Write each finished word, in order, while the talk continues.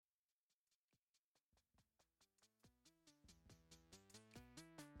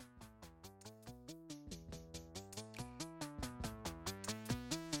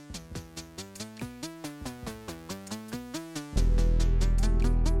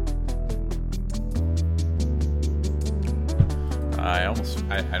I don't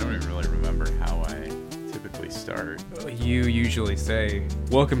even really remember how I typically start. You usually say,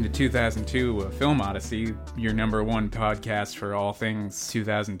 "Welcome to 2002, A Film Odyssey, your number one podcast for all things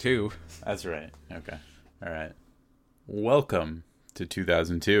 2002. That's right. Okay. All right. Welcome to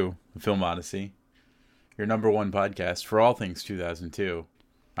 2002, A Film Odyssey, your number one podcast for all things 2002.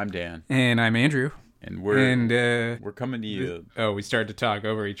 I'm Dan. And I'm Andrew. And we're coming to you. Oh, we started to talk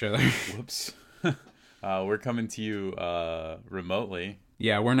over each other. Whoops. We're coming to you remotely.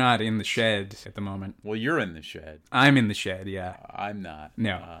 Yeah, we're not in the shed at the moment. Well, you're in the shed. I'm in the shed, yeah. I'm not.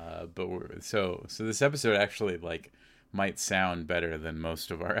 No. But so this episode actually might sound better than most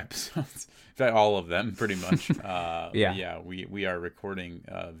of our episodes. In fact, all of them, pretty much. Yeah. We are recording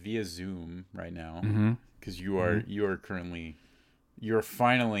via Zoom right now because you have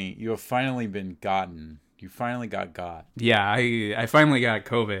finally been gotten. You finally got. Yeah, I finally got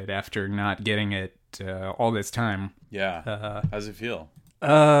COVID after not getting it all this time. Yeah. How's it feel?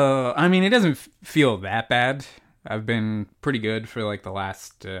 I mean, it doesn't feel that bad. I've been pretty good for like the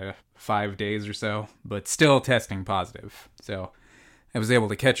last 5 days or so, but still testing positive. So I was able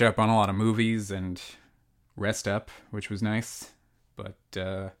to catch up on a lot of movies and rest up, which was nice. But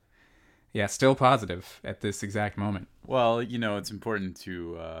yeah, still positive at this exact moment. Well, it's important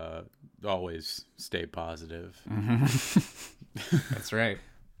to always stay positive. That's right.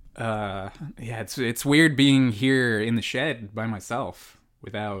 Yeah, it's weird being here in the shed by myself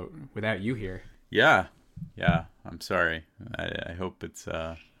without you here. Yeah. I'm sorry. I hope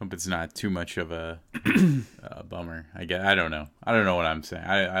it's not too much of a bummer. I don't know. I don't know what I'm saying.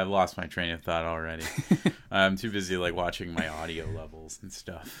 I lost my train of thought already. I'm too busy watching my audio levels and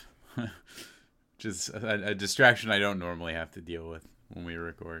stuff. Just a distraction I don't normally have to deal with when we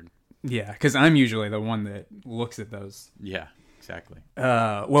record. Yeah, because I'm usually the one that looks at those. Yeah, exactly.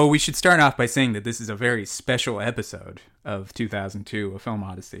 Well, we should start off by saying that this is a very special episode of 2002, A Film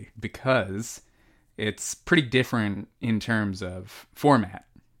Odyssey, because it's pretty different in terms of format.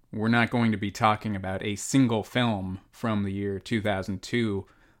 We're not going to be talking about a single film from the year 2002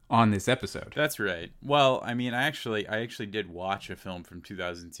 on this episode. That's right. Well, I mean, I actually did watch a film from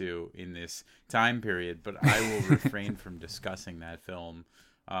 2002 in this time period, but I will refrain from discussing that film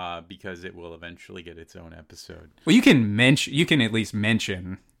because it will eventually get its own episode. Well, you can at least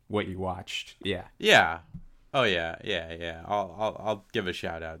mention what you watched. Yeah. Yeah. Oh yeah. I'll give a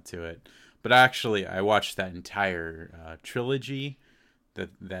shout out to it. But actually, I watched that entire trilogy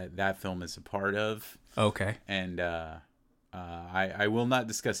that film is a part of. Okay. And I will not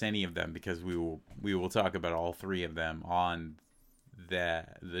discuss any of them because we will talk about all three of them on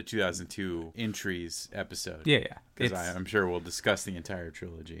the 2002 Entries episode. Yeah. Because I'm sure we'll discuss the entire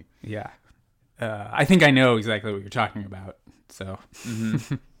trilogy. Yeah. I think I know exactly what you're talking about. So.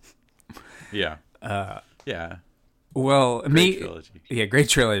 Mm-hmm. Yeah. Yeah. Well, great trilogy. Yeah, great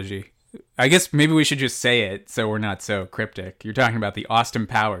trilogy. I guess maybe we should just say it so we're not so cryptic. You're talking about the Austin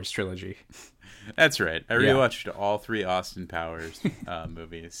Powers trilogy. That's right. I rewatched all three Austin Powers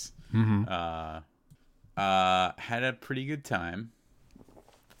movies. Mm-hmm. Had a pretty good time.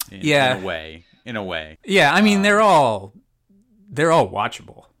 In a way. Yeah, I mean they're all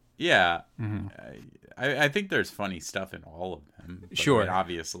watchable. Yeah. Mm-hmm. I think there's funny stuff in all of them. But sure.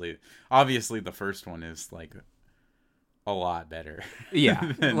 Obviously the first one is a lot better.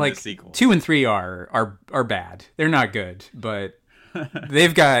 Yeah. Than the sequel. 2 and 3 are bad. They're not good, but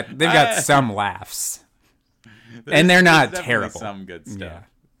they've got some laughs. And they're not terrible. Some good stuff.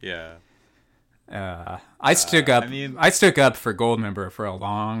 Yeah. I stuck up for Goldmember for a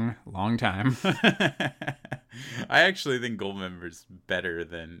long, long time. I actually think Goldmember's better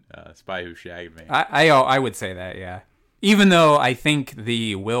than Spy Who Shagged Me. I would say that, yeah. Even though I think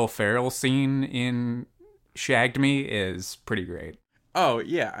the Will Ferrell scene in Shagged Me is pretty great. Oh,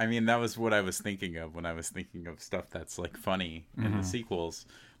 yeah. I mean, that was what I was thinking of when I was thinking of stuff that's funny in the sequels.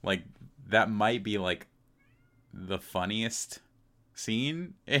 That might be the funniest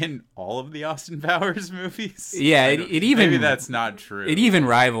scene in all of the Austin Powers movies. Yeah, it even maybe that's not true. It even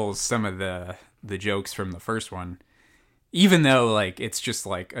rivals some of the jokes from the first one, even though it's just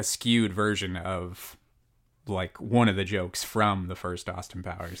a skewed version of one of the jokes from the first Austin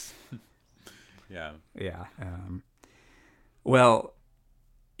Powers. Yeah. Well,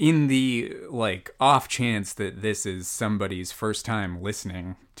 in the off chance that this is somebody's first time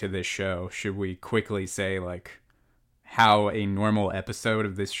listening to this show, should we quickly say how a normal episode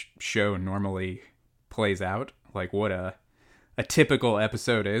of this show normally plays out? What a typical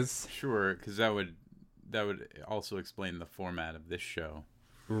episode is? Sure, because that would also explain the format of this show.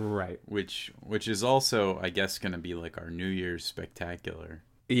 Right. Which is also, I guess, going to be our New Year's spectacular.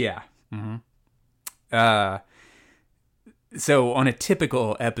 Yeah. Mm-hmm. So on a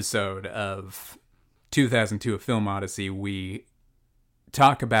typical episode of 2002 A Film Odyssey, we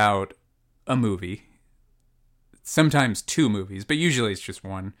talk about a movie, sometimes two movies, but usually it's just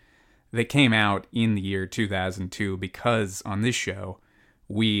one, that came out in the year 2002, because on this show,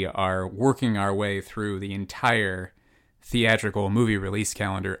 we are working our way through the entire theatrical movie release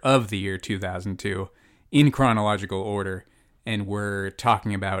calendar of the year 2002 in chronological order, and we're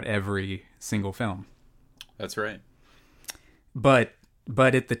talking about every single film. That's right. But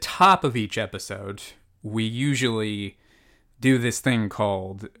at the top of each episode, we usually do this thing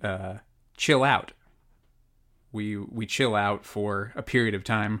called chill out. We chill out for a period of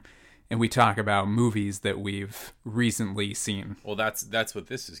time, and we talk about movies that we've recently seen. Well, that's what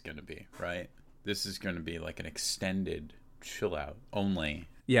this is going to be, right? This is going to be like an extended chill out only.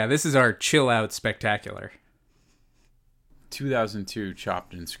 Yeah, this is our chill out spectacular. 2002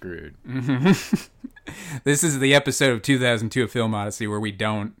 Chopped and Screwed. This is the episode of 2002 A Film Odyssey where we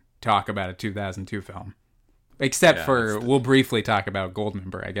don't talk about a 2002 film. Except for, we'll briefly talk about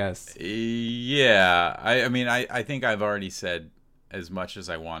Goldmember, I guess. Yeah. I mean, I think I've already said as much as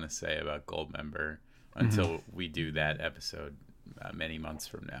I want to say about Goldmember until we do that episode many months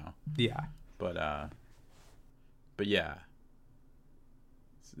from now. Yeah. But yeah.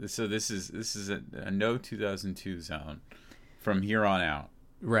 So this is a no 2002 zone from here on out.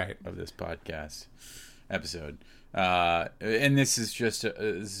 Right. Of this podcast episode. And this is just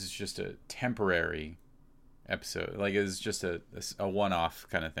a temporary episode. Like, it's just a one-off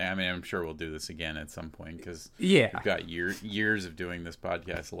kind of thing. I mean, I'm sure we'll do this again at some point because we've got years of doing this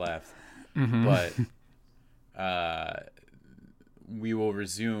podcast left. But we will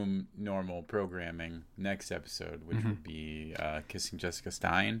resume normal programming next episode, which would be Kissing Jessica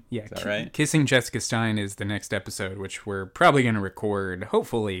Stein. Yeah, is that right? Kissing Jessica Stein is the next episode, which we're probably going to record,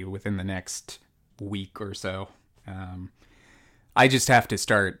 hopefully, within the next week or so. I just have to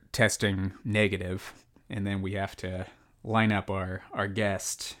start testing negative, and then we have to line up our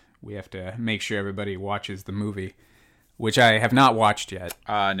guest. We have to make sure everybody watches the movie, which I have not watched yet.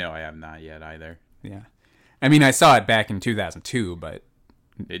 No, I have not yet either. Yeah. I mean, I saw it back in 2002, but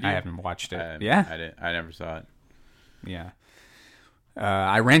Did you? I haven't watched it. I never saw it. Yeah.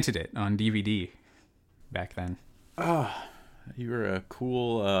 I rented it on DVD back then. Oh, you were a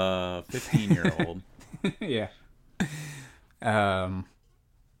cool 15-year-old. Yeah.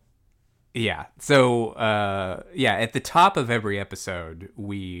 Yeah. So, at the top of every episode,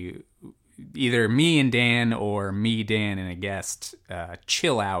 we either me and Dan or me, Dan, and a guest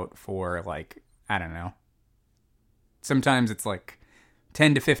chill out for, like, I don't know. Sometimes it's like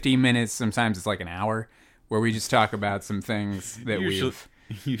 10 to 15 minutes. Sometimes it's like an hour where we just talk about some things that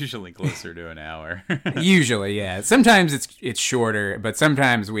usually closer to an hour. Usually, yeah. Sometimes it's shorter, but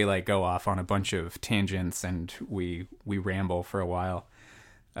sometimes we like go off on a bunch of tangents and we ramble for a while,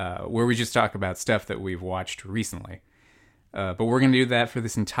 where we just talk about stuff that we've watched recently. But we're gonna do that for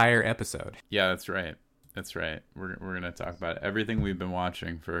this entire episode. Yeah, that's right. That's right. We're gonna talk about everything we've been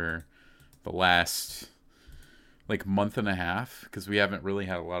watching for the last like month and a half, because we haven't really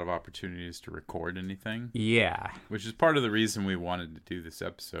had a lot of opportunities to record anything. Yeah. Which is part of the reason we wanted to do this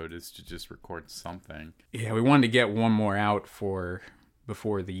episode, is to just record something. Yeah, we wanted to get one more out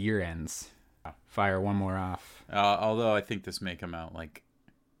before the year ends. Fire one more off. Although I think this may come out like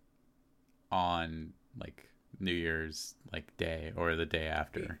on like New Year's like day or the day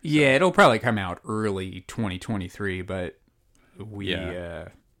after. So. Yeah, it'll probably come out early 2023, but we're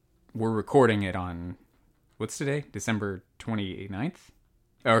recording it on, what's today? December 29th?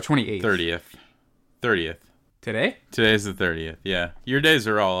 Or 28th? 30th. Today? Today's the 30th, yeah. Your days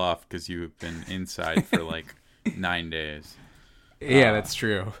are all off because you've been inside for like 9 days. Yeah, that's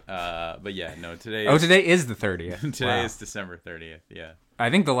true. But yeah, no, today is the 30th. Today is December 30th, yeah.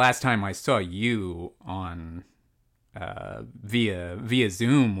 I think the last time I saw you on via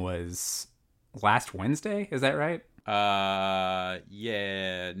Zoom was last Wednesday, is that right?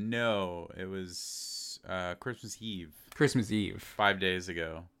 Yeah, no, it was Christmas Eve. Christmas Eve. 5 days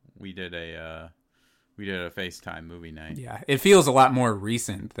ago. We did a FaceTime movie night. Yeah, it feels a lot more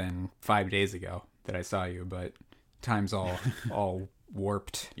recent than 5 days ago that I saw you, but time's all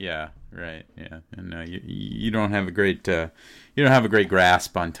warped. Yeah, right. Yeah, and you don't have a great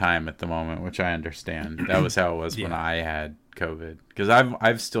grasp on time at the moment, which I understand. That was how it was when I had COVID, because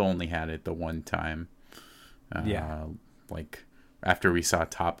I've still only had it the one time. Like after we saw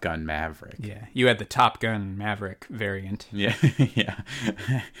Top Gun Maverick. Yeah, you had the Top Gun Maverick variant. Yeah, yeah,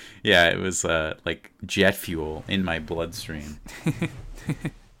 yeah. It was like jet fuel in my bloodstream.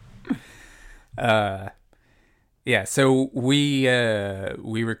 Yeah, so we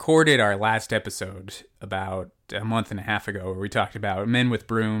recorded our last episode about a month and a half ago where we talked about Men with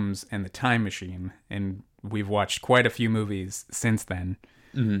Brooms and The Time Machine, and we've watched quite a few movies since then.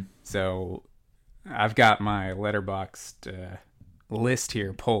 Mm-hmm. So I've got my Letterboxd list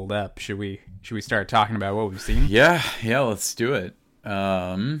here pulled up. Should we start talking about what we've seen? Yeah, let's do it.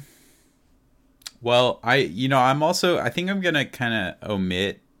 Well, I think I'm gonna kind of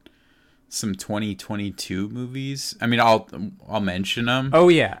omit some 2022 movies. I mean, I'll mention them. Oh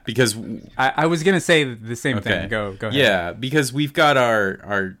yeah, because I was gonna say the same thing. Go ahead. Yeah, because we've got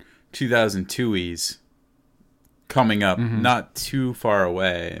our 2002s coming up, not too far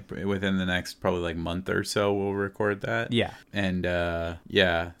away. Within the next probably like month or so, we'll record that. Yeah, and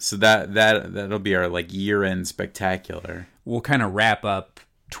so that'll be our like year-end spectacular. We'll kind of wrap up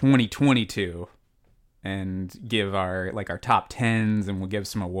 2022 and give our top 10s, and we'll give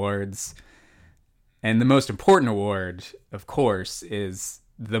some awards. And the most important award, of course, is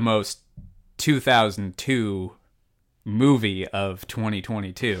the most 2002 movie of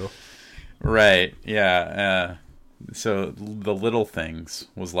 2022. Right. Yeah. So The Little Things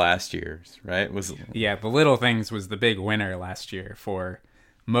was last year's, right? The Little Things was the big winner last year for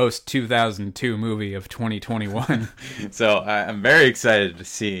most 2002 movie of 2021. So I'm very excited to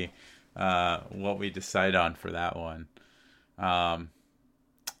see what we decide on for that one.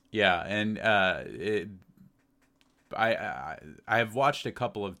 I've watched a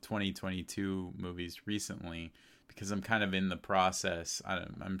couple of 2022 movies recently because I'm kind of in the process.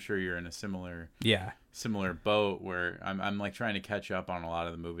 I'm sure you're in a similar boat where I'm like trying to catch up on a lot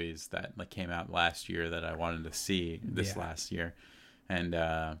of the movies that like came out last year that I wanted to see this last year, and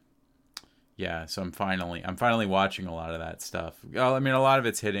so I'm finally watching a lot of that stuff. Well, I mean, a lot of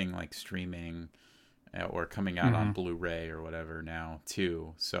it's hitting like streaming or coming out on Blu-ray or whatever now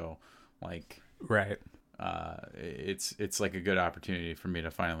too. So like, right. It's like a good opportunity for me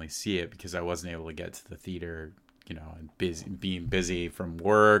to finally see it because I wasn't able to get to the theater, and being busy from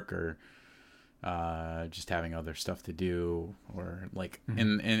work or just having other stuff to do, or like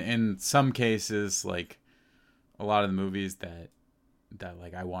in some cases, like a lot of the movies that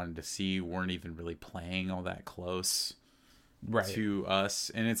like I wanted to see weren't even really playing all that close to us.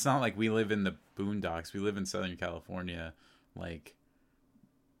 And it's not like we live in the boondocks. We live in Southern California, like,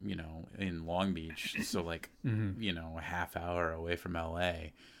 in Long Beach. So like, a half hour away from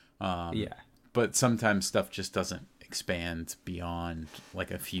LA. But sometimes stuff just doesn't expand beyond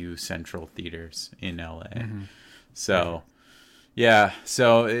like a few central theaters in LA. So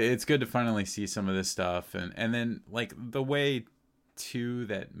so it's good to finally see some of this stuff. And then like the way too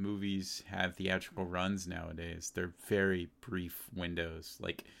that movies have theatrical runs nowadays, they're very brief windows.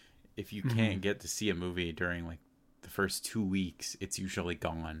 Like if you can't get to see a movie during like the first 2 weeks, it's usually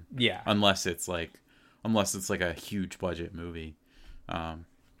gone. Yeah. Unless it's like a huge budget movie.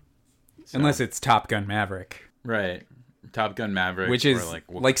 Unless it's Top Gun Maverick. Right. Top Gun Maverick. Which is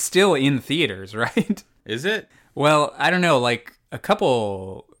like still in theaters, right? Is it? Well, I don't know, like a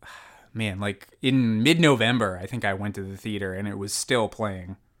couple... Man, like in mid-November, I think I went to the theater and it was still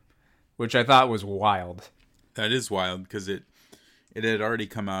playing, which I thought was wild. That is wild because it had already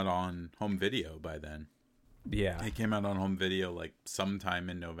come out on home video by then. Yeah. It came out on home video like sometime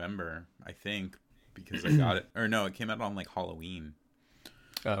in November, I think, because I got it. Or no, it came out on like Halloween.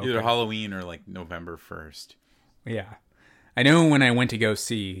 Oh, okay. Either Halloween or like November 1st. Yeah. I know when I went to go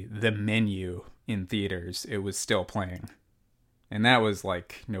see The Menu in theaters, it was still playing. And that was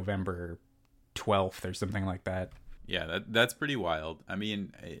like November 12th or something like that. Yeah, that's pretty wild. I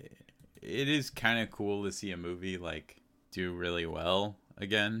mean, it is kind of cool to see a movie like do really well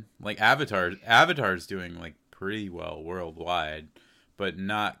again. Like Avatar's doing like pretty well worldwide, but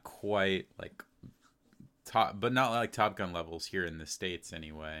not quite like Top Gun levels here in the States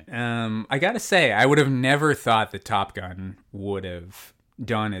anyway. I gotta say, I would have never thought that Top Gun would have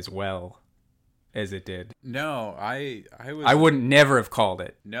done as well as it did. No, I wouldn't never have called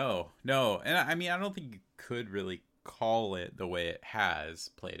it. No. And I mean, I don't think you could really call it the way it has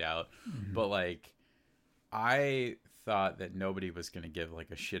played out. But like, I thought that nobody was going to give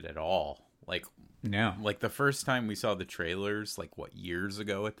like a shit at all. Like, no. Like the first time we saw the trailers, like what, years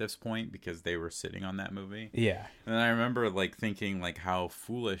ago at this point, because they were sitting on that movie. Yeah. And I remember like thinking like how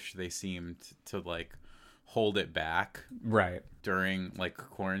foolish they seemed to like hold it back during like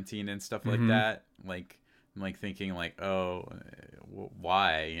quarantine and stuff like that, like thinking like, oh,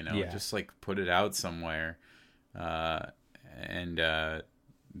 why, just like put it out somewhere, and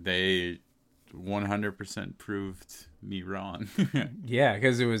they 100% proved me wrong. Yeah,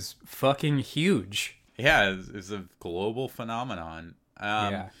 because it was fucking huge. Yeah, it's a global phenomenon.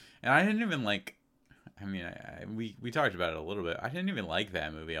 And I didn't even like I mean, we talked about it a little bit. I didn't even like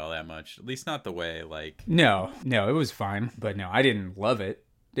that movie all that much. At least not the way like. No, it was fine, but no, I didn't love it.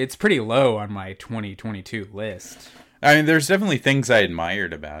 It's pretty low on my 2022 list. I mean, there's definitely things I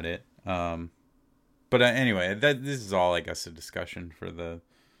admired about it. But anyway, this is all, I guess, a discussion for the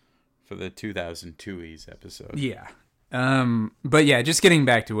 2002's episode. Yeah. But yeah, just getting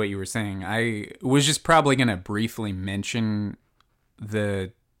back to what you were saying, I was just probably going to briefly mention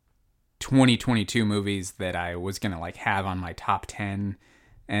the 2022 movies that I was going to like have on my top 10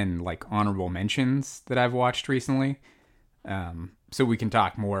 and like honorable mentions that I've watched recently. So we can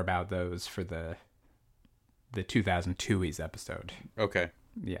talk more about those for the 2002's episode. Okay.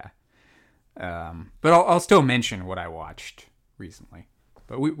 Yeah. But I'll still mention what I watched recently.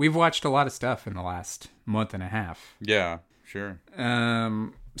 But we've watched a lot of stuff in the last month and a half. Yeah, sure.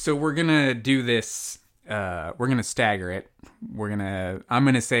 So we're gonna do this. We're gonna stagger it. I'm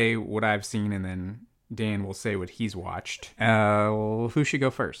gonna say what I've seen, and then Dan will say what he's watched. Who should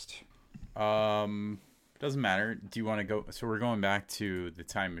go first? Doesn't matter. Do you want to go? So we're going back to the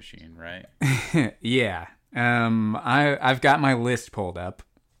time machine, right? Yeah. I've got my list pulled up,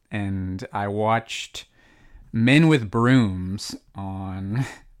 and I watched Men with Brooms on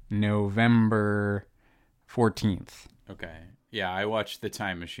November 14th. Okay. Yeah, I watched The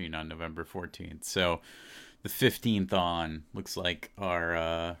Time Machine on November 14th. So the 15th on looks like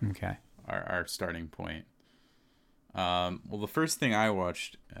our starting point. Well, the first thing I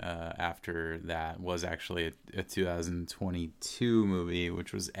watched after that was actually a 2022 movie,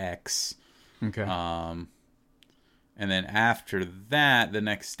 which was X. Okay. And then after that, the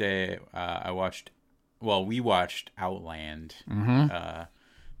next day, we watched Outland,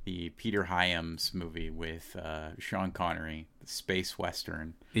 the Peter Hyams movie with Sean Connery, the space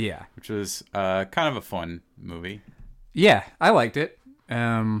western. Yeah. Which was kind of a fun movie. Yeah, I liked it.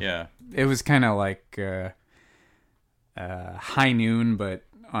 Yeah. It was kind of like High Noon, but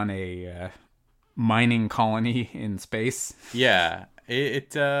on a mining colony in space. Yeah.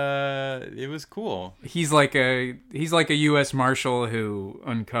 It was cool. He's like a U.S. Marshal who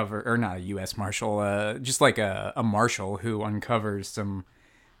not a U.S. Marshal, just like a marshal who uncovers some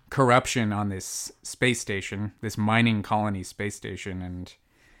corruption on this space station, this mining colony space station, and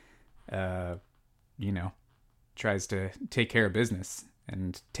tries to take care of business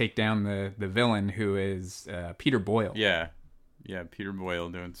and take down the villain, who is Peter Boyle. Yeah, Peter Boyle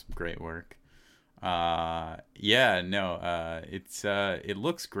doing some great work. It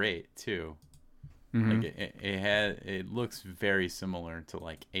looks great too. Mm-hmm. Like it looks very similar to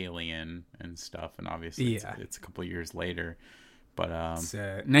like Alien and stuff, and obviously it's a couple years later, but it's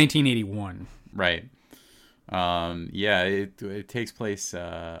 1981, right? It takes place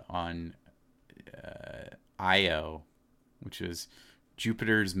on Io, which is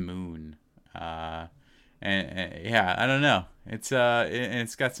Jupiter's moon. And I don't know. It's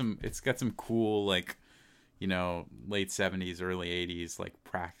got some cool, like, late 70s, early 80s, like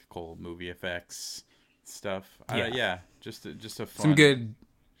practical movie effects stuff. Just a fun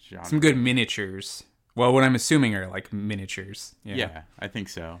genre. Some good miniatures. Well, what I'm assuming are like miniatures. Yeah, I think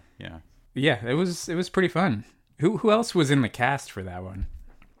so. Yeah. Yeah, it was pretty fun. Who else was in the cast for that one?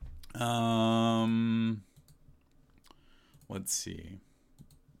 Let's see.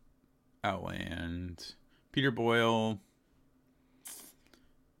 Outland. Peter Boyle,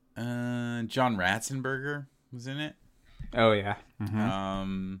 John Ratzenberger was in it. Oh yeah.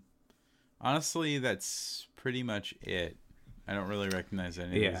 Mm-hmm. Honestly, that's pretty much it. I don't really recognize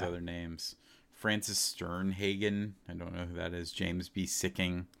any of these other names. Francis Sternhagen, I don't know who that is. James B.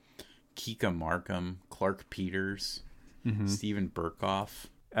 Sicking, Kika Markham, Clark Peters, Stephen Burkoff.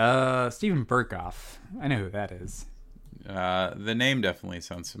 Stephen Burkoff. I know who that is. The name definitely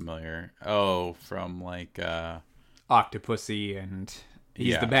sounds familiar. Oh, from like Octopussy, and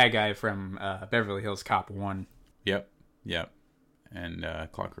he's the bad guy from Beverly Hills Cop 1. Yep. And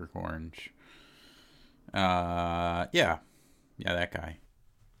Clockwork Orange. That guy.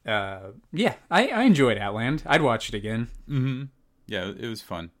 I enjoyed Outland. I'd watch it again. Mm-hmm. Yeah, it was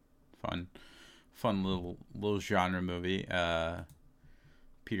fun little genre movie.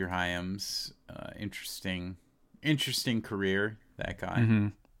 Peter Hyams, interesting career, that guy. Mm-hmm.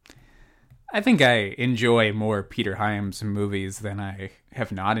 I think I enjoy more Peter Hyams movies than I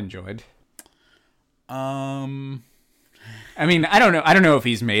have not enjoyed. I mean, I don't know if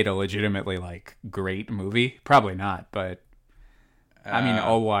he's made a legitimately like great movie. Probably not, but I mean,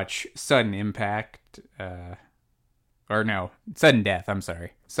 I'll watch Sudden Impact, Sudden Death. I'm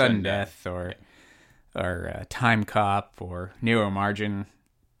sorry, Sudden Death, or Time Cop, or Nero Margin,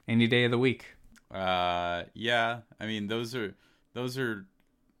 any day of the week. I mean, those are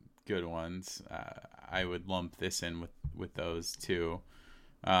good ones. I would lump this in with those too.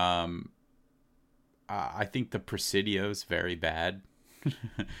 I think the Presidio's very bad.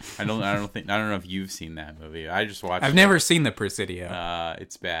 I don't know if you've seen that movie. I just watched I've it. never seen the Presidio.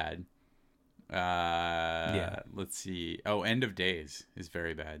 It's bad. Let's see. Oh, End of Days is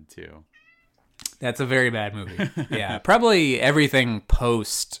very bad too. That's a very bad movie. Yeah, probably everything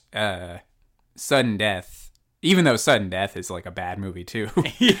post Sudden Death. Even though Sudden Death is like a bad movie too.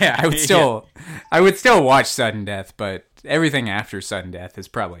 Yeah, I would still watch Sudden Death, but everything after Sudden Death is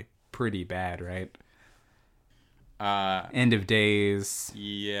probably pretty bad, right? End of Days.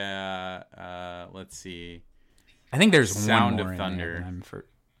 Yeah. Let's see. I think there's Sound one more of Thunder. in there.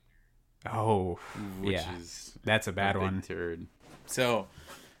 Which yeah, is that's a bad big one. turd. So,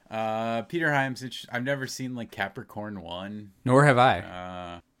 Peter Hyams. I've never seen like Capricorn 1. Nor have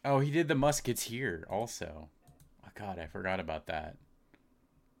I. He did The Musketeer also. Oh, God, I forgot about that.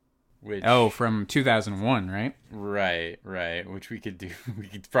 Which, from 2001, right? Right. Which we could do. We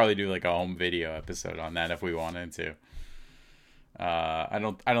could probably do like a home video episode on that if we wanted to. I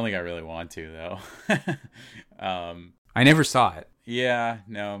don't think I really want to though. I never saw it. Yeah,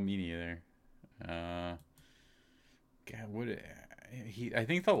 no, me neither. God, I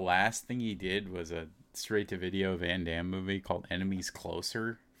think the last thing he did was a straight-to-video Van Damme movie called Enemies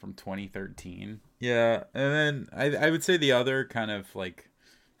Closer from 2013. Yeah, and then I would say the other kind of like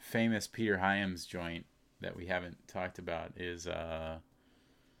famous Peter Hyams joint that we haven't talked about is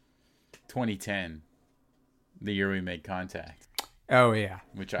 2010, the year we made contact. Oh yeah,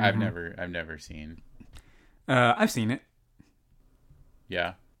 which I've never seen. I've seen it.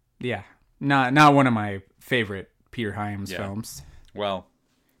 Yeah. Yeah, not one of my favorite Peter Hyams films. Well,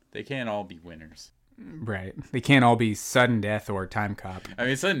 they can't all be winners. Right. They can't all be Sudden Death or Time Cop. I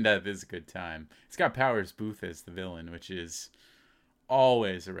mean, Sudden Death is a good time. It's got Powers Booth as the villain, which is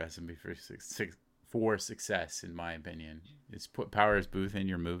always a recipe for success, in my opinion. Is put Powers Booth in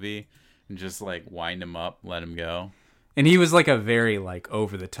your movie and just like wind him up, let him go. And he was like a very like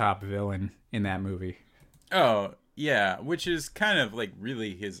over the top villain in that movie. Oh, yeah, which is kind of like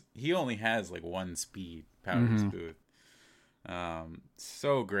really he only has like one speed, Powers Booth.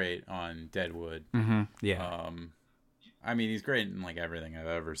 So great on Deadwood. Mm-hmm. Yeah. I mean, he's great in like everything I've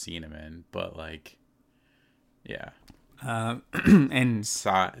ever seen him in, but like, yeah. And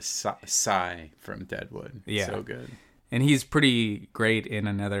Psy from Deadwood. Yeah. So good. And he's pretty great in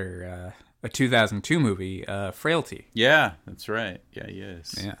another a 2002 movie, Frailty. Yeah, that's right. Yeah, he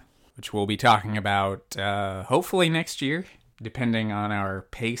is. Yeah. Which we'll be talking about hopefully next year, depending on our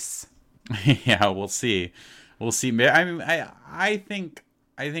pace. Yeah, we'll see. We'll see. I mean, I think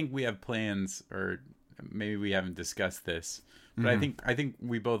we have plans, or maybe we haven't discussed this, but I think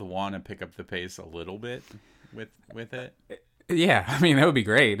we both want to pick up the pace a little bit with it. Yeah, I mean that would be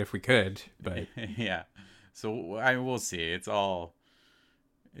great if we could, but yeah. So we'll see. It's all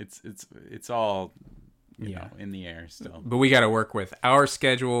you know, in the air still. But we got to work with our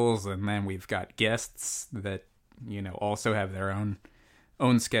schedules, and then we've got guests that also have their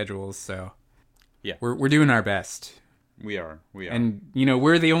own schedules. So yeah, we're doing our best. We are. And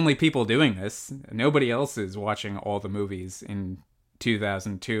we're the only people doing this. Nobody else is watching all the movies in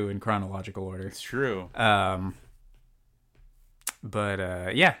 2002 in chronological order. It's true.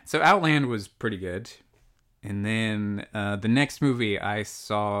 But yeah, so Outland was pretty good. And then the next movie I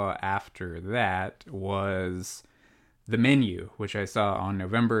saw after that was The Menu, which I saw on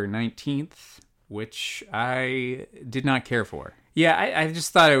November 19th, which I did not care for. Yeah, I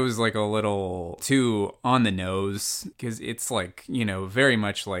just thought it was like a little too on the nose, because it's like, very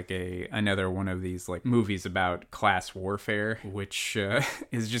much like another one of these like movies about class warfare, which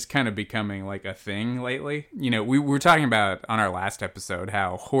is just kind of becoming like a thing lately. We were talking about on our last episode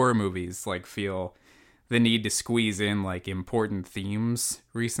how horror movies like feel the need to squeeze in like important themes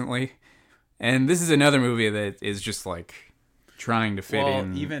recently. And this is another movie that is just like trying to fit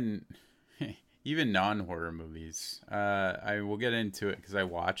in. Even non-horror movies. I will get into it because I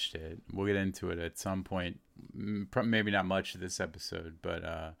watched it. We'll get into it at some point. Maybe not much this episode,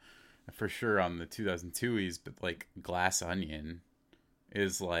 but for sure on the 2002s. But like Glass Onion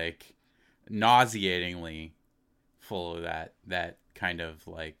is like nauseatingly full of that kind of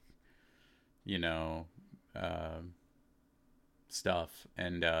like, stuff.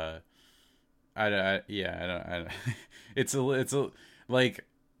 And I don't. It's a like.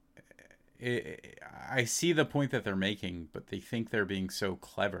 I see the point that they're making, but they think they're being so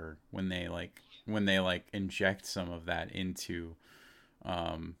clever when they inject some of that into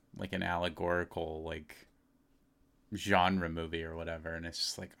like an allegorical like genre movie or whatever, and it's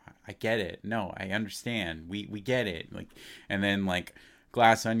just like, I get it. No, I understand. We get it. Like, and then like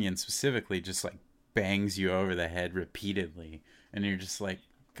Glass Onion specifically just like bangs you over the head repeatedly, and you're just like,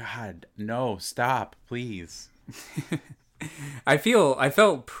 God, no, stop, please. I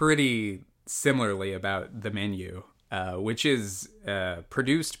felt pretty similarly about The Menu, which is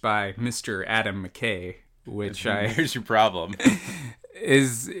produced by Mr. Adam McKay, which Here's your problem.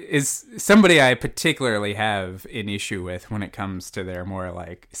 is somebody I particularly have an issue with when it comes to their more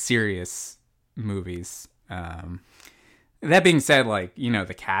like serious movies. That being said, like, you know,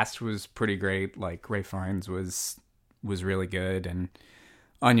 the cast was pretty great. Like, Ralph Fiennes was really good, and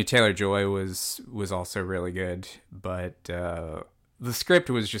Anya Taylor-Joy was also really good. But the script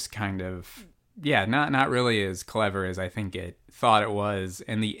was just kind of, not really as clever as I think it thought it was,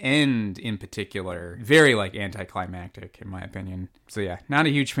 and the end in particular, very like anticlimactic in my opinion. So yeah, not a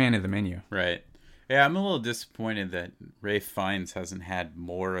huge fan of The Menu. Right. Yeah, I'm a little disappointed that Ralph Fiennes hasn't had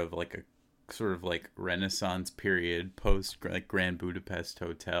more of like a sort of like Renaissance period post like Grand Budapest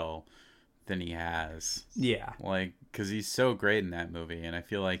Hotel than he has. Yeah. Like, because he's so great in that movie, and I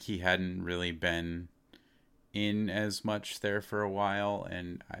feel like he hadn't really been in as much there for a while,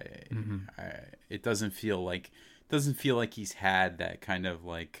 and it doesn't feel like he's had that kind of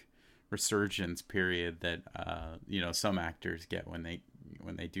like resurgence period that some actors get when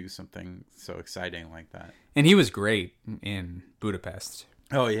they do something so exciting like that. And he was great in Budapest.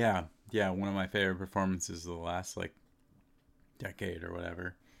 Oh yeah. Yeah, one of my favorite performances of the last like decade or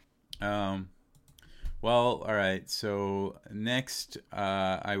whatever. Well, all right. So next,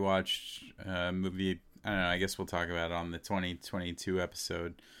 I watched a movie. I don't know. I guess we'll talk about it on the 2022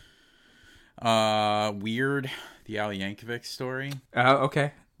 episode. Weird, the Al Yankovic story.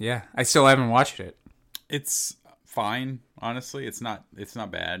 Okay. Yeah, I still haven't watched it. It's fine, honestly. It's not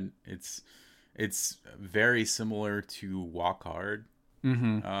bad. It's very similar to Walk Hard.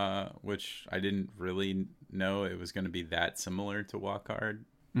 Which I didn't really know it was going to be that similar to Walk Hard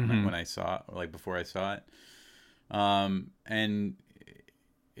when I saw it, like before I saw it. And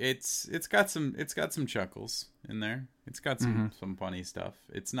it's got some chuckles in there. It's got some funny stuff.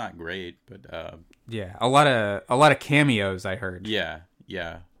 It's not great, but a lot of cameos I heard. Yeah,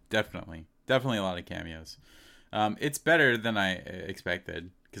 definitely a lot of cameos. It's better than I expected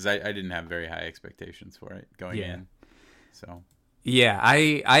because I didn't have very high expectations for it going in. So. Yeah,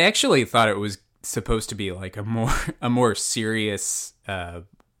 I actually thought it was supposed to be like a more serious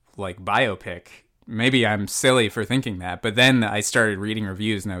like biopic. Maybe I'm silly for thinking that, but then I started reading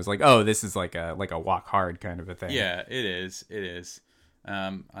reviews and I was like, "Oh, this is like a Walk Hard kind of a thing." Yeah, it is.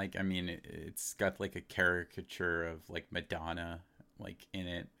 Like, I mean, it's got like a caricature of like Madonna like in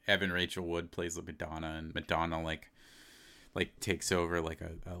it. Evan Rachel Wood plays like Madonna, and Madonna like takes over like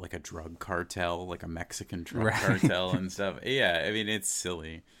a drug cartel, like a Mexican drug cartel and stuff. Yeah, I mean, it's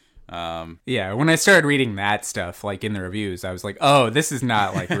silly. Yeah, when I started reading that stuff like in the reviews, I was like, oh, this is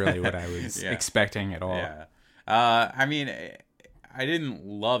not like really what I was expecting at all. Yeah. I mean, I didn't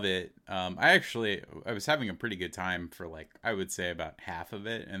love it. I was having a pretty good time for like, I would say about half of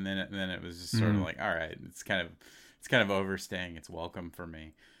it, and then it was just sort of like, all right, it's kind of overstaying its welcome for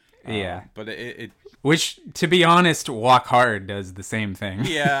me. Yeah, but it which, to be honest, Walk Hard does the same thing.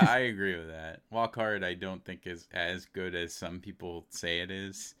 Yeah, I agree with that. Walk Hard, I don't think is as good as some people say it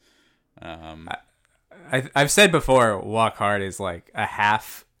is. I've said before, Walk Hard is like a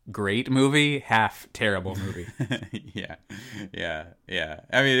half great movie, half terrible movie. Yeah.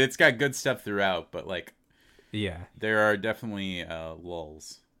 I mean, it's got good stuff throughout, but like, there are definitely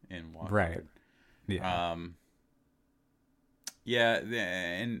lulls in Walk Hard. Yeah. Yeah,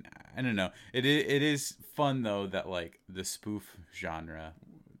 and I don't know. It is fun though that like the spoof genre,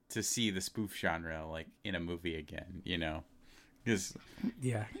 to see the spoof genre like in a movie again, you know, because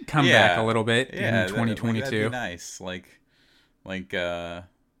come back a little bit in 2022. That'd be nice, like the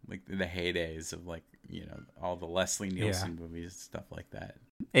heydays of like, you know, all the Leslie Nielsen movies and stuff like that,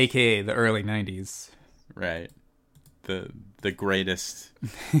 aka the early 90s. Right. The greatest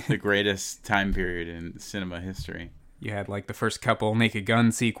time period in cinema history. You had like the first couple Naked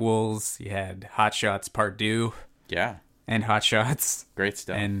Gun sequels. You had Hot Shots Part 2. Yeah. And Hot Shots. Great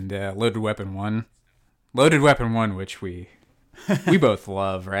stuff. And Loaded Weapon 1. Loaded Weapon 1, which we both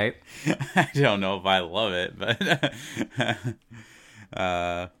love, right? I don't know if I love it, but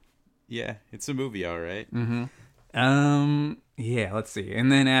yeah, it's a movie, all right. Yeah, let's see.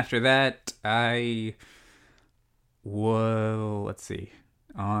 And then after that, let's see.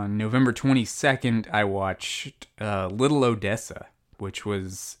 On November 22nd, I watched Little Odessa, which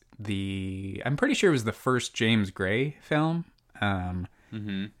was I'm pretty sure it was the first James Gray film,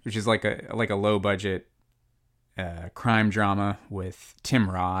 which is like a low budget crime drama with Tim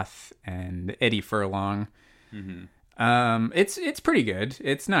Roth and Eddie Furlong. It's pretty good.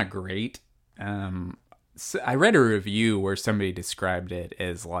 It's not great. So I read a review where somebody described it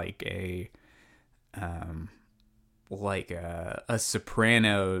as like a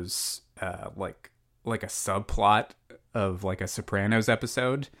Sopranos like a subplot of like a Sopranos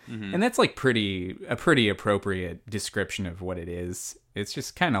episode, and that's like a pretty appropriate description of what it is. It's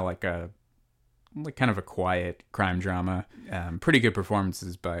just kind of like kind of a quiet crime drama. Pretty good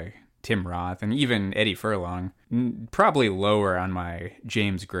performances by Tim Roth and even Eddie Furlong. Probably lower on my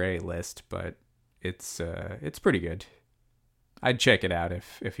James Gray list, but it's pretty good. I'd check it out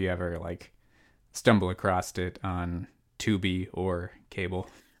if you ever like stumble across it on Tubi or cable.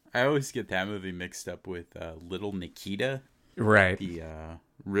 I always get that movie mixed up with Little Nikita, Right. the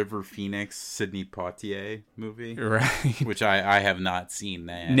River Phoenix Sidney Poitier movie, Right. which I have not seen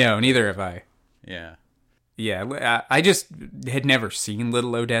that. No, neither have I. Yeah. Yeah, I just had never seen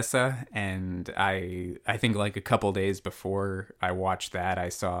Little Odessa, and I think like a couple days before I watched that, I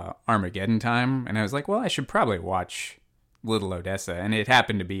saw Armageddon Time, and I was like, well, I should probably watch Little Odessa, and it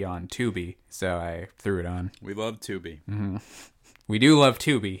happened to be on Tubi, so I threw it on. We love Tubi. Mm-hmm. We do love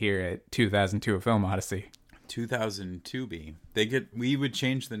Tubi here at 2002 A Film Odyssey. 2000 Tubi. We would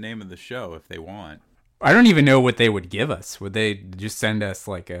change the name of the show if they want. I don't even know what they would give us. Would they just send us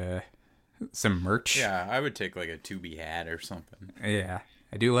like some merch? Yeah, I would take like a Tubi hat or something. Yeah,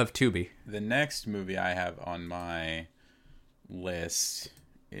 I do love Tubi. The next movie I have on my list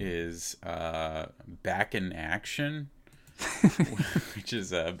is Back in Action, which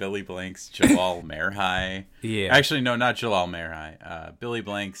is Billy Blank's Jalal Merhai. Yeah. Actually, no, not Jalal Merhai. Billy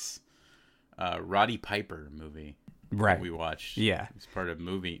Blank's Roddy Piper movie. Right. We watched. Yeah. It's part of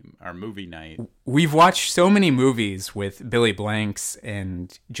our movie night. We've watched so many movies with Billy Blanks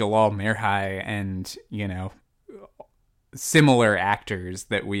and Jalal Merhai and, similar actors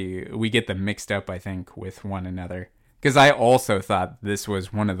that we get them mixed up, I think, with one another. Because I also thought this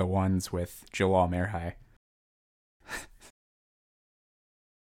was one of the ones with Jalal Merhai.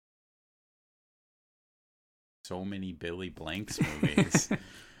 So many Billy Blanks movies.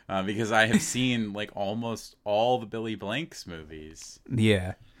 Because I have seen like almost all the Billy Blanks movies.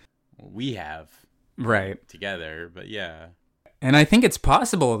 Yeah. We have. Right. Together, but yeah. And I think it's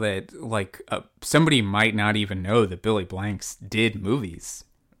possible that like somebody might not even know that Billy Blanks did movies.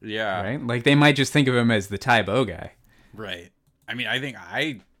 Yeah. Right? Like they might just think of him as the Tybo guy. Right. I mean, I think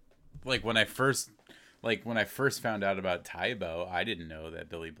when I first found out about Tybo, I didn't know that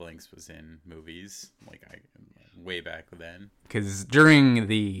Billy Blanks was in movies way back then. Because during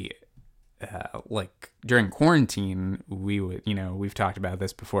during quarantine, we would, we've talked about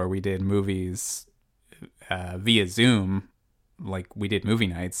this before. We did movies via Zoom, like we did movie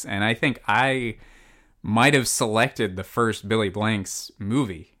nights, and I think I might have selected the first Billy Blanks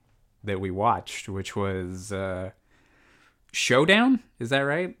movie that we watched, which was Showdown. Is that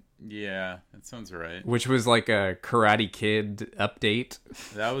right? Yeah, that sounds right. Which was like a Karate Kid update.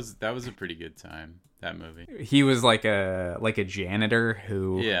 That was a pretty good time. That movie. He was like a janitor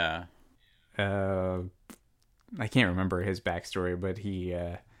who. Yeah. I can't remember his backstory, but he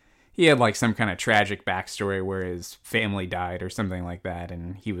had like some kind of tragic backstory where his family died or something like that,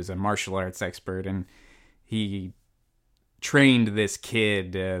 and he was a martial arts expert, and he trained this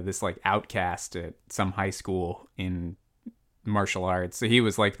kid, this like outcast at some high school in martial arts. So he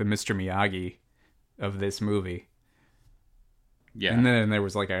was like the Mr. Miyagi of this movie. Yeah. And then there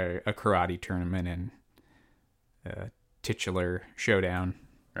was like a karate tournament and a titular showdown.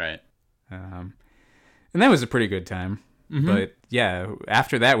 Right. And that was a pretty good time. Mm-hmm. But yeah,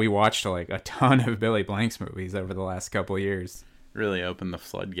 after that we watched like a ton of Billy Blanks movies over the last couple of years. Really opened the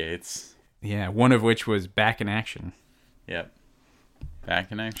floodgates. Yeah, one of which was Back in Action. Yep.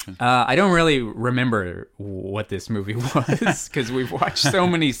 Back in Action. I don't really remember what this movie was because we've watched so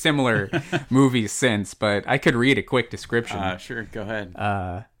many similar movies since, but I could read a quick description. Sure, go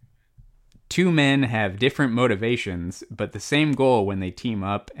ahead. Two men have different motivations, but the same goal when they team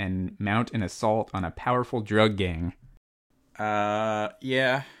up and mount an assault on a powerful drug gang.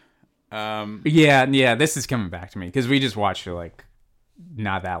 Yeah. Yeah, this is coming back to me because we just watched it like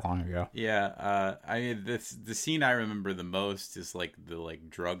not that long ago. Yeah, the scene I remember the most is like the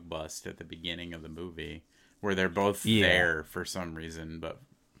drug bust at the beginning of the movie where they're both there for some reason, but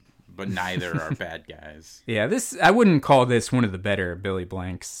neither are bad guys. Yeah, I wouldn't call this one of the better Billy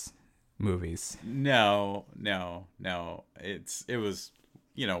Blanks movies. No. It was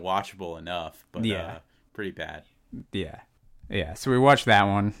watchable enough, but pretty bad. Yeah. So we watched that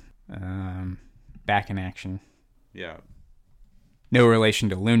one. Back in Action. Yeah. No relation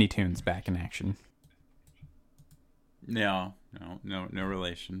to Looney Tunes Back in Action. No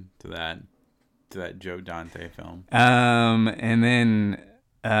relation to that. that Joe Dante film. And then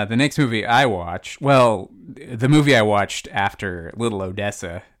the next movie I watched, well, the movie I watched after Little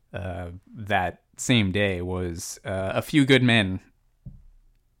Odessa that same day was A Few Good Men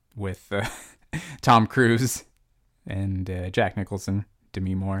with Tom Cruise and Jack Nicholson,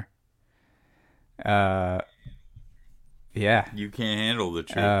 Demi Moore. Yeah. You Can't Handle the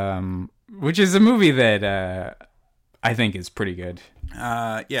Truth. Which is a movie that I think is pretty good.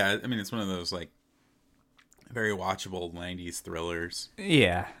 Yeah, I mean, it's one of those, like, very watchable 90s thrillers.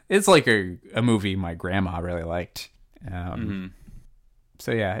 Yeah, it's like a movie my grandma really liked.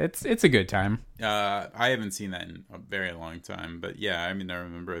 So yeah, it's a good time. I haven't seen that in a very long time, but yeah, I mean, I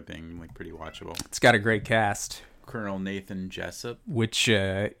remember it being, like, pretty watchable. It's got a great cast. Colonel Nathan Jessup. Which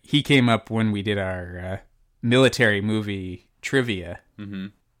he came up when we did our military movie trivia. Mm-hmm.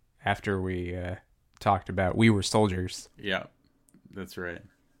 After we talked about We Were Soldiers. Yeah, that's right.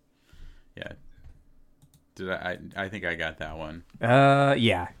 Yeah. Did I think I got that one.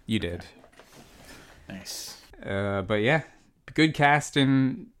 Yeah, you did. Nice. But yeah, good cast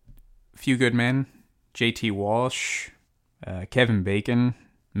in Few Good Men. J.T. Walsh, Kevin Bacon,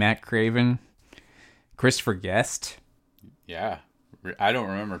 Matt Craven, Christopher Guest. Yeah. I don't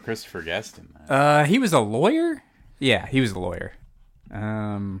remember Christopher Guest in that. He was a lawyer? Yeah, he was a lawyer.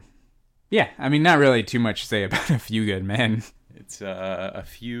 Yeah, I mean, not really too much to say about A Few Good Men. It's a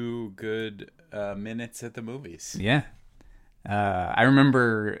few good minutes at the movies. Yeah. I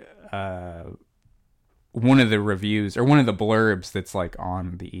remember one of the reviews, or one of the blurbs that's like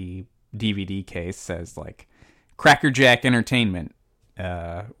on the DVD case says like, Crackerjack Entertainment,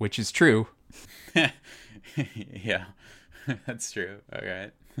 which is true. Yeah, that's true.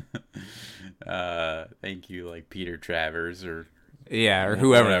 Okay. Thank you, like Peter Travers or... Yeah, or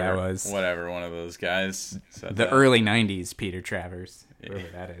whoever that was. Whatever, one of those guys. The early 90s Peter Travers. Whoever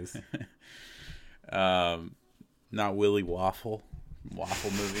that is. Not Willy Waffle.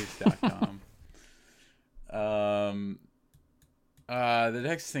 WaffleMovies.com. The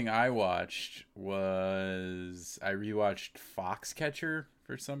next thing I watched was... I rewatched Foxcatcher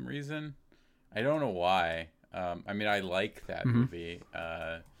for some reason. I don't know why. I mean, I like that movie.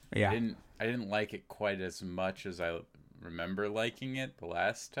 Yeah. I didn't like it quite as much as I remember liking it the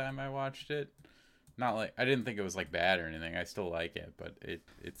last time I watched it. Not like I didn't think it was like bad or anything. I still like it, but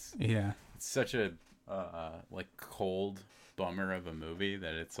it's such a like cold bummer of a movie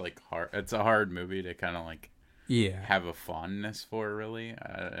that it's like hard. It's a hard movie to kind of like have a fondness for, really,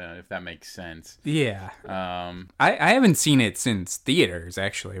 if that makes sense. Yeah. I haven't seen it since theaters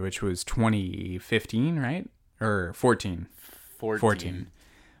actually, which was 2015, right? Or 14. 14.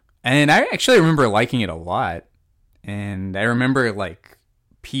 And I actually remember liking it a lot. And I remember, like,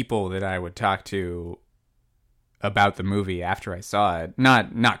 people that I would talk to about the movie after I saw it,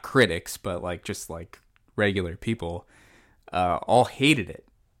 not critics, but, like, just, like, regular people, all hated it.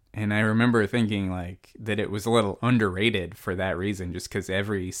 And I remember thinking, like, that it was a little underrated for that reason, just because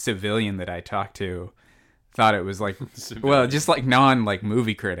every civilian that I talked to thought it was, like, well, just, like,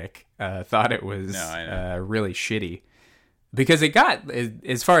 movie critic, thought it was really shitty. Because it got,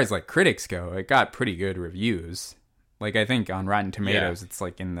 as far as, like, critics go, it got pretty good reviews. Like, I think on Rotten Tomatoes, it's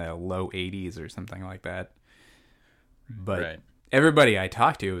like in the low 80s or something like that. But everybody I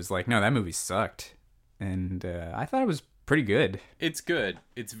talked to was like, no, that movie sucked. And I thought it was pretty good. It's good.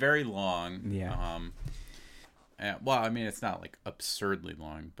 It's very long. Yeah. Well, I mean, it's not like absurdly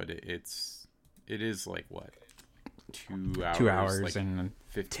long, but it is like what? 2 hours? 2 hours like and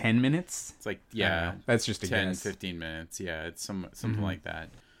 15, 10 minutes? It's like, yeah. That's just a 10, guess. 15 minutes. Yeah, it's something like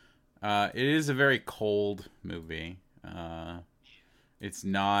that. It is a very cold movie. It's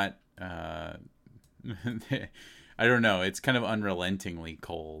not... I don't know. It's kind of unrelentingly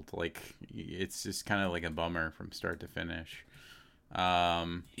cold. Like, it's just kind of like a bummer from start to finish.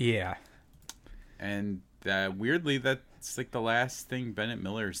 Yeah. And weirdly, that's like the last thing Bennett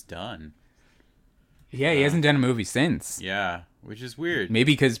Miller's done. Yeah, he hasn't done a movie since. Yeah, which is weird.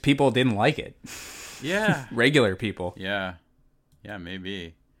 Maybe because people didn't like it. Yeah. Regular people. Yeah. Yeah,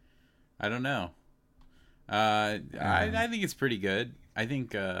 maybe. I don't know. I think it's pretty good. I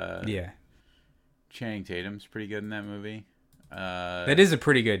think Channing Tatum's pretty good in that movie. That is a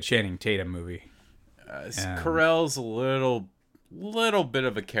pretty good Channing Tatum movie. Carell's a little bit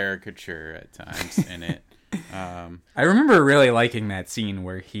of a caricature at times in it. I remember really liking that scene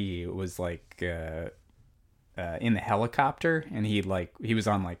where he was like in the helicopter and he was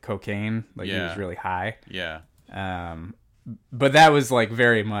on like cocaine, like he was really high. Yeah. But that was like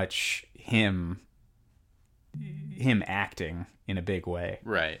very much him acting in a big way.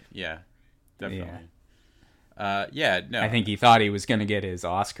 Right. Yeah. Definitely. Yeah, no. I think he thought he was going to get his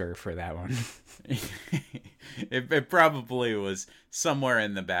Oscar for that one. It probably was somewhere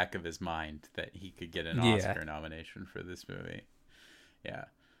in the back of his mind that he could get an Yeah. Oscar nomination for this movie. Yeah.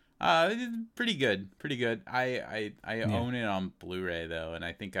 Pretty good. I own it on Blu-ray though, and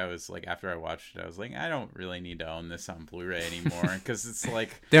I think I was like, after I watched it, I was like, I don't really need to own this on Blu-ray anymore, because it's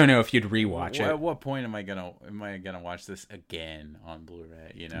like, Don't know if you'd rewatch at it. what point am I gonna watch this again on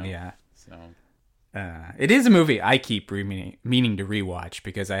Blu-ray? You know? Yeah. So It is a movie I keep meaning to rewatch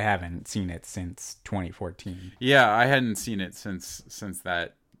because I haven't seen it since 2014. yeah, I hadn't seen it since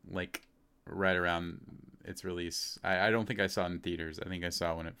that, like, right around its release. I don't think I saw it in theaters. I think I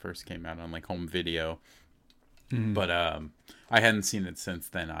saw it when it first came out on like home video. But I hadn't seen it since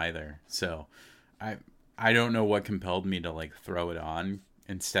then either. So I don't know what compelled me to like throw it on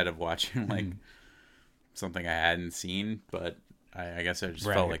instead of watching like something I hadn't seen, but I guess I just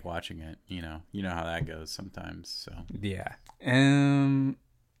felt like watching it, you know how that goes sometimes. So Yeah. And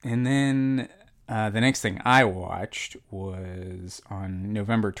then the next thing I watched was on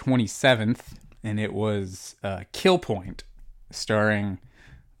November 27th, and it was Kill Point, starring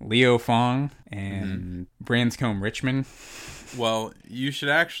Leo Fong and Branscombe Richmond. well, you should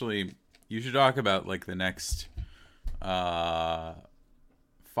talk about like the next 5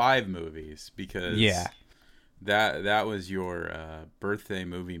 movies, because that was your birthday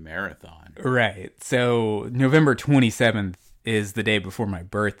movie marathon. Right. So November 27th is the day before my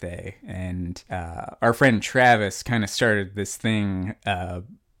birthday, and our friend Travis kind of started this thing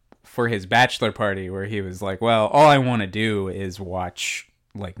for his bachelor party where he was like, well, all I want to do is watch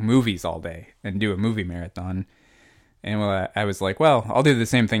like movies all day and do a movie marathon. And I was like, well, I'll do the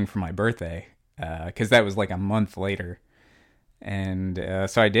same thing for my birthday, because that was like a month later. And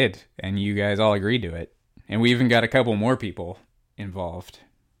so I did, and you guys all agreed to it. And we even got a couple more people involved.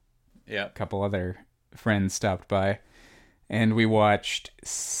 Yeah. A couple other friends stopped by. And we watched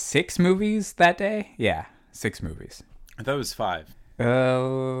 6 movies that day. Yeah, 6 movies. I thought it was 5.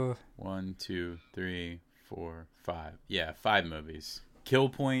 1, 2, 3, 4, 5. Yeah, 5 movies. Kill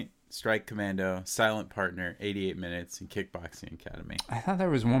Point, Strike Commando, Silent Partner, 88 Minutes, and Kickboxing Academy. I thought there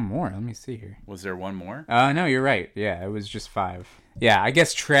was one more. Let me see here. Was there one more? No, you're right. Yeah, it was just 5. Yeah, I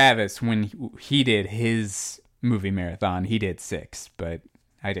guess Travis, when he did his movie marathon, he did 6, but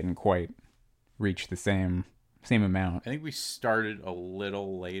I didn't quite reach the same amount. I think we started a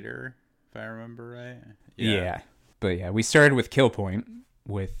little later, if I remember right. Yeah. But yeah, we started with Kill Point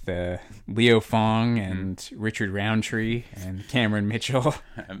with Leo Fong and Richard Roundtree and Cameron Mitchell.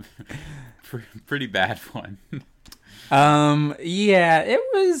 Pretty bad one. Yeah, it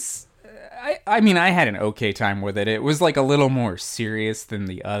was. I mean, I had an okay time with it. It was like a little more serious than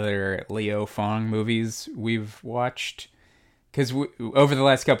the other Leo Fong movies we've watched. Because over the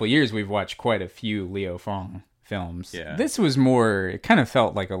last couple of years, we've watched quite a few Leo Fong films. Yeah. This was more. It kind of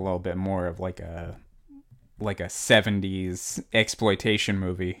felt like a little bit more of like a 70s exploitation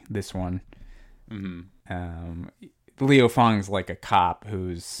movie. This one. Leo Fong's like a cop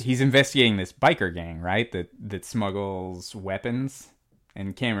he's investigating this biker gang, right? That smuggles weapons,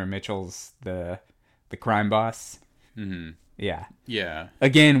 and Cameron Mitchell's the crime boss. Yeah.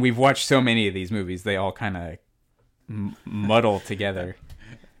 Again, we've watched so many of these movies; they all kind of muddle together.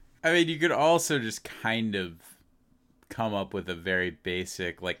 I mean, you could also just kind of come up with a very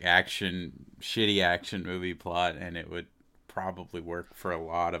basic, like, shitty action movie plot, and it would probably work for a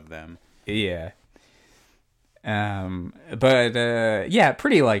lot of them. Yeah. But yeah,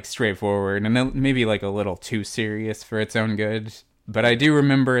 pretty like straightforward, and then maybe like a little too serious for its own good. But I do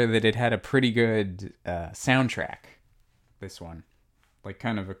remember that it had a pretty good soundtrack. This one, like,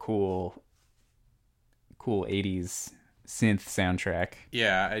 kind of a cool 80s synth soundtrack.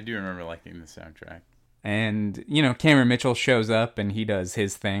 Yeah, I do remember liking the soundtrack. And Cameron Mitchell shows up and he does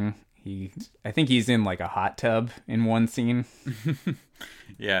his thing. I think he's in like a hot tub in one scene.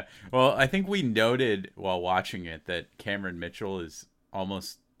 Yeah. Well, I think we noted while watching it that Cameron Mitchell is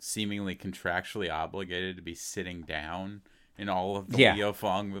almost seemingly contractually obligated to be sitting down in all of the Leo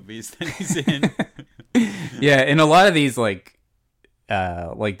Fong movies that he's in. Yeah, in a lot of these like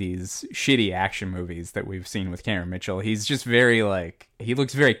these shitty action movies that we've seen with Cameron Mitchell, he's just very he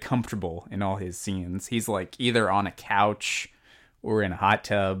looks very comfortable in all his scenes. He's like either on a couch or in a hot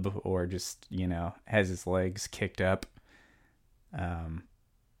tub, or just, has his legs kicked up.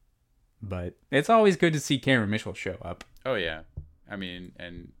 But it's always good to see Cameron Mitchell show up. Oh yeah. I mean,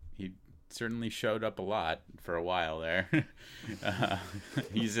 and he certainly showed up a lot for a while there.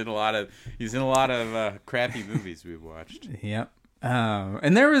 He's in a lot of crappy movies we've watched. Yep.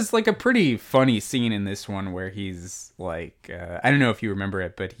 And there was like a pretty funny scene in this one where he's like, I don't know if you remember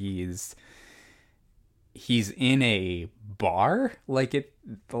it, but he's in a bar, like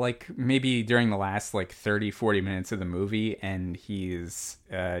maybe during the last like 30-40 minutes of the movie, and he's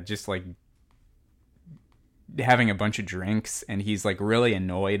just like having a bunch of drinks, and he's like really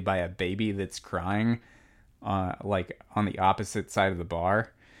annoyed by a baby that's crying like on the opposite side of the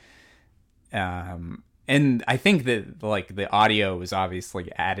bar. And I think that like the audio was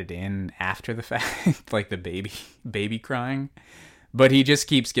obviously added in after the fact, like the baby crying, but he just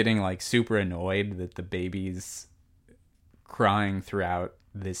keeps getting like super annoyed that the baby's crying throughout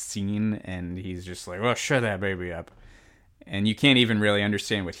this scene, and he's just like, "Well, shut that baby up," and you can't even really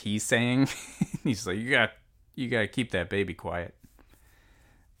understand what he's saying. He's like, "You got to keep that baby quiet."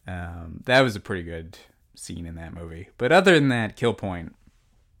 That was a pretty good scene in that movie, but other than that, Kill Point,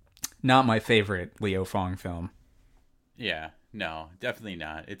 not my favorite Leo Fong film. Yeah, no, definitely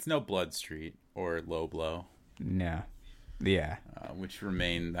not. It's no Blood Street or Low Blow. No. Yeah. Which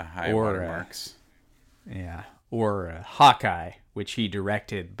remain the high Or, watermarks. Yeah. Or Hawkeye, which he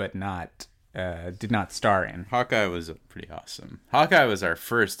directed but did not star in. Hawkeye was pretty awesome. Hawkeye was our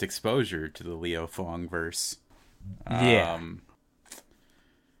first exposure to the Leo Fong verse. Yeah.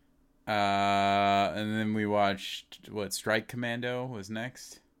 And then we watched Strike Commando was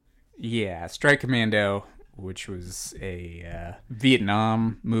next. Yeah, Strike Commando, which was a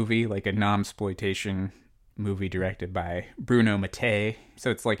Vietnam movie, like a non-exploitation movie directed by Bruno Mattei. So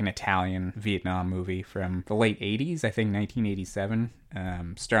it's like an Italian Vietnam movie from the late 80s, I think 1987,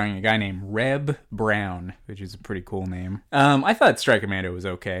 starring a guy named Reb Brown, which is a pretty cool name. I thought Strike Commando was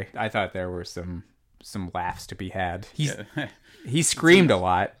okay. I thought there were some laughs to be had. He screamed a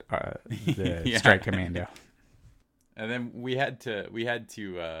lot, the Strike Commando. And then we had to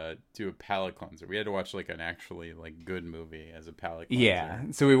do a palate cleanser. We had to watch like an actually like good movie as a palate cleanser. Yeah,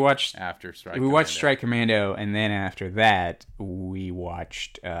 so we watched Strike Commando, and then after that we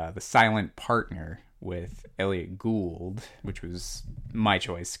watched The Silent Partner with Elliot Gould, which was my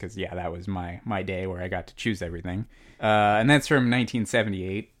choice because that was my day where I got to choose everything. And that's from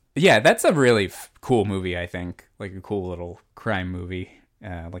 1978. Yeah, that's a really cool movie. I think like a cool little crime movie,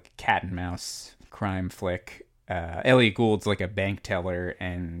 like a cat and mouse crime flick. Elliot Gould's like a bank teller,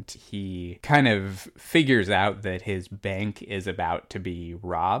 and he kind of figures out that his bank is about to be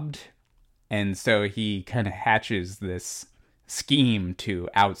robbed. And so he kind of hatches this scheme to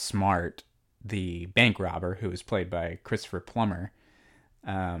outsmart the bank robber, who is played by Christopher Plummer,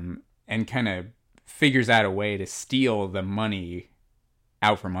 and kind of figures out a way to steal the money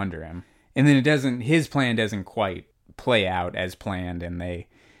out from under him. And then his plan doesn't quite play out as planned, and they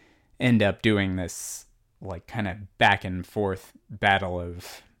end up doing this like kind of back and forth battle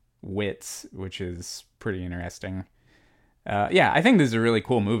of wits, which is pretty interesting. I think this is a really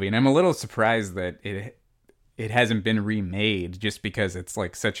cool movie, and I'm a little surprised that it hasn't been remade just because it's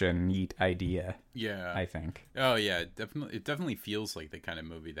like such a neat idea. Yeah, I think. Oh yeah, definitely. It definitely feels like the kind of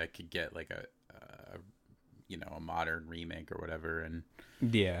movie that could get like a modern remake or whatever, and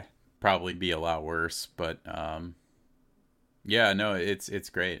probably be a lot worse. But it's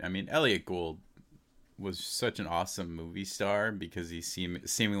great. I mean, Elliot Gould was such an awesome movie star because he's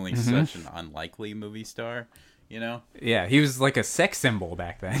seemingly such an unlikely movie star, Yeah, he was like a sex symbol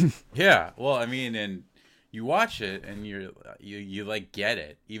back then. Yeah, well, I mean, and you watch it and you like get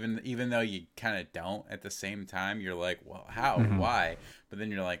it, even though you kind of don't at the same time. You're like, well, how, why? But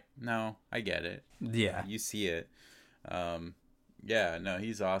then you're like, no, I get it. Yeah, you see it.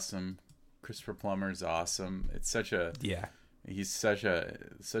 He's awesome. Christopher Plummer's awesome. It's he's such a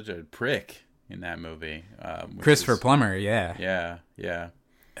prick in that movie. Christopher Plummer, yeah.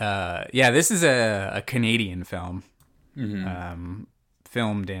 This is a Canadian film,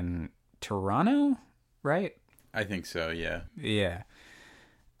 filmed in Toronto, right? I think so, yeah. Yeah.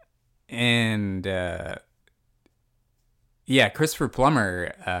 And, Christopher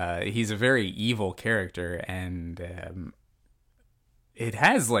Plummer, he's a very evil character, and it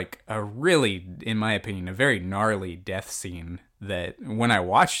has, like, a really, in my opinion, a very gnarly death scene that when I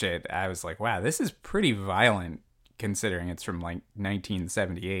watched it, I was like, wow, this is pretty violent considering it's from like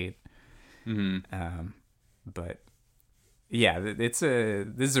 1978. But yeah, this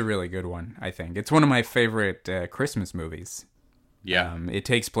is a really good one. I think it's one of my favorite Christmas movies. Yeah, it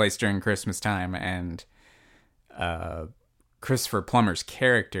takes place during Christmas time, and Christopher Plummer's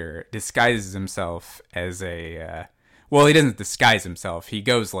character disguises himself as he doesn't disguise himself. He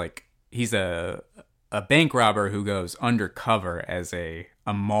goes like he's a bank robber who goes undercover as a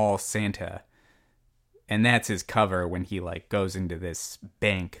mall Santa, and that's his cover when he like goes into this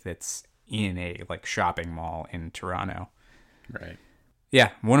bank that's in a like shopping mall in Toronto. Right.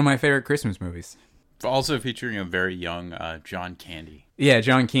 Yeah, one of my favorite Christmas movies. Also featuring a very young John Candy. Yeah,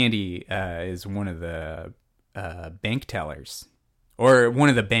 John Candy is one of the bank tellers, or one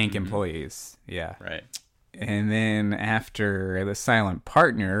of the bank employees. Yeah. Right. And then after The Silent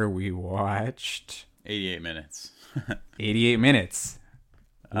Partner, we watched 88 Minutes. 88 Minutes,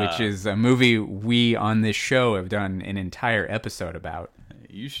 which is a movie we on this show have done an entire episode about.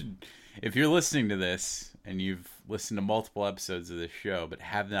 You should, if you're listening to this and you've listened to multiple episodes of this show but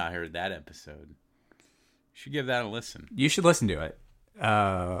have not heard that episode, you should give that a listen. You should listen to it.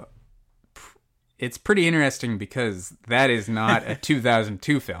 It's pretty interesting because that is not a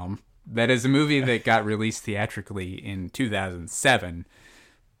 2002 film. That is a movie that got released theatrically in 2007.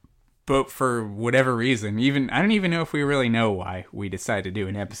 But for whatever reason, I don't even know if we really know why we decided to do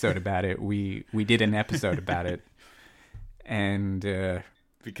an episode about it. We did an episode about it. And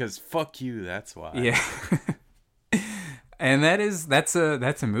because fuck you, that's why. Yeah. And that's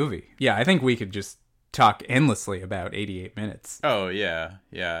a movie. Yeah, I think we could just talk endlessly about 88 Minutes. Oh yeah.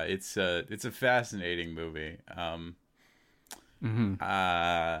 It's a fascinating movie.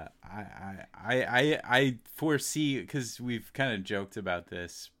 I foresee, because we've kind of joked about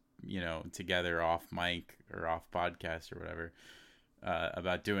this, together off mic or off podcast or whatever,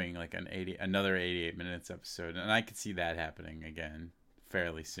 about doing like another 88 Minutes episode, and I could see that happening again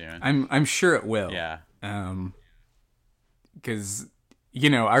fairly soon. I'm sure it will. Yeah. Because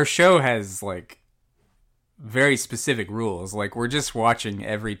our show has like very specific rules. Like, we're just watching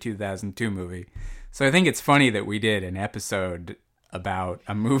every 2002 movie. So I think it's funny that we did an episode about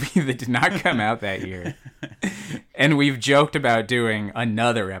a movie that did not come out that year. And we've joked about doing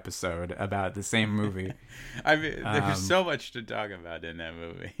another episode about the same movie. I mean, there's so much to talk about in that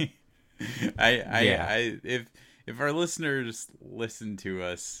movie. If our listeners listen to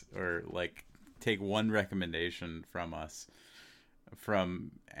us, or like take one recommendation from us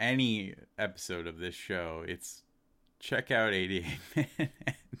from any episode of this show, it's check out 88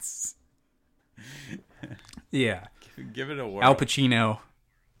 Minutes. Yeah. Give it a whirl. Al Pacino,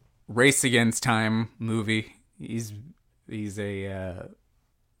 Race Against Time movie. He's a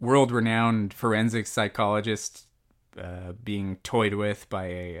world-renowned forensic psychologist being toyed with by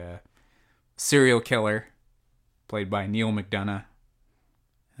a serial killer played by Neil McDonough.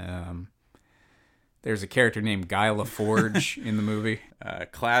 There's a character named Guy LaForge in the movie.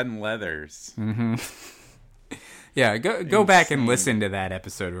 Clad in leathers. Mm-hmm. Yeah, go back and listen to that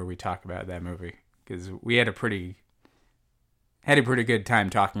episode where we talk about that movie, because we had a pretty good time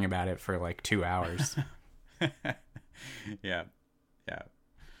talking about it for like 2 hours. Yeah.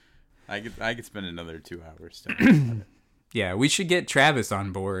 I could spend another 2 hours talking about it. Yeah, we should get Travis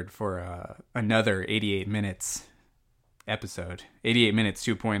on board for another 88 Minutes episode. 88 Minutes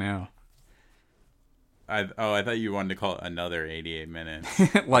 2.0. I thought you wanted to call it another 88 minutes.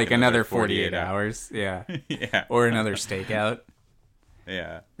 like another 48 hours. Yeah. Yeah. Or another stakeout.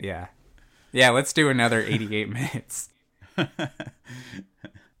 Yeah. Yeah. Yeah, let's do another 88 minutes.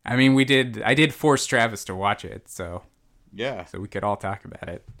 I mean, I did force Travis to watch it, so. Yeah. So we could all talk about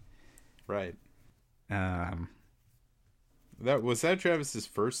it. Right. Was that Travis's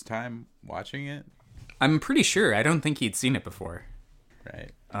first time watching it? I'm pretty sure. I don't think he'd seen it before.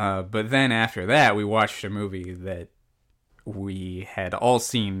 Right. But then after that, we watched a movie that we had all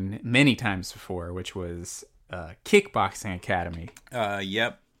seen many times before, which was Kickboxing Academy.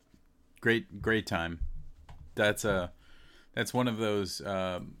 Yep. Great time. That's one of those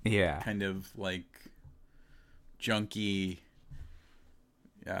kind of like junky,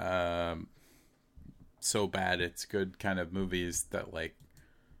 so bad it's good kind of movies that like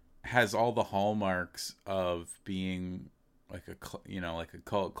has all the hallmarks of being like a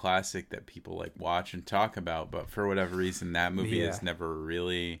cult classic that people like watch and talk about, but for whatever reason that movie has never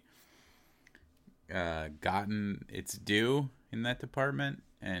really gotten its due in that department,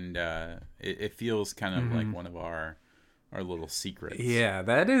 and it feels kind of like one of our little secrets. Yeah,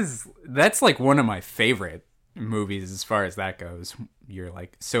 that's like one of my favorite movies as far as that goes. You're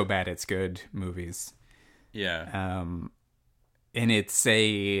like so bad it's good movies. Yeah. And it's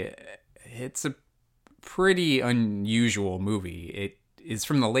a pretty unusual movie. It is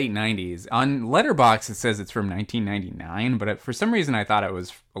from the late 90s. On Letterboxd it says it's from 1999, but for some reason I thought it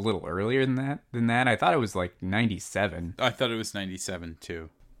was a little earlier than that. I thought it was like 97. I thought it was 97 too.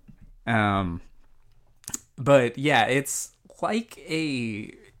 But yeah, it's like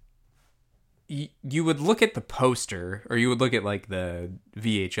you would look at the poster, or you would look at like the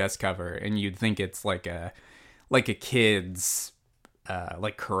VHS cover, and you'd think it's like a kid's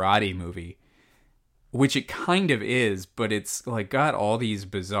like karate movie, which it kind of is, but it's like got all these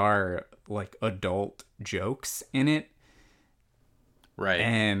bizarre like adult jokes in it. Right.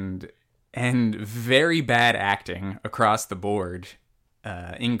 And and very bad acting across the board,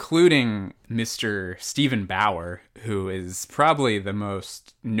 including Mr. Stephen Bauer, who is probably the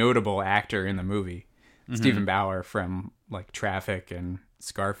most notable actor in the movie. Stephen Bauer from like Traffic and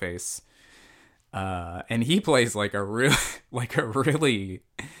Scarface, and he plays like a really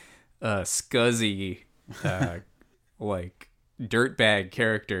scuzzy, like dirtbag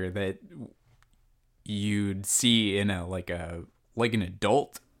character that you'd see in an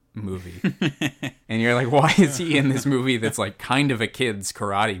adult movie. And you're like, why is he in this movie that's like kind of a kid's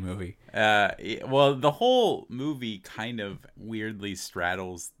karate movie? Well, the whole movie kind of weirdly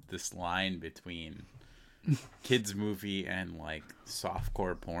straddles this line between kids movie and like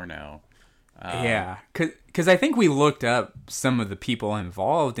softcore porno. Yeah, because I think we looked up some of the people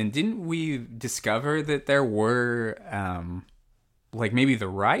involved, and didn't we discover that there were like maybe the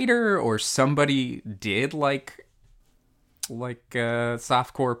writer or somebody did like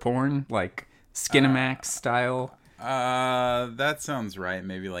softcore porn, like Skinamax style. That sounds right.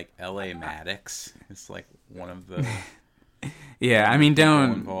 Maybe like L.A. Maddox is like one of the yeah. I mean,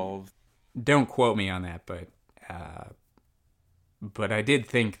 involved. Don't quote me on that, but I did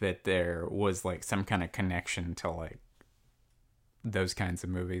think that there was like some kind of connection to like those kinds of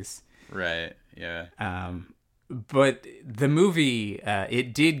movies. Right. Yeah. But the movie,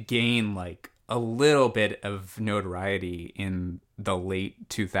 it did gain like a little bit of notoriety in the late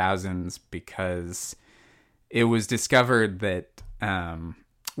 2000s because it was discovered that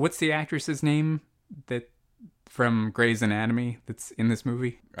what's the actress's name that from Grey's Anatomy that's in this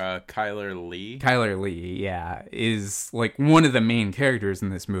movie? Kyler Lee. Kyler Lee, yeah, is like one of the main characters in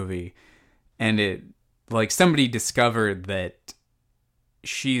this movie, and it like somebody discovered that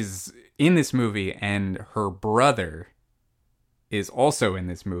she's in this movie and her brother is also in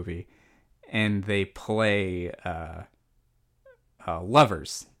this movie, and they play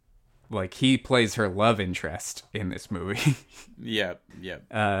lovers. Like he plays her love interest in this movie. Yep.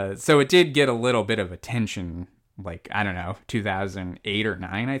 So it did get a little bit of attention, like, I don't know, 2008 or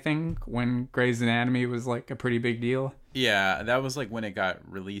 9, I think, when Grey's Anatomy was like a pretty big deal. Yeah, that was like when it got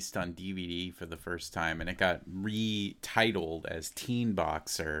released on DVD for the first time, and it got retitled as Teen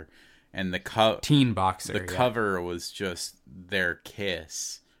Boxer, and Teen Boxer. The cover was just their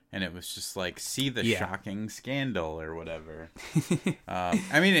kiss. And it was just like, see the shocking scandal or whatever.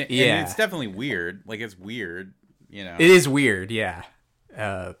 I mean, it's definitely weird. Like, it's weird, you know. It is weird, yeah.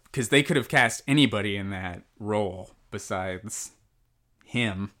 Because they could have cast anybody in that role besides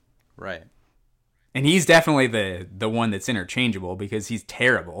him. Right. And he's definitely the one that's interchangeable because he's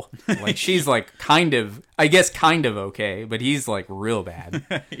terrible. Like, she's like kind of okay, but he's like real bad.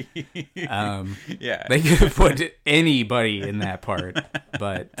 Yeah. They could have put anybody in that part,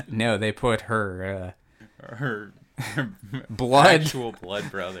 but no, they put her actual blood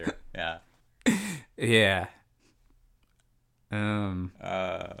brother. Yeah. Yeah.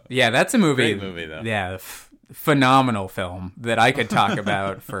 Yeah, that's a movie. Great movie, though. Yeah, phenomenal film that I could talk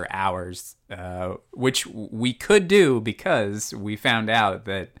about for hours, which we could do because we found out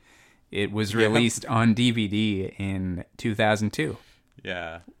that it was released on DVD in 2002.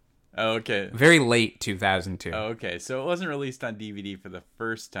 Yeah. Oh, okay. Very late 2002. Oh, okay. So it wasn't released on DVD for the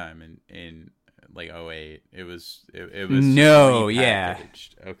first time in like 2008. It was no, yeah.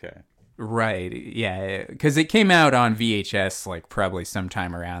 Okay. Right, yeah, because it came out on VHS like probably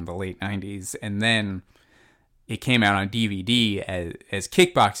sometime around the late 90s, and then it came out on DVD as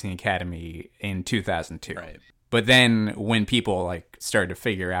Kickboxing Academy in 2002. Right. But then when people like started to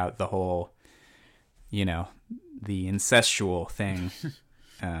figure out the whole, you know, the incestual thing,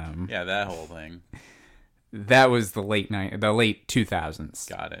 yeah, that whole thing. That was the late 2000s.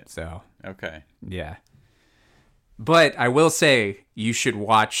 Got it. So okay, yeah. But I will say you should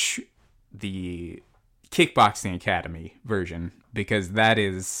watch the Kickboxing Academy version because that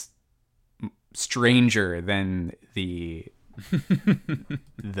is stranger than the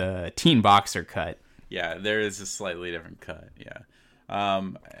Teen Boxer cut. Yeah, there is a slightly different cut. Yeah.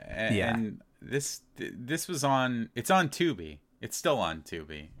 And this was on. It's on Tubi. It's still on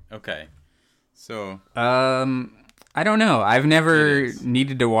Tubi. Okay. So. I don't know. I've never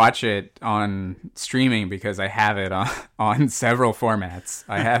needed to watch it on streaming because I have it on several formats.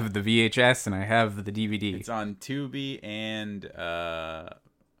 I have the VHS and I have the DVD. It's on Tubi and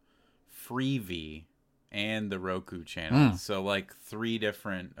Freevee and the Roku channel. So like 3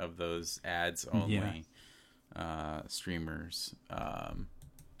 different of those ads only streamers.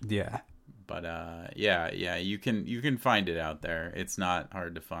 Yeah. But yeah, you can find it out there. It's not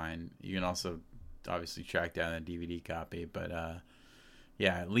hard to find. You can also obviously track down a DVD copy, but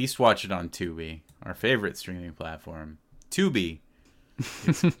yeah, at least watch it on Tubi, our favorite streaming platform. Tubi.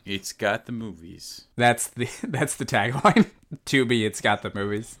 It's got the movies. That's the tagline. Tubi, it's got the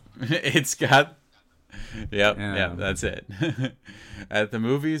movies. It's got. Yep, that's it. At the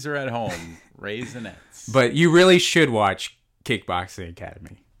movies or at home, Raisinets. But you really should watch Kickboxing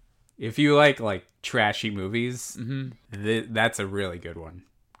Academy. If you like trashy movies, that's a really good one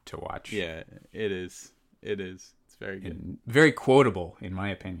to watch. Yeah, it is. It's very good. And very quotable, in my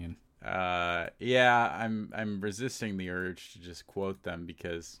opinion. Yeah, I'm resisting the urge to just quote them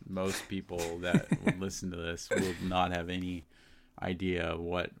because most people that would listen to this will not have any idea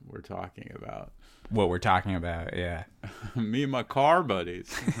what we're talking about. What we're talking about, yeah. Me and my car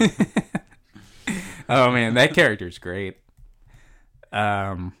buddies. Oh man, that character's great.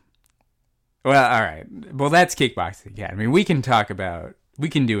 Well, all right. Well, that's Kickboxing Academy. We can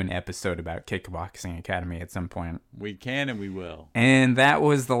do an episode about Kickboxing Academy at some point. We can and we will. And that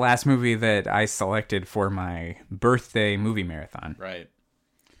was the last movie that I selected for my birthday movie marathon. Right.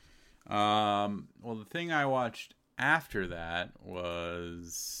 Well, the thing I watched after that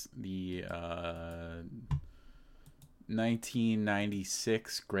was the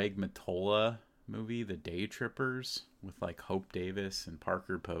 1996 Greg Mottola movie, The Day Trippers, with Hope Davis and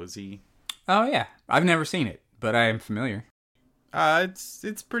Parker Posey. Oh yeah, I've never seen it, but I am familiar.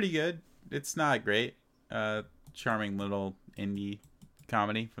 It's pretty good. It's not great. Charming little indie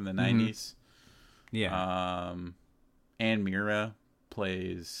comedy from the 90s. Yeah. Ann Mira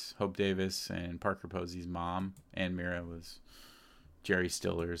plays Hope Davis and Parker Posey's mom. Ann Mira was Jerry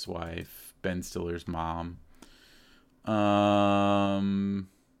Stiller's wife, Ben Stiller's mom.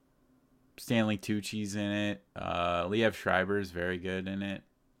 Stanley Tucci's in it. Liev Schreiber's very good in it.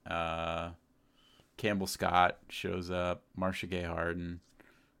 Campbell Scott shows up. Marcia Gay Harden.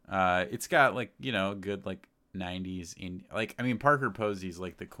 It's got good 90s Parker Posey's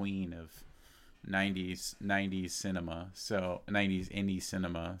the queen of 90s cinema. So 90s indie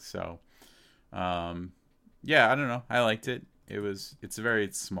cinema. So yeah, I don't know. I liked it. It's a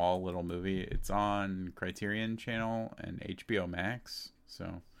very small little movie. It's on Criterion Channel and HBO Max.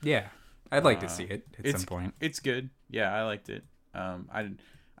 So yeah, I'd like to see it at some point. It's good. Yeah, I liked it.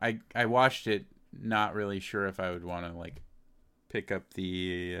 I watched it not really sure if I would want to pick up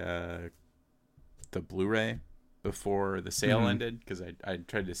the Blu-ray before the sale ended, because I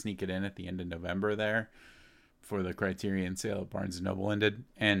tried to sneak it in at the end of November there before the Criterion sale at Barnes & Noble ended,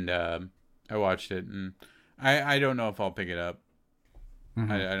 and I watched it, and I don't know if I'll pick it up.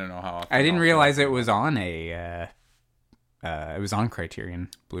 I don't know how often. I didn't realize it was on it was on Criterion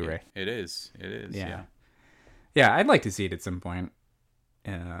Blu-ray. It is. Yeah. Yeah, I'd like to see it at some point.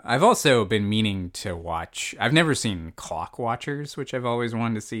 I've also been meaning to watch. I've never seen Clock Watchers, which I've always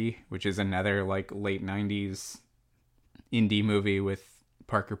wanted to see, which is another late 90s indie movie with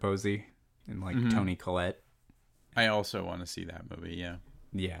Parker Posey and Toni Collette. I also want to see that movie, yeah.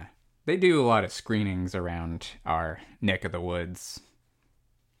 Yeah. They do a lot of screenings around our neck of the woods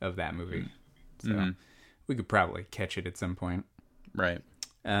of that movie. So we could probably catch it at some point. Right.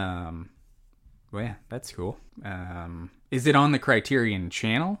 Well, yeah, that's cool. Is it on the Criterion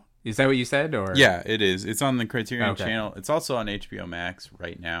Channel? Is that what you said? Or yeah, it is. It's on the Criterion Channel. It's also on HBO Max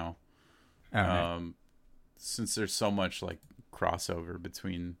right now. Okay. Since there's so much crossover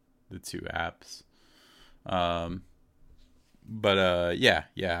between the two apps. But yeah,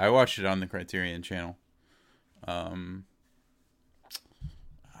 I watched it on the Criterion Channel.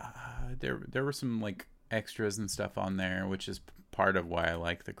 There were some extras and stuff on there, which is part of why I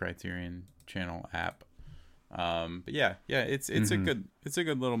like the Criterion Channel app. But yeah, it's a good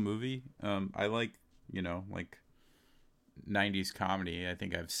little movie. I like 90s comedy. I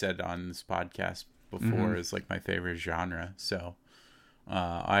think I've said on this podcast before is my favorite genre. So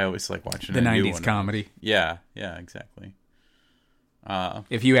I always like watching the a 90s new one. comedy. Yeah, exactly.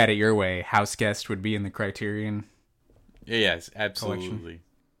 If you had it your way, House Guest would be in the Criterion. Yes, absolutely. Collection.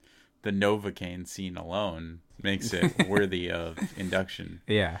 The Novocaine scene alone makes it worthy of induction.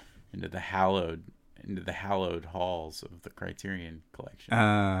 Yeah. Into the hallowed halls of the Criterion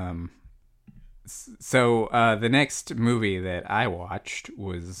Collection. So the next movie that I watched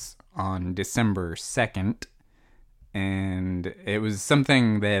was on December 2nd, and it was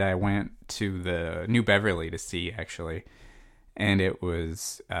something that I went to the New Beverly to see, actually. And it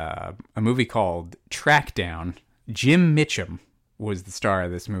was a movie called Trackdown. Jim Mitchum was the star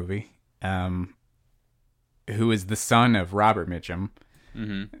of this movie, who is the son of Robert Mitchum.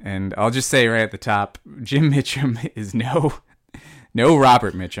 And I'll just say right at the top, Jim Mitchum is no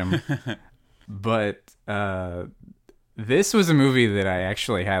Robert Mitchum. But this was a movie that I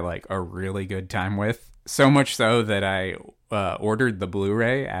actually had a really good time with. So much so that I ordered the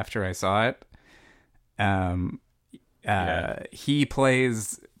Blu-ray after I saw it. He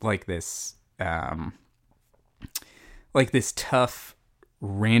plays like this tough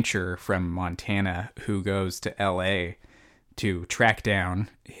rancher from Montana who goes to LA to track down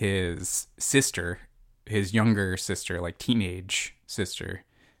his sister, his younger sister, like teenage sister,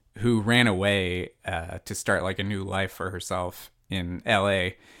 who ran away to start like a new life for herself in LA.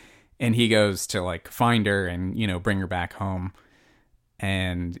 And he goes to like find her and, bring her back home.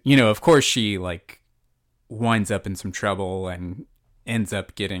 And, of course she like winds up in some trouble and ends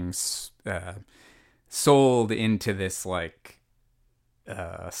up getting sold into this like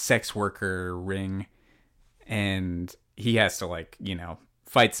sex worker ring, and he has to like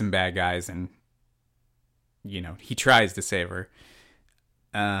fight some bad guys, and he tries to save her,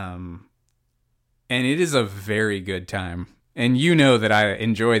 and it is a very good time. And that I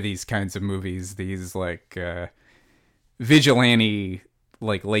enjoy these kinds of movies, these like vigilante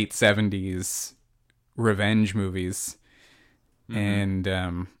like late 70s revenge movies.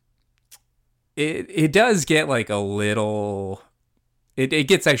 And it does get like a little, it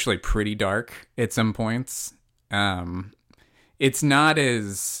gets actually pretty dark at some points. It's not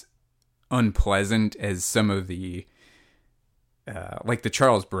as unpleasant as some of the like the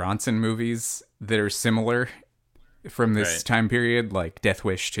Charles Bronson movies that are similar from this time period, like Death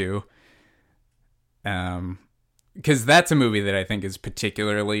Wish 2. Because that's a movie that I think is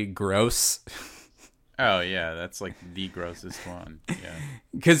particularly gross. Oh, yeah, that's like the grossest one. Yeah.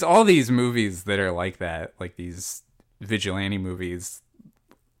 Because all these movies that are like that, like these vigilante movies,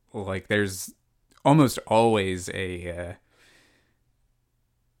 like there's almost always there's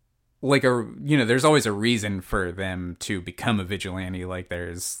always a reason for them to become a vigilante. Like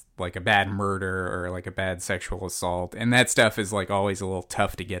there's like a bad murder or like a bad sexual assault. And that stuff is like always a little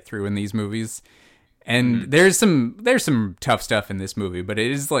tough to get through in these movies. And there's some tough stuff in this movie, but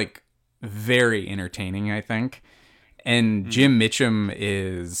it is like very entertaining, I think. And Jim Mitchum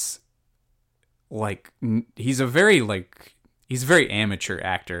is like, he's a very amateur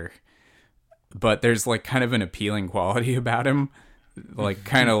actor, but there's like kind of an appealing quality about him. Like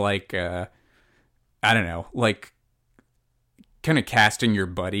kind of like, I don't know, like kind of casting your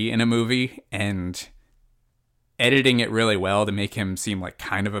buddy in a movie and editing it really well to make him seem like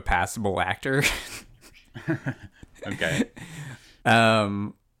kind of a passable actor. Okay.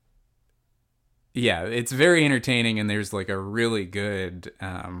 Yeah, it's very entertaining, and there's like a really good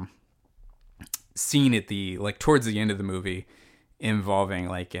scene at the like towards the end of the movie involving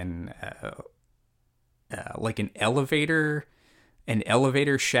like an elevator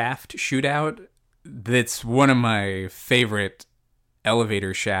shaft shootout. That's one of my favorite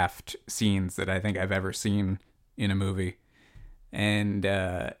elevator shaft scenes that I think I've ever seen in a movie. And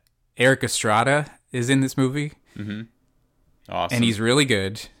Eric Estrada is in this movie. Mm-hmm. Awesome. And he's really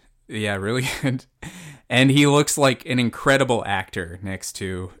good. Yeah, really good. And he looks like an incredible actor next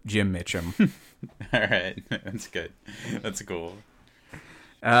to Jim Mitchum. All right. That's good. That's cool.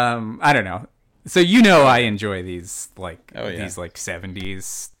 I don't know. So I enjoy these these like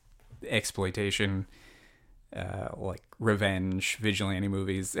 70s exploitation like revenge vigilante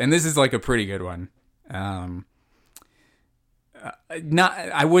movies. And this is like a pretty good one. I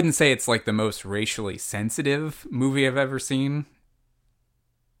wouldn't say it's like the most racially sensitive movie I've ever seen.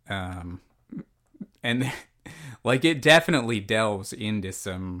 And like it definitely delves into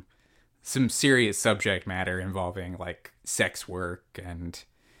some serious subject matter involving like sex work and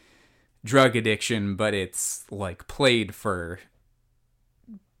drug addiction, but it's like played for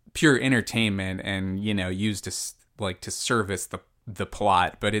pure entertainment and used to service the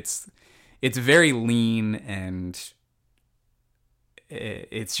plot, but it's very lean and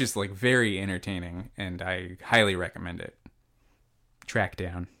it's just like very entertaining, and I highly recommend it. Track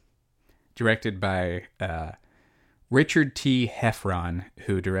Down, directed by Richard T. Heffron,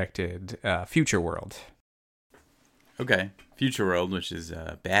 who directed Future World. Okay, Future World, which is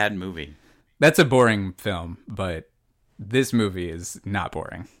a bad movie. That's a boring film, but this movie is not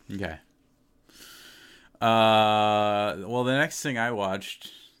boring. Okay. Well, the next thing I watched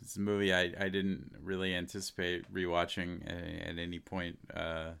is a movie I didn't really anticipate rewatching at any point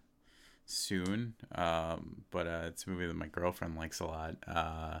soon, but it's a movie that my girlfriend likes a lot.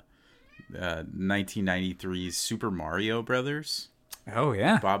 1993's Super Mario Brothers. Oh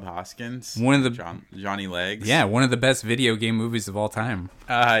yeah, Bob Hoskins, one of the Johnny Legs. Yeah, one of the best video game movies of all time.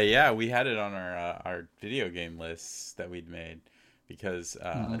 Yeah, we had it on our video game lists that we'd made because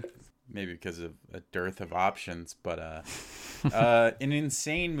maybe because of a dearth of options, but an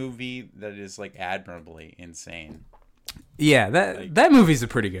insane movie that is like admirably insane. Yeah, that movie's a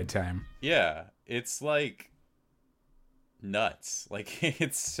pretty good time. Yeah, it's like nuts. Like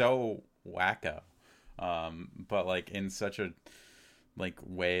it's so wacko. But like in such a like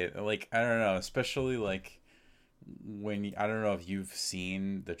way, like I don't know, especially like I don't know if you've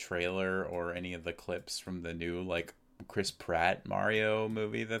seen the trailer or any of the clips from the new like Chris Pratt Mario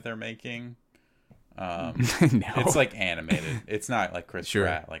movie that they're making. No. It's like animated. It's not like Chris Sure.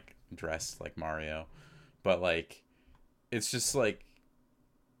 Pratt like dressed like Mario, but like it's just like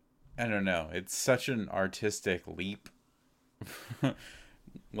I don't know. It's such an artistic leap.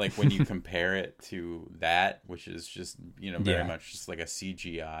 Like when you compare it to that, which is just, very Yeah. much just like a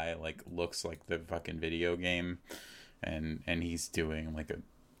CGI, like looks like the fucking video game, and he's doing like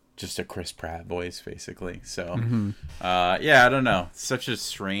just a Chris Pratt voice basically. So, yeah, I don't know. Such a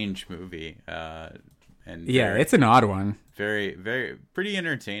strange movie, and Yeah, very, it's an odd one. very, very pretty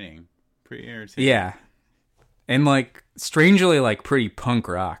entertaining. Pretty entertaining. Yeah. And like strangely like pretty punk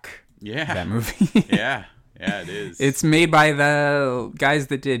rock, Yeah. that movie. Yeah. Yeah, it is. It's made by the guys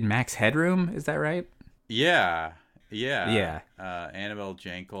that did Max Headroom, is that right? Yeah. Yeah. Yeah. Annabelle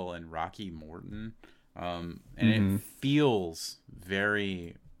Jankel and Rocky Morton. And it feels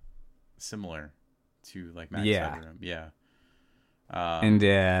very similar to like Max Yeah. Headroom. Yeah. And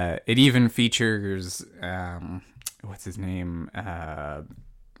it even features what's his name?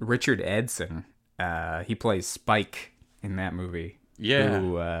 Richard Edson. He plays Spike in that movie. Yeah.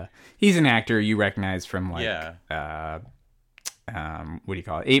 Who, he's an actor you recognize from like Yeah. what do you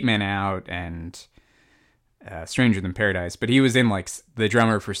call it? 8 Men Out and Stranger Than Paradise. But he was in like the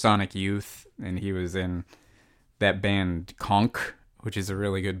drummer for Sonic Youth, and he was in that band Conk, which is a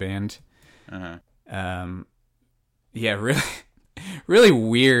really good band. Uh-huh. Yeah, really, really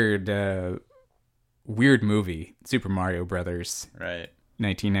weird, weird movie. Super Mario Brothers, Right.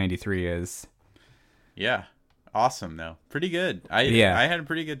 1993 is. Yeah. Awesome though. Pretty good. I had a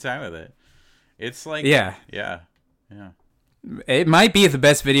pretty good time with it. It's like Yeah. Yeah. Yeah. It might be the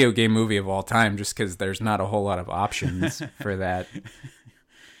best video game movie of all time, just because there's not a whole lot of options for that.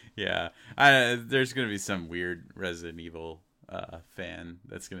 Yeah. There's going to be some weird Resident Evil fan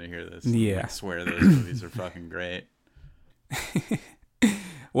that's going to hear this. And, Yeah. like, swear those movies are fucking great.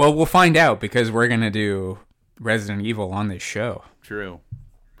 Well, we'll find out because we're gonna do Resident Evil on this show. True.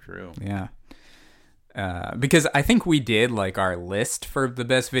 Yeah. Because I think we did like our list for the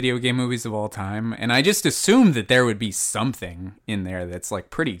best video game movies of all time, and I just assumed that there would be something in there that's like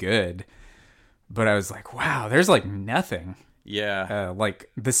pretty good. But I was like, wow, there's like nothing. Yeah. Like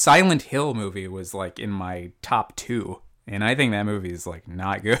the Silent Hill movie was like in my top 2, and I think that movie is like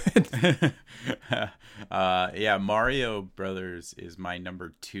not good. Yeah, Mario Brothers is my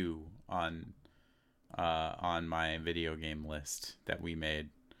number 2 on my video game list that we made.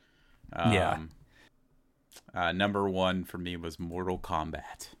 Yeah. Number 1 for me was Mortal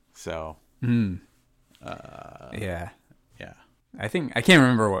Kombat. So, Yeah. yeah. I can't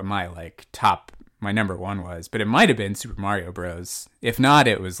remember what my number 1 was, but it might have been Super Mario Bros. If not,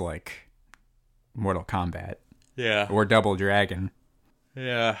 it was like Mortal Kombat Yeah. or Double Dragon.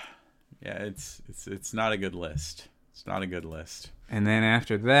 Yeah. Yeah, it's not a good list. It's not a good list. And then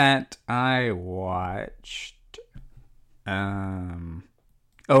after that, I watched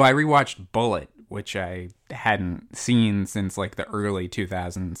I rewatched Bullet, which I hadn't seen since like the early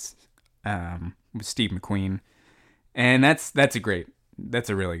 2000s, with Steve McQueen. And that's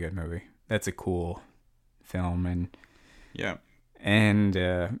a really good movie. That's a cool film, Yeah. and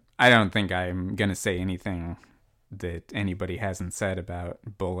I don't think I'm gonna say anything that anybody hasn't said about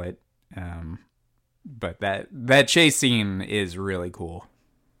Bullet. But that chase scene is really cool.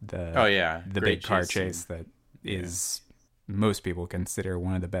 The Great big car scene. chase that is most people consider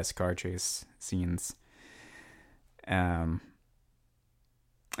one of the best car chase scenes.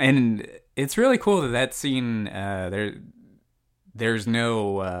 And it's really cool that scene there's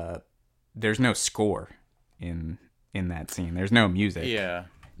no score in that scene. There's no music. Yeah.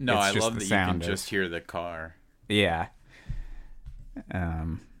 No, It's I just love the that you can sound of- just hear the car. Yeah.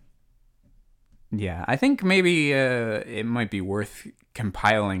 Yeah, I think maybe it might be worth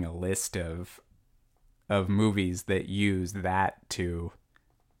compiling a list of movies that use that to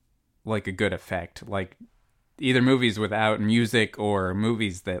like a good effect, like either movies without music or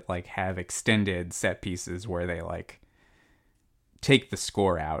movies that like have extended set pieces where they like take the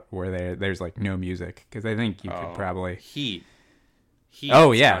score out, where there's like no music, because I think you could probably Heat.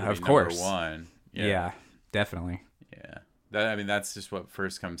 Oh, Heat's yeah, gotta be of number course. 1. yeah, definitely. Yeah. That's just what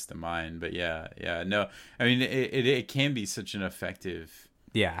first comes to mind. But yeah. No, I mean, it can be such an effective,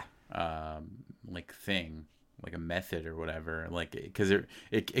 Yeah. like thing, like a method or whatever. Like, because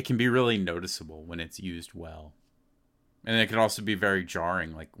it can be really noticeable when it's used well, and it can also be very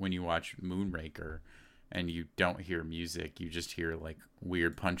jarring. Like when you watch Moonraker, and you don't hear music. You just hear like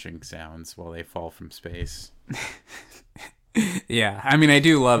weird punching sounds while they fall from space. Yeah, I mean, I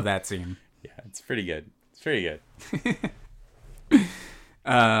do love that scene. Yeah, it's pretty good. It's pretty good.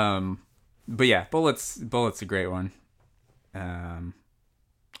 But yeah, Bullet's a great one.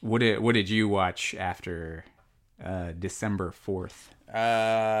 What did you watch after December 4th?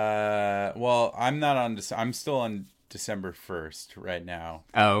 Well, I'm not on. I'm still on December 1st right now.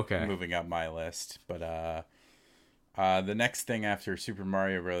 Oh, okay. Moving up my list, but the next thing after Super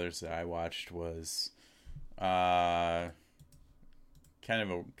Mario Brothers that I watched was kind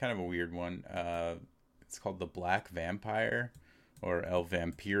of a weird one. It's called The Black Vampire, or El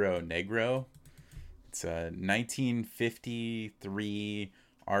Vampiro Negro. It's a 1953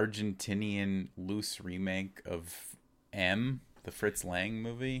 Argentinian loose remake of M, the Fritz Lang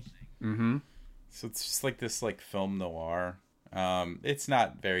movie. Mm-hmm. So it's just like this like film noir. It's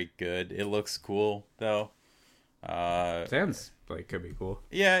not very good. It looks cool though. Sounds like could be cool.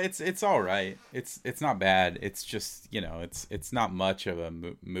 Yeah, it's all right. It's not bad. It's just, it's not much of a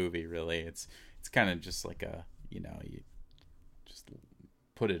movie really. It's kind of just like a, you just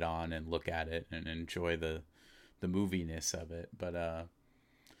put it on and look at it and enjoy the moviness of it. But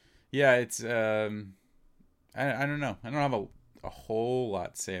yeah, it's I don't know. I don't have a whole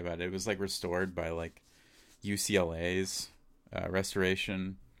lot to say about it. It was like restored by like UCLA's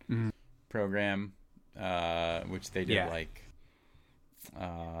restoration program, which they did like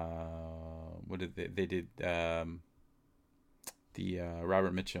what did they did the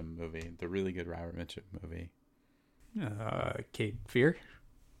Robert Mitchum movie, the really good Robert Mitchum movie. Cape Fear?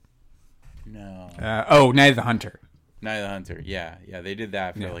 No. Night of the Hunter. Night of the Hunter. Yeah, they did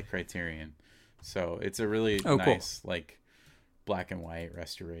that for like Criterion. So it's a really nice cool. like black and white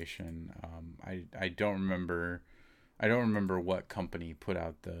restoration. I don't remember what company put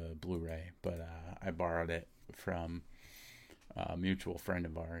out the Blu-ray, but I borrowed it from a mutual friend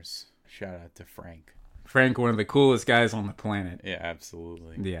of ours. Shout out to Frank. Frank, one of the coolest guys on the planet. Yeah,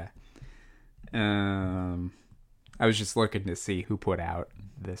 absolutely. Yeah. I was just looking to see who put out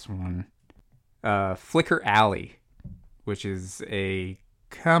this one. Flicker Alley, which is a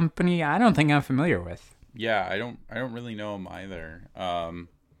company I don't think I'm familiar with. Yeah, I don't really know them either.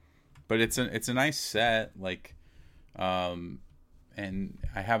 But it's a nice set, like, and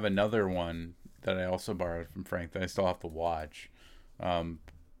I have another one that I also borrowed from Frank that I still have to watch.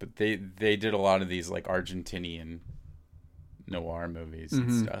 But they did a lot of these like Argentinian noir movies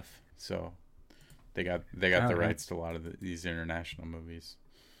and stuff. So they got the rights to a lot of these international movies.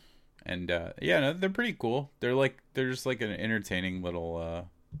 And they're pretty cool. They're just like an entertaining little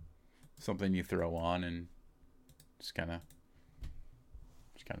something you throw on and just kind of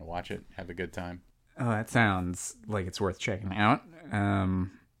watch it, have a good time. Oh, that sounds like it's worth checking out.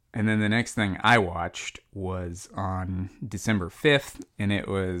 And then the next thing I watched was on December 5th, and it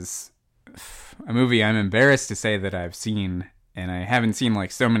was a movie I'm embarrassed to say that I've seen, and I haven't seen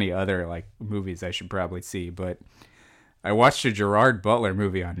like so many other like movies I should probably see, but I watched a Gerard Butler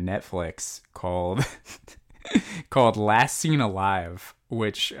movie on Netflix called Last Seen Alive,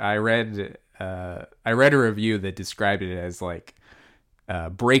 which I read a review that described it as like a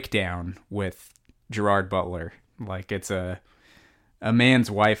breakdown with Gerard Butler. Like it's a man's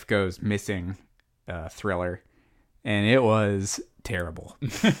wife goes missing thriller, and it was terrible.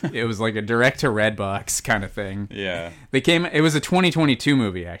 It was like a direct to Redbox kind of thing. Yeah. It was a 2022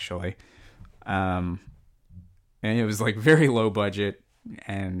 movie actually. And it was like very low budget,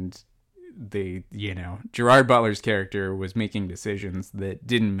 and Gerard Butler's character was making decisions that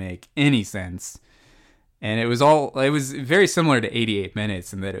didn't make any sense. And it was very similar to 88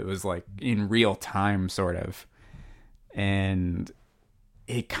 Minutes in that it was like in real time sort of. And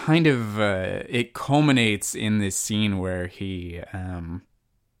it kind of it culminates in this scene where he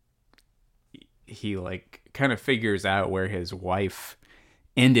like kind of figures out where his wife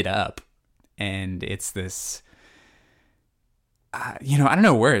ended up, and it's this I don't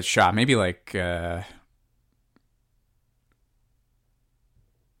know where it's shot, maybe like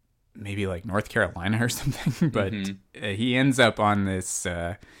North Carolina or something, but he ends up on this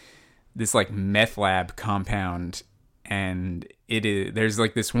like meth lab compound, and there's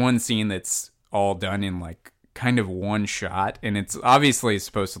like this one scene that's all done in like kind of one shot, and it's obviously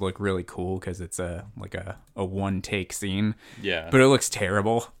supposed to look really cool because it's a one take scene. Yeah. But it looks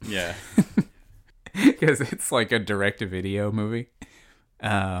terrible. Yeah. Because it's like a direct-to-video movie.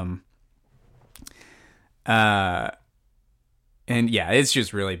 And yeah, it's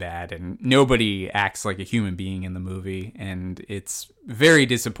just really bad, and nobody acts like a human being in the movie, and it's very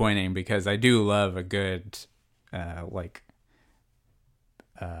disappointing because I do love a good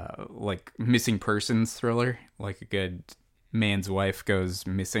like missing persons thriller, like a good man's wife goes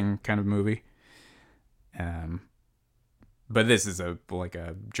missing kind of movie. But this is a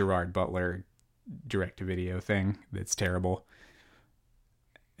Gerard Butler direct-to-video thing that's terrible.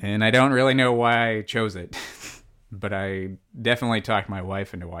 And I don't really know why I chose it, but I definitely talked my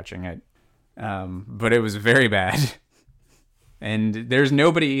wife into watching it. But it was very bad. And there's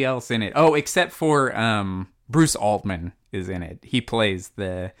nobody else in it. Oh, except for Bruce Altman is in it. He plays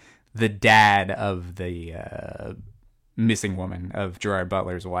the dad of the missing woman, of Gerard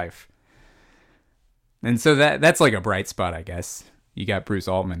Butler's wife. And so that's like a bright spot, I guess. You got Bruce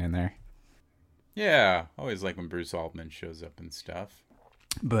Altman in there. Yeah, always like when Bruce Altman shows up and stuff.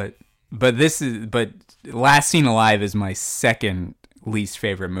 But Last Seen Alive is my second least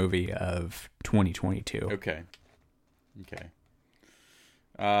favorite movie of 2022. Okay.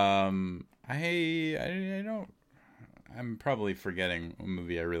 I don't. I'm probably forgetting a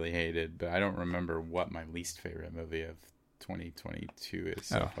movie I really hated, but I don't remember what my least favorite movie of 2022 is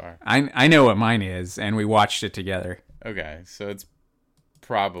so far. I know what mine is, and we watched it together. Okay, so it's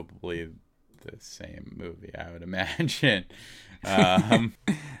probably the same movie, I would imagine.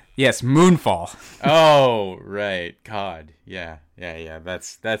 Yes, Moonfall. Oh, right. God. Yeah.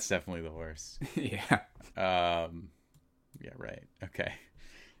 That's definitely the worst. Yeah. Yeah, right. Okay.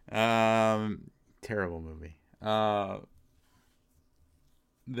 Terrible movie.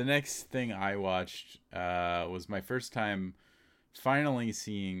 The next thing I watched was my first time finally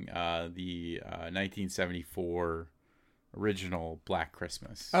seeing the 1974 original Black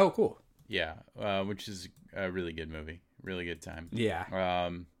Christmas. Oh, cool. Yeah, which is a really good movie. Really good time. Yeah.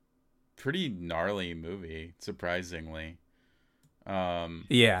 Pretty gnarly movie, surprisingly.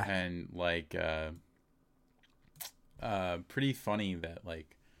 Yeah. And like pretty funny that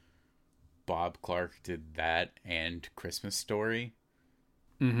like Bob Clark did that and Christmas Story.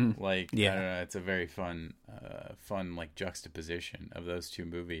 Mm-hmm. Like, yeah. I don't know, it's a very fun like juxtaposition of those two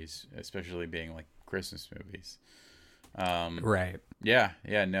movies, especially being like Christmas movies. Right. Yeah,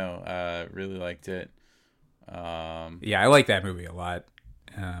 no, really liked it. Yeah, I like that movie a lot.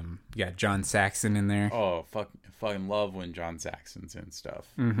 You got John Saxon in there. Oh, fucking love when John Saxon's in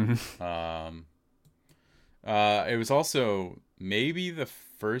stuff. Mm-hmm. It was also maybe the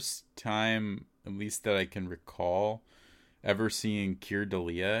first time, at least that I can recall, ever seeing Keir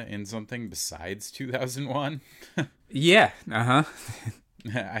Dalia in something besides 2001. Yeah. Uh-huh.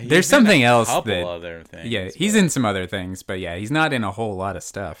 There's something else that other things. Yeah, he's in some other things, but yeah, he's not in a whole lot of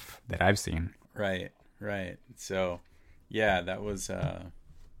stuff that I've seen. Right. So, yeah, that was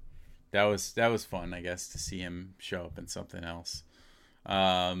fun, I guess, to see him show up in something else.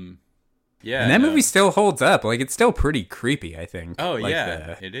 Yeah, and that movie still holds up. Like, it's still pretty creepy, I think. Oh, like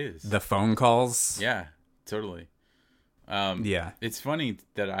yeah, it is. The phone calls. Yeah, totally. Yeah. It's funny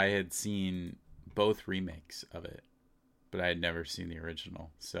that I had seen both remakes of it, but I had never seen the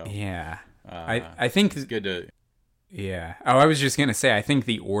original. So yeah, I think it's good to. Yeah. Oh, I was just gonna say, I think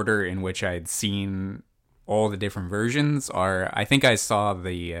the order in which I'd seen all the different versions are. I think I saw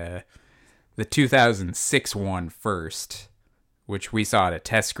the 2006 one first, which we saw at a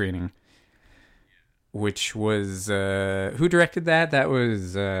test screening. Which was who directed that? That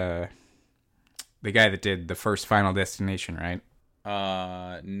was the guy that did the first Final Destination, right?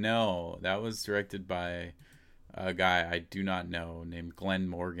 No, that was directed by a guy I do not know named Glenn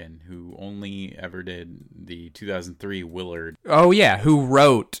Morgan, who only ever did the 2003 Willard. Oh yeah, who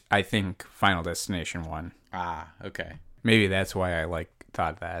wrote, I think, Final Destination 1. Ah, okay. Maybe that's why I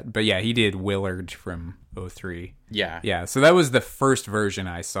thought that. But yeah, he did Willard from 2003. Yeah, so that was the first version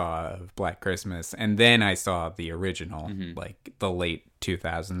I saw of Black Christmas, and then I saw the original, like the late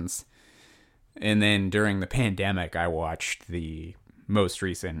 2000s. And then during the pandemic, I watched the most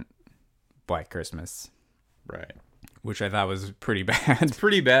recent Black Christmas. Right. Which I thought was pretty bad. It's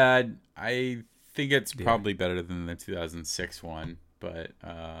pretty bad. I think it's probably better than the 2006 one, but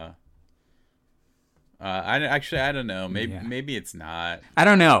I don't know. Maybe it's not. I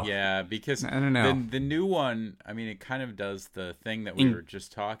don't know. Yeah, because I don't know. The new one, I mean, it kind of does the thing that we were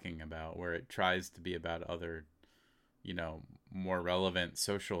just talking about, where it tries to be about other, more relevant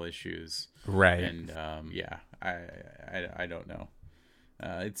social issues. Right. And yeah, I don't know.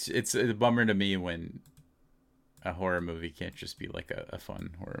 It's a bummer to me when a horror movie can't just be like a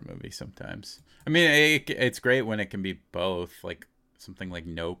fun horror movie sometimes. I mean, it's great when it can be both, like something like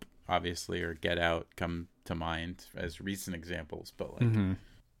Nope, obviously, or Get Out come to mind as recent examples, but like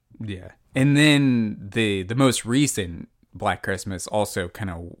yeah. And then the most recent Black Christmas also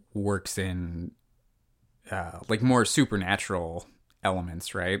kind of works in like more supernatural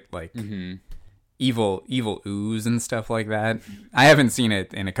elements, right? Like evil ooze and stuff like that. I haven't seen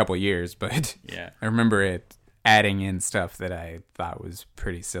it in a couple years, but Yeah. I remember it adding in stuff that I thought was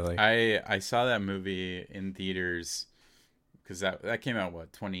pretty silly. I saw that movie in theaters because that came out,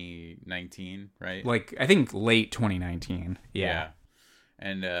 what, 2019, right? Like, I think late 2019. Yeah.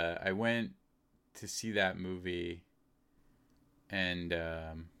 And I went to see that movie, and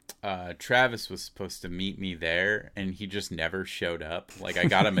Travis was supposed to meet me there, and he just never showed up. Like, I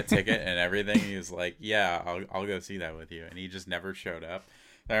got him a ticket and everything. He was like, "Yeah, I'll go see that with you," and he just never showed up.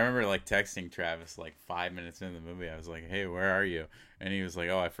 And I remember like texting Travis like 5 minutes into the movie. I was like, "Hey, where are you?" And he was like,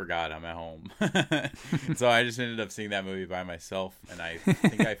 "Oh, I forgot. I'm at home." So I just ended up seeing that movie by myself, and I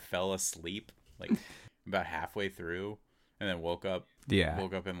think I fell asleep like about halfway through, and then woke up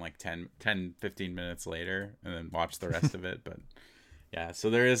in like 15 minutes later, and then watched the rest of it. But yeah,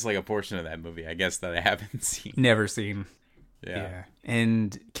 so there is like a portion of that movie, I guess, that I haven't seen. Never seen. Yeah.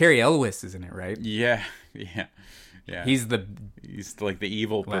 And Cary Elwes is in it, right? Yeah. He's like the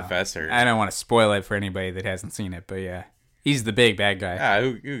evil professor. I don't want to spoil it for anybody that hasn't seen it, but yeah. He's the big bad guy. Ah,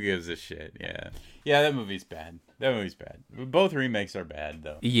 who gives a shit? Yeah, that movie's bad. Both remakes are bad,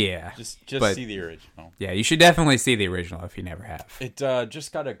 though. Yeah. Just see the original. Yeah, you should definitely see the original if you never have. It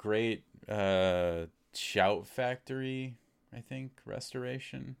just got a great Shout Factory, I think,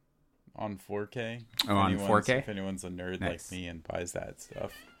 restoration on 4K. Oh, on 4K? If anyone's a nerd like me and buys that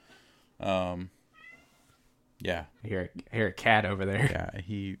stuff. Yeah. I hear a cat over there. Yeah,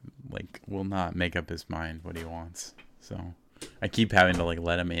 he like will not make up his mind what he wants. So I keep having to like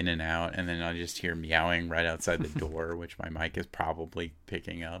let him in and out, and then I just hear meowing right outside the door, which my mic is probably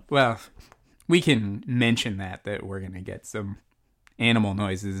picking up. Well, we can mention that we're gonna get some animal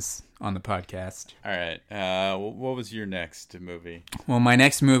noises on the podcast. All right. What was your next movie? Well, my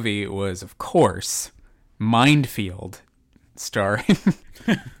next movie was, of course, Mindfield, starring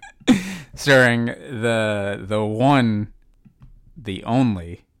the one, the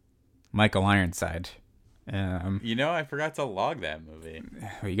only Michael Ironside. I forgot to log that movie.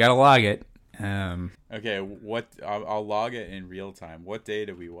 You gotta log it. Okay, I'll log it in real time. What day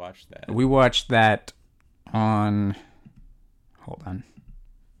did we watch that? We watched that on, hold on,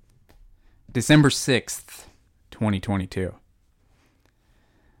 December 6th, 2022.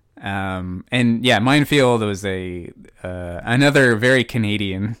 And yeah, Minefield was another very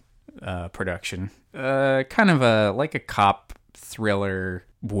Canadian production. Kind of like a cop thriller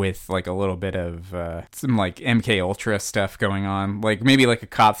with like a little bit of some like MK Ultra stuff going on. Like maybe like a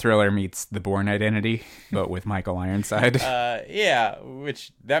cop thriller meets The Bourne Identity, but with Michael Ironside. Yeah,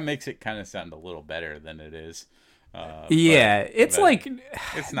 which that makes it kind of sound a little better than it is. It's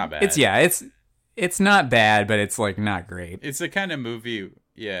not bad. It's not bad, but it's like not great. It's the kind of movie,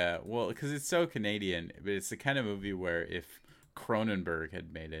 yeah, well, because it's so Canadian, but it's the kind of movie where if Cronenberg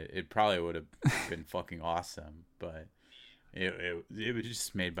had made it, it probably would have been fucking awesome, but it was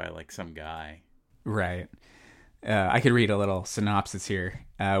just made by like some guy. Right. I could read a little synopsis here.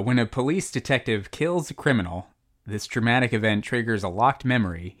 When a police detective kills a criminal, this traumatic event triggers a locked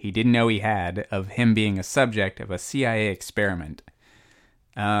memory he didn't know he had of him being a subject of a CIA experiment.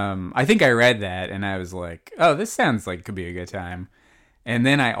 I think I read that and I was like, oh, this sounds like it could be a good time. And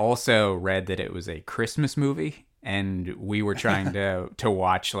then I also read that it was a Christmas movie, and we were trying to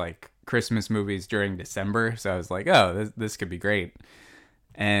watch like Christmas movies during December. So I was like, oh, this could be great.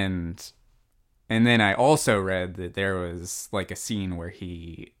 And then I also read that there was like a scene where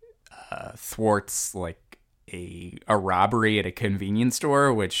he thwarts like a robbery at a convenience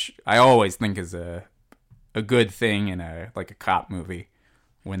store, which I always think is a good thing in a cop movie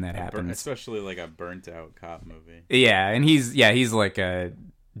when that happens. Especially like a burnt out cop movie. Yeah, and he's like a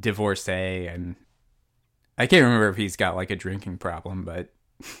divorcee, and I can't remember if he's got like a drinking problem, but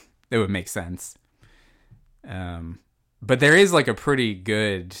it would make sense. But there is like a pretty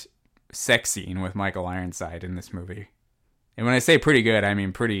good sex scene with Michael Ironside in this movie. And when I say pretty good, I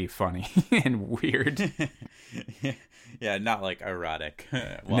mean pretty funny and weird. Yeah, not like erotic.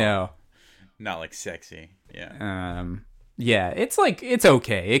 Well, no. Not like sexy. Yeah. Yeah, it's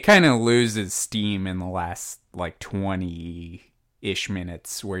okay. It kind of loses steam in the last like 20-ish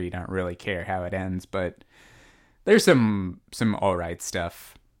minutes where you don't really care how it ends, but there's some all right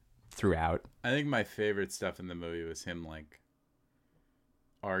stuff throughout. I think my favorite stuff in the movie was him like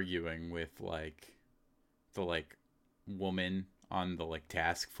arguing with like the like woman on the like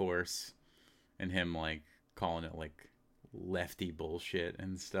task force, and him like calling it like lefty bullshit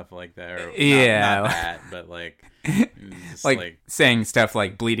and stuff like that. Or not that, but like just like saying stuff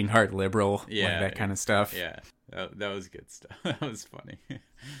like bleeding heart liberal, yeah, like that kind of stuff. Yeah, that was good stuff. That was funny.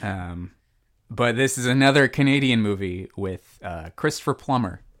 But this is another Canadian movie with Christopher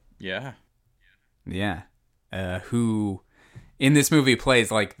Plummer. Yeah. Yeah. Who in this movie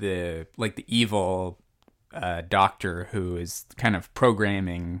plays like the evil doctor who is kind of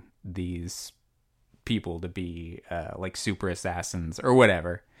programming these people to be like super assassins or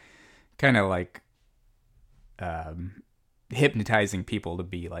whatever. Kind of like hypnotizing people to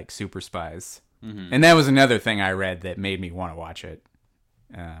be like super spies. Mm-hmm. And that was another thing I read that made me want to watch it.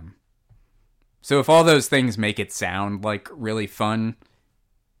 So if all those things make it sound like really fun,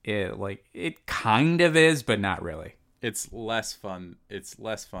 it kind of is, but not really. It's less fun. It's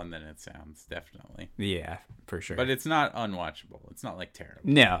less fun than it sounds, definitely. Yeah, for sure. But it's not unwatchable. It's not like terrible.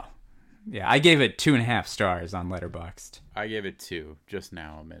 No. Yeah, I gave it 2.5 stars on Letterboxd. I gave it 2 just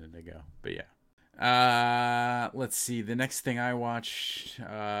now a minute ago. But yeah. Let's see. The next thing I watched,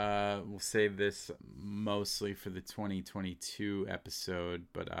 we'll save this mostly for the 2022 episode,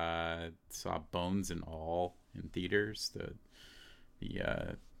 but saw Bones and All in theaters. The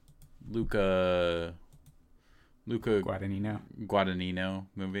Luca Guadagnino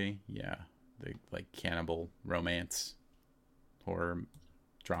movie. Yeah, the like cannibal romance horror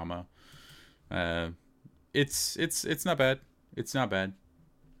drama. It's not bad. It's not bad.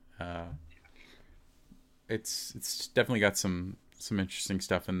 It's definitely got some interesting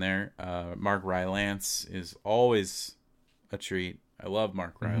stuff in there. Mark Rylance is always a treat. I love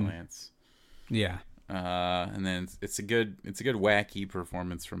Mark Rylance. Yeah. And then it's a good wacky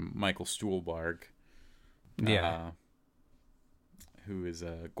performance from Michael Stuhlbarg. Yeah. Who is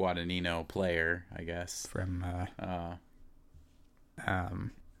a Guadagnino player, I guess. From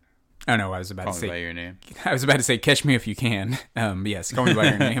oh no, I was about to say Call Me by Your Name. I was about to say Catch Me If You Can. Yes, Call Me by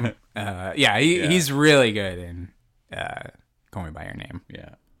Your Name. He's really good in Call Me by Your Name.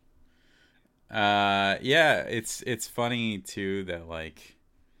 Yeah. It's funny too that like,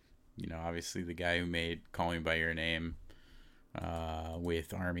 you know, obviously the guy who made Call Me by Your Name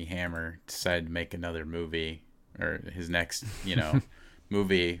with Armie Hammer decided to make another movie, or his next, you know,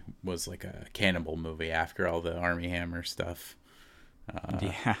 movie was like a cannibal movie after all the Armie Hammer stuff.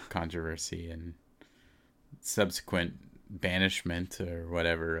 Controversy and subsequent banishment or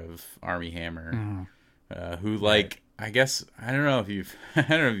whatever of Armie Hammer, who like I guess I don't know if you've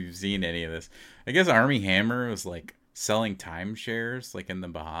seen any of this. I guess Armie Hammer was like selling timeshares like in the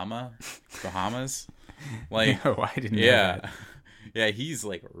Bahamas. Like no, I didn't know that. Yeah, he's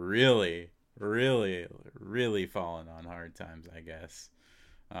like really fallen on hard times, I guess.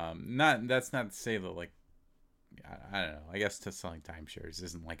 That's not to say that like I don't know. I guess selling timeshares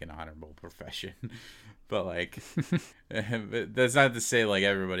isn't like an honorable profession, but like, but that's not to say like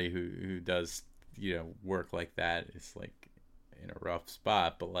everybody who does, you know, work like that is like in a rough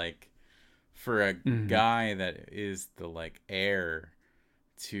spot. But like, for a guy that is the like heir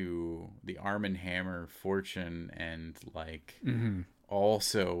to the Arm & Hammer fortune and like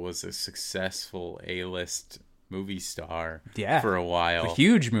also was a successful A-list movie star for a while, a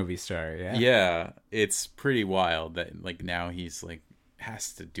huge movie star. Yeah, it's pretty wild that like now he's like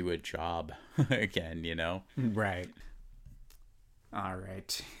has to do a job again, you know. Right. All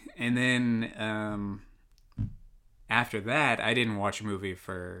right. And then after that I didn't watch a movie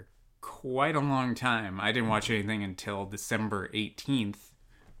for quite a long time. I didn't watch anything until December 18th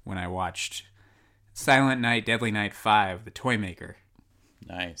when I watched Silent Night Deadly Night 5: The Toymaker.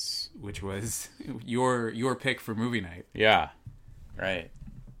 Nice. Which was your pick for movie night. Yeah. Right.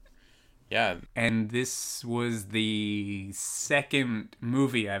 Yeah. And this was the second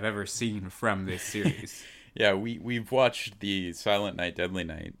movie I've ever seen from this series. Yeah, we've watched the Silent Night Deadly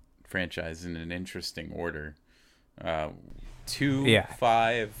Night franchise in an interesting order. 2,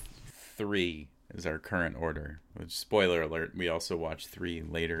 5, 3 is our current order. Which, spoiler alert, we also watched 3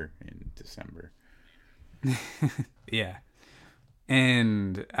 later in December. Yeah.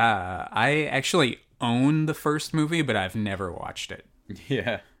 And I actually own the first movie, but I've never watched it.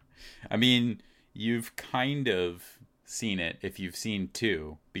 Yeah. I mean, you've kind of seen it if you've seen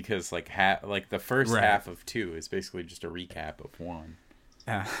 2, because like the first half of 2 is basically just a recap of 1.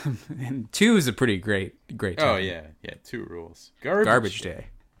 And 2 is a pretty great time. Oh yeah, 2 rules. Garbage day.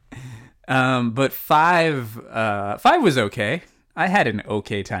 But 5 was okay. I had an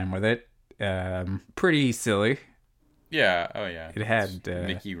okay time with it. Pretty silly. Yeah. Oh yeah. It had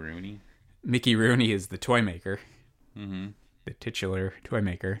Mickey Rooney. Mickey Rooney is the toy maker. Mm-hmm. The titular toy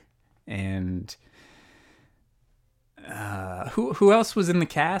maker. And who else was in the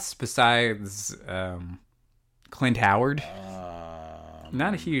cast besides Clint Howard?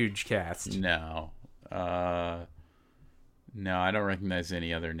 Not a huge cast. No. No, I don't recognize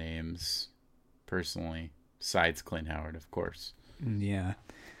any other names personally besides Clint Howard, of course. Yeah.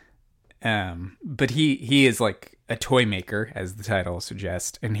 But he is like a toy maker, as the title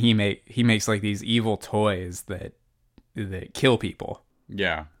suggests, and he makes like these evil toys that kill people.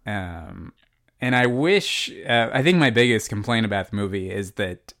 Yeah. And I think my biggest complaint about the movie is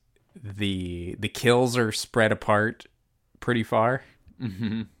that the kills are spread apart pretty far.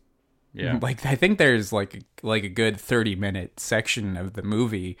 Mm-hmm. Yeah. Like, I think there's like a good 30-minute section of the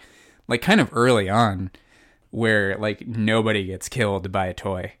movie, like kind of early on, where like nobody gets killed by a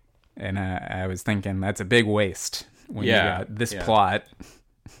toy. And I was thinking that's a big waste when you got this plot.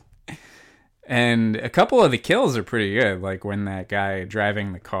 And a couple of the kills are pretty good, like when that guy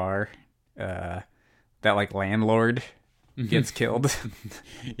driving the car, that like landlord gets killed.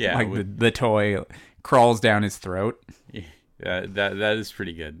 Yeah, like the toy crawls down his throat. Yeah, that is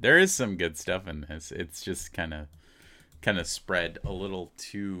pretty good. There is some good stuff in this. It's just kind of spread a little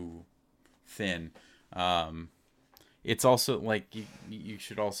too thin. It's also like you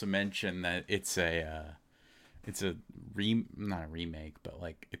should also mention that it's not a remake, but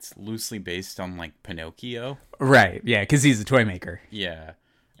like it's loosely based on like Pinocchio. Right. Yeah, because he's a toy maker. Yeah.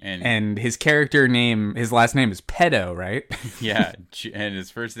 And his his last name is Pedo, right? Yeah, and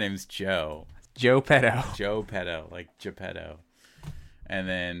his first name is Joe. Joe Pedo. Joe Pedo, like Geppetto. And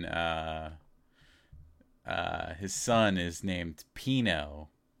then his son is named Pino,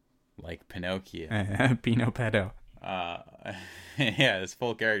 like Pinocchio. Pino Pedo. Yeah, his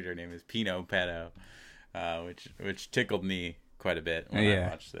full character name is Pino Pedo, which tickled me quite a bit when I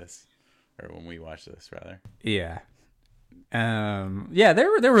watched this, or when we watched this rather. Yeah. Yeah,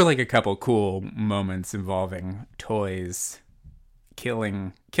 there were like a couple cool moments involving toys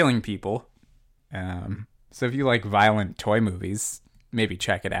killing people. So if you like violent toy movies, maybe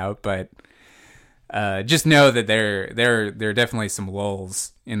check it out. But just know that there are definitely some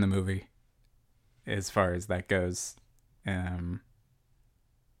lulls in the movie as far as that goes.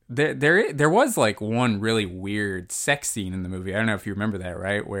 There was like one really weird sex scene in the movie. I don't know if you remember that,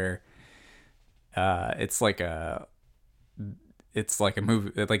 right? Where it's like a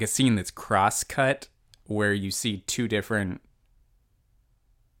movie, like a scene that's cross-cut, where you see two different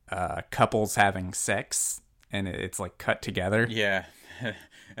couples having sex, and it's like cut together. Yeah,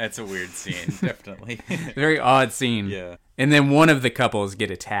 that's a weird scene, definitely. Very odd scene. Yeah. And then one of the couples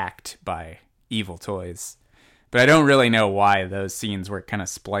get attacked by evil toys. But I don't really know why those scenes were kind of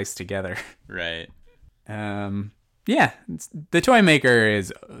spliced together. Right. Yeah, the Toy Maker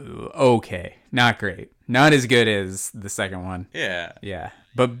is okay. Not great. Not as good as the second one. Yeah. Yeah.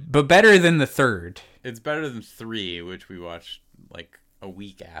 But better than the third. It's better than 3, which we watched like a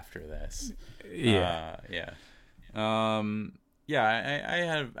week after this. Yeah. Yeah. Yeah,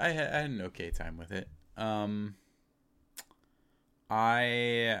 I had an okay time with it.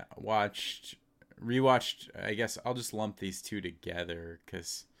 I rewatched, I guess I'll just lump these two together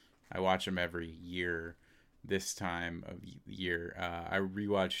because I watch them every year this time of year. I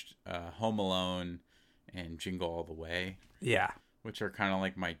rewatched Home Alone and Jingle All the Way. Yeah. Which are kind of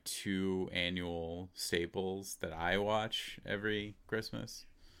like my 2 annual staples that I watch every Christmas.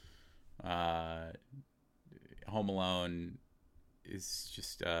 Home Alone is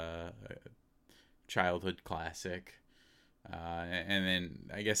just a childhood classic. And then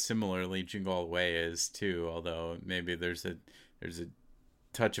I guess similarly Jingle All the Way is too, although maybe there's a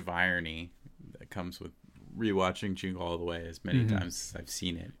touch of irony that comes with rewatching Jingle All the Way as many times as I've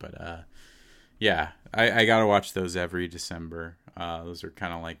seen it. But yeah, I gotta watch those every December. Those are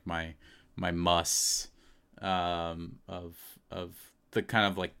kind of like my musts of the kind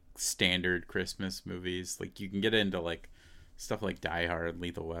of like standard Christmas movies. Like you can get into like stuff like Die Hard,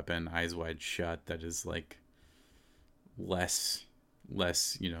 Lethal Weapon, Eyes Wide Shut. That is like less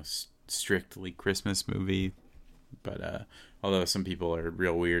strictly Christmas movie. But although some people are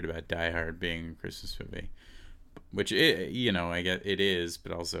real weird about Die Hard being a Christmas movie, which I get it is,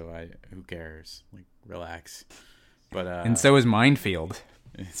 but also who cares? Like relax. But and so is Minefield.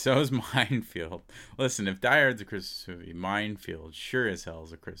 So is Minefield. Listen, if Die Hard's a Christmas movie, Minefield sure as hell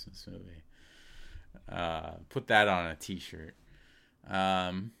is a Christmas movie. Put that on a t-shirt.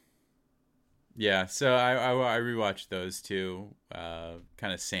 Yeah, so I rewatched those two,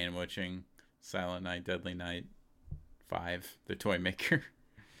 kind of sandwiching Silent Night, Deadly Night 5, The Toy Maker.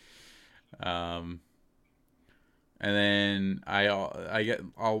 And then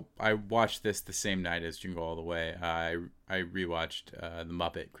I watched this the same night as Jingle All the Way. I rewatched The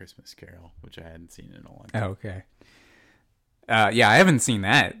Muppet Christmas Carol, which I hadn't seen in a long time. Oh, okay. Yeah, I haven't seen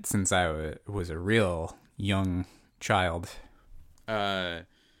that since I was a real young child.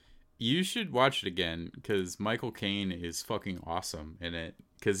 You should watch it again because Michael Caine is fucking awesome in it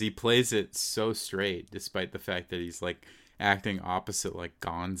because he plays it so straight, despite the fact that he's like acting opposite like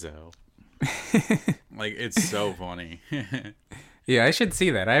Gonzo. Like, it's so funny. Yeah, I should see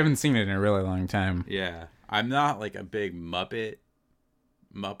that. I haven't seen it in a really long time. Yeah. I'm not like a big Muppets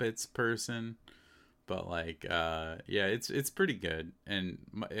person, but like yeah, it's pretty good, and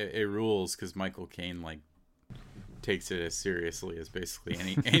it rules because Michael Caine like takes it as seriously as basically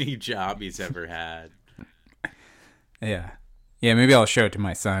any job he's ever had. Yeah. Yeah, maybe I'll show it to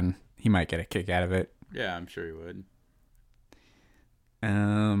my son. He might get a kick out of it. Yeah, I'm sure he would.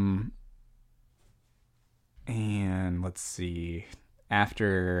 And let's see.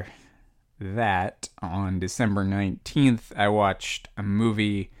 After that, on December 19th, I watched a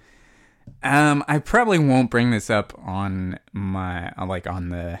movie. I probably won't bring this up on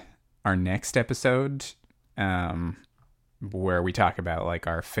our next episode, where we talk about like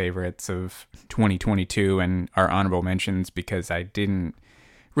our favorites of 2022 and our honorable mentions, because I didn't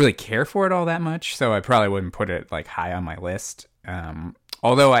really care for it all that much, so I probably wouldn't put it like high on my list.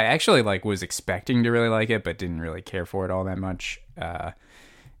 Although I actually like was expecting to really like it, but didn't really care for it all that much.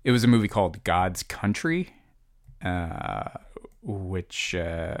 It was a movie called God's Country, which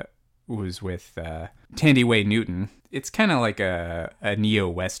was with Tandy Newton. It's kind of like a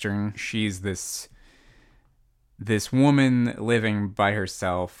neo-Western. She's this woman living by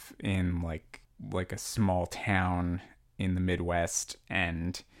herself in like a small town in the Midwest,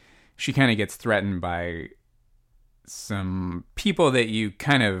 and she kind of gets threatened by some people that you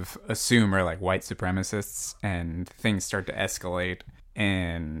kind of assume are like white supremacists, and things start to escalate.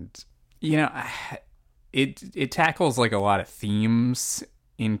 And you know, it tackles like a lot of themes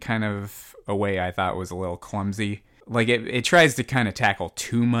in kind of a way I thought was a little clumsy. Like it tries to kind of tackle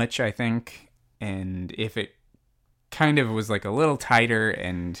too much, I think. And if it kind of was like a little tighter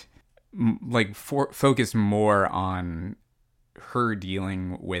and like focused more on her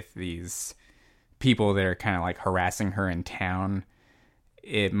dealing with these people that are kind of like harassing her in town,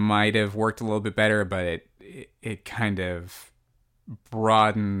 it might have worked a little bit better. But it kind of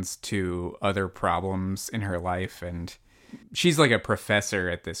broadens to other problems in her life, and she's like a professor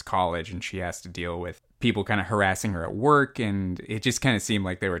at this college, and she has to deal with people kind of harassing her at work, and it just kind of seemed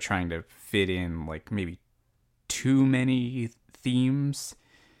like they were trying to fit in like maybe too many themes.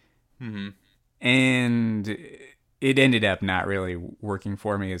 Mm-hmm. And it ended up not really working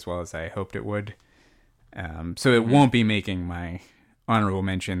for me as well as I hoped it would. So it won't be making my honorable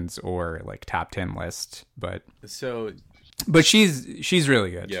mentions or like top 10 list, but she's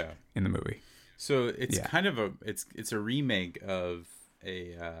really good. Yeah. In the movie. So it's kind of it's a remake of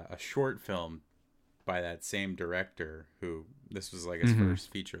a short film by that same director, who this was like his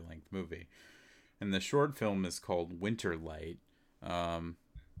first feature length movie, and the short film is called Winterlight.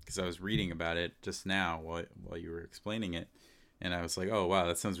 Because I was reading about it just now while you were explaining it, and I was like, oh wow,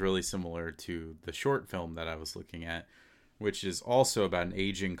 that sounds really similar to the short film that I was looking at, which is also about an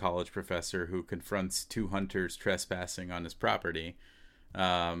aging college professor who confronts two hunters trespassing on his property.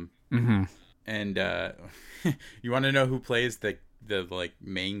 And you want to know who plays the like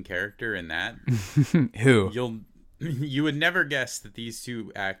main character in that? Who? You would never guess that these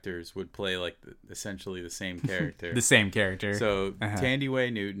two actors would play like essentially the same character. The same character. So Tandy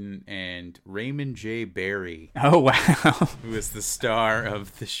Newton and Raymond J. Barry. Oh wow! Who is the star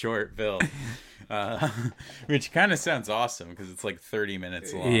of the short film? Which kind of sounds awesome because it's like 30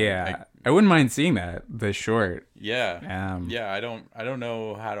 minutes long. Yeah, I wouldn't mind seeing that. The short. Yeah. Yeah. I don't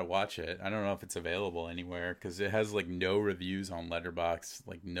know how to watch it. I don't know if it's available anywhere because it has like no reviews on Letterboxd,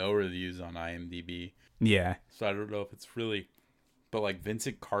 like no reviews on IMDb. Yeah. So I don't know if it's really, but like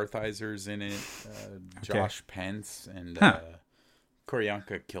Vincent Kartheiser's in it, Josh Pence, and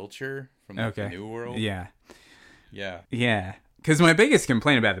Koryanka Kilcher from like, the New World. Yeah. Yeah. Yeah. Because my biggest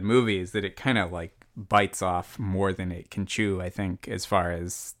complaint about the movie is that it kind of like bites off more than it can chew, I think, as far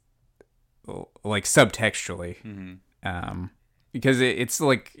as like subtextually. Because it's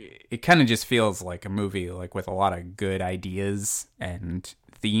like, it kind of just feels like a movie like with a lot of good ideas and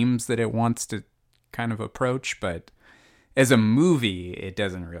themes that it wants to kind of approach, but as a movie it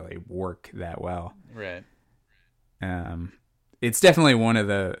doesn't really work that well. Right. It's definitely one of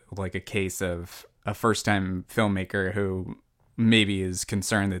the like a case of a first-time filmmaker who maybe is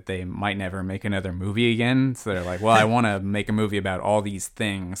concerned that they might never make another movie again, so they're like, well, I want to make a movie about all these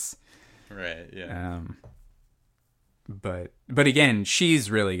things. Right. Yeah. But again,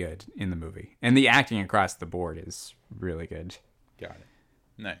 she's really good in the movie, and the acting across the board is really good. Got it.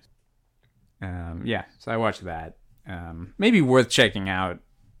 Nice. Yeah, so I watched that. Maybe worth checking out.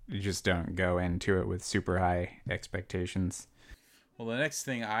 You just don't go into it with super high expectations. Well, the next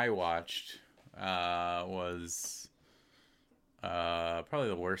thing I watched was probably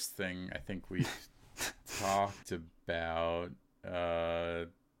the worst thing I think we talked about.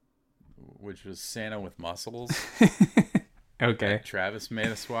 which was Santa with Muscles. Okay. That Travis made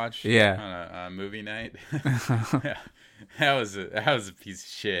us watch. Yeah. On a movie night. Yeah. That was a piece of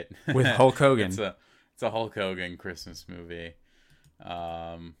shit. With Hulk Hogan. It's a Hulk Hogan Christmas movie,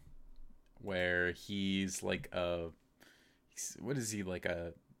 where he's like what is he like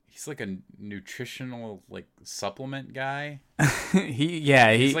he's like a nutritional like supplement guy.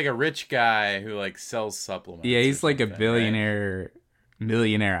 He's like a rich guy who like sells supplements. Yeah, he's like a billionaire, right?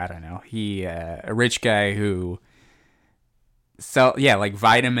 millionaire. I don't know. A rich guy who like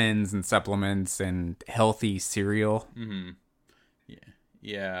vitamins and supplements and healthy cereal. Mm-hmm.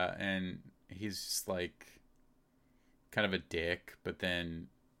 Yeah, and he's just like kind of a dick, but then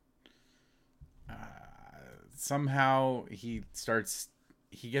somehow he has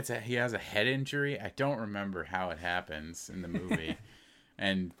a head injury. I don't remember how it happens in the movie.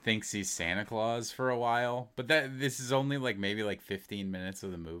 And thinks he's Santa Claus for a while. But this is only like maybe like 15 minutes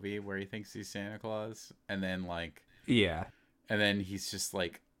of the movie where he thinks he's Santa Claus, and then like yeah. And then he's just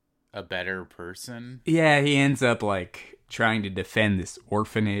like a better person. Yeah, he ends up like trying to defend this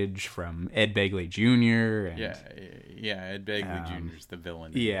orphanage from Ed Begley Jr. And, Ed Begley Jr. is the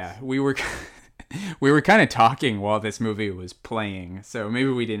villain. Yeah, we were kind of talking while this movie was playing, so maybe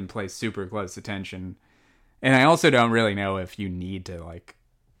we didn't pay super close attention. And I also don't really know if you need to like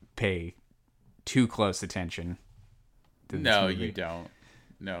pay too close attention to this movie. You don't.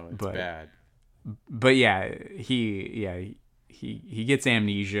 No, it's bad. But yeah, he gets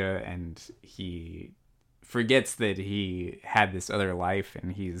amnesia and he forgets that he had this other life,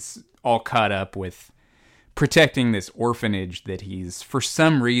 and he's all caught up with protecting this orphanage that he's for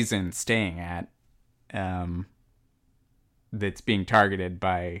some reason staying at, that's being targeted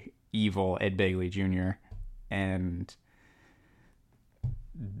by evil Ed Begley Jr. And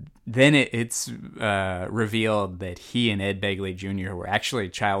then it's revealed that he and Ed Begley Jr. were actually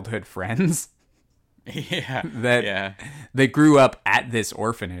childhood friends. That they grew up at this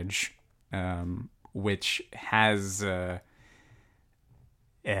orphanage, which has an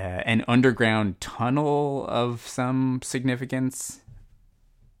underground tunnel of some significance.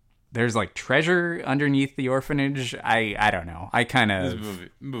 There's like treasure underneath the orphanage. I don't know. I kind of this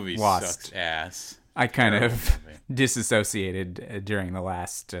movie lost sucks ass. I kind of disassociated during the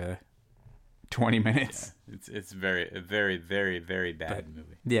last 20 minutes. Yeah, it's very, very, very, very bad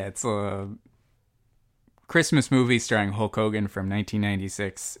movie. Yeah, it's a Christmas movie starring Hulk Hogan from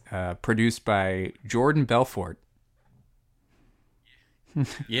 1996, produced by Jordan Belfort.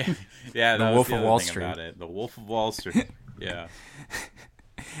 Yeah, The Wolf of Wall Street. The Wolf of Wall Street. Yeah.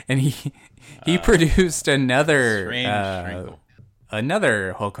 And he produced another Strange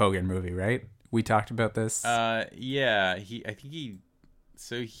Hulk Hogan movie, right? We talked about this. Yeah,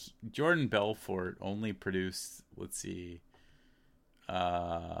 Jordan Belfort only produced, let's see,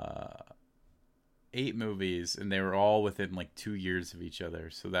 8 movies, and they were all within like 2 years of each other.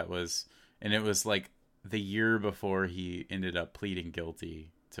 So it was like the year before he ended up pleading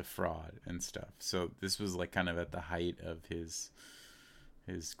guilty to fraud and stuff. So this was like kind of at the height of his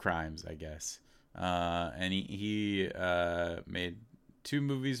crimes, I guess. And he made 2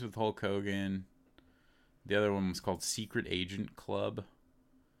 movies with Hulk Hogan. The other one was called Secret Agent Club.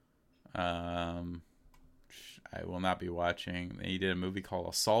 I will not be watching. He did a movie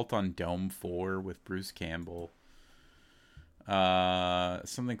called Assault on Dome 4 with Bruce Campbell.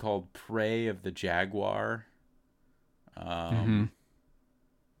 Something called Prey of the Jaguar.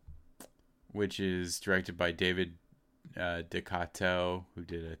 Which is directed by David DeCato, who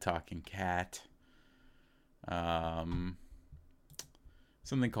did A Talking Cat.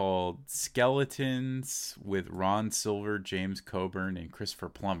 Something called Skeletons with Ron Silver, James Coburn, and Christopher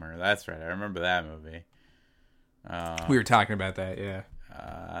Plummer. That's right. I remember that movie. We were talking about that, yeah.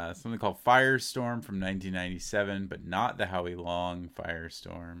 Something called Firestorm from 1997, but not the Howie Long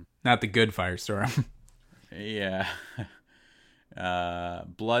Firestorm. Not the good Firestorm. Yeah.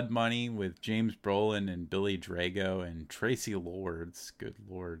 Blood Money with James Brolin and Billy Drago and Tracy Lords. Good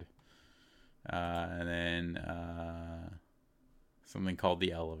Lord. And then something called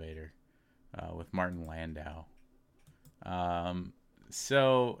The Elevator with Martin Landau.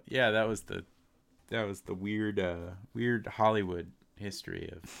 So yeah, that was the weird Hollywood history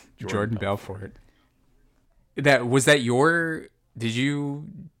of Jordan Belfort. That your? Did you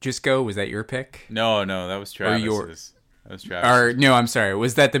just go? Was that your pick? No, that was Travis's. That was Travis. Or no, I'm sorry.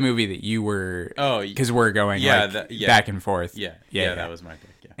 Was that the movie that you were? Oh, because we're going back and forth. Yeah, that was my pick.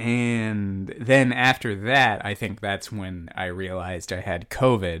 Yeah. And then after that, I think that's when I realized I had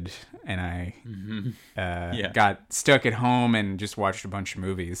COVID, and I got stuck at home and just watched a bunch of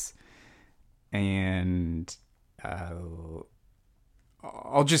movies. And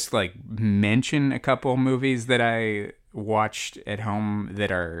I'll just like mention a couple movies that I watched at home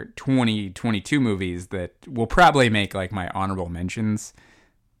that are 2022 movies that will probably make like my honorable mentions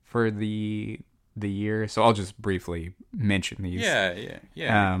for the year. So I'll just briefly mention these. Yeah.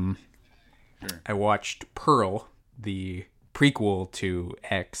 Sure. I watched Pearl, the prequel to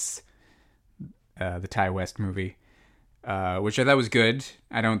X, the Ty West movie, which I thought was good.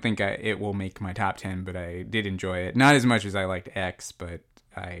 I don't think it will make my top 10, but I did enjoy it. Not as much as I liked X, but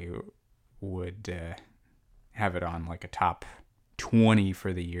I would have it on like a top 20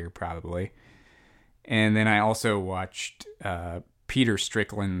 for the year probably. And then I also watched Peter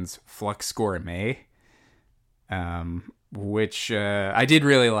Strickland's Flux Gourmet, which I did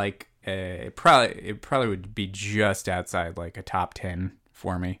really like. It probably would be just outside like a top 10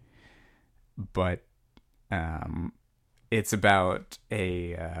 for me, but it's about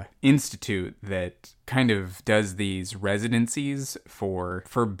a institute that kind of does these residencies for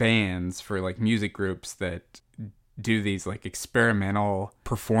bands, for like music groups that do these like experimental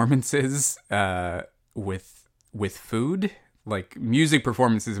performances with food, like music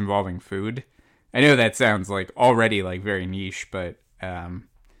performances involving food. I know that sounds like already like very niche, but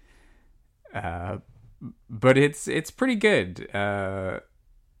it's pretty good.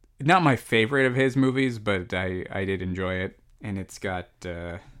 Not my favorite of his movies, but I did enjoy it. And it's got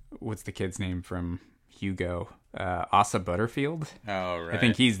what's the kid's name from Hugo? Asa Butterfield. Oh, right. I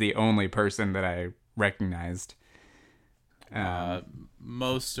think he's the only person that I recognized. You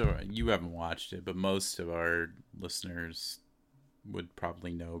haven't watched it, but most of our listeners would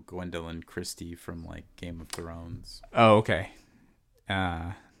probably know Gwendolyn Christie from like Game of Thrones. Oh, okay.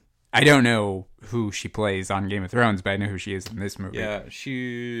 I don't know who she plays on Game of Thrones, but I know who she is in this movie. Yeah,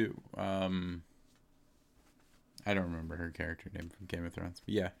 I don't remember her character name from Game of Thrones,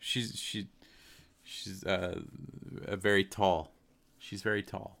 but yeah, she's a very tall. She's very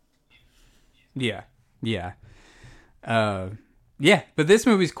tall. Yeah. Yeah, but this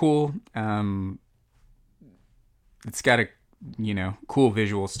movie's cool. It's got a cool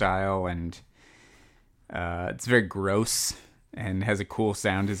visual style, and it's very gross and has a cool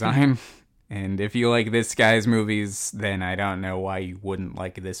sound design. And if you like this guy's movies, then I don't know why you wouldn't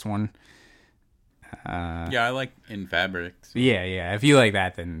like this one. Yeah, I like In Fabric. So. Yeah. If you like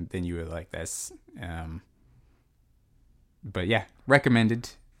that, then you would like this. But yeah, recommended.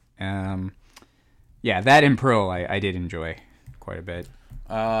 Yeah, that and Pearl I did enjoy quite a bit.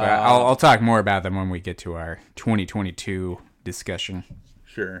 But I'll talk more about them when we get to our 2022 discussion.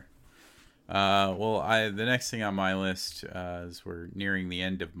 Sure. The next thing on my list, as we're nearing the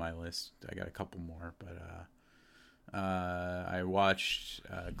end of my list, I got a couple more, but I watched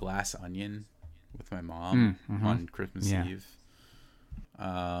Glass Onion with my mom on Christmas Eve.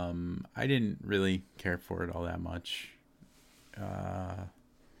 I didn't really care for it all that much. I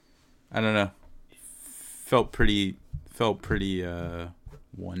don't know. Felt pretty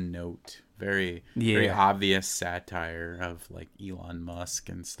one note. Very obvious satire of like Elon Musk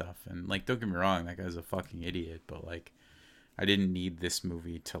and stuff. And like, don't get me wrong, that guy's a fucking idiot, but like, I didn't need this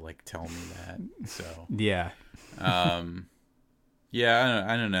movie to like tell me that. So yeah. Yeah,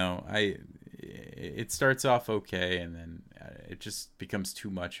 I don't know. It starts off okay, and then it just becomes too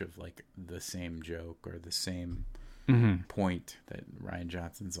much of like the same joke or the same point that Rian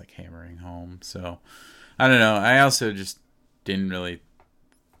Johnson's like hammering home. So I don't know. I also just didn't really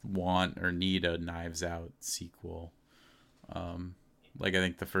want or need a Knives Out sequel. Like, I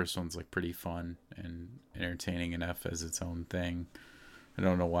think the first one's like pretty fun and entertaining enough as its own thing. I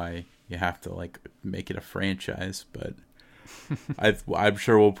don't know why you have to like make it a franchise, but I'm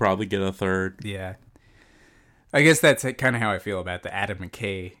sure we'll probably get a third. Yeah, I guess that's kind of how I feel about the Adam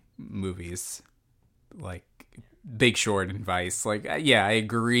McKay movies, like Big Short and Vice. Like, yeah, I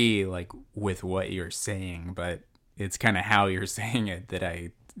agree like with what you're saying, but it's kind of how you're saying it that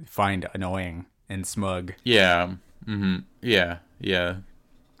I find annoying and smug. Yeah. Mm-hmm. Yeah.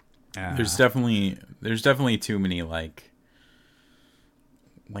 There's definitely too many like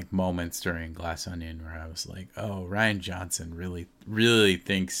moments during Glass Onion where I was like, oh, Rian Johnson really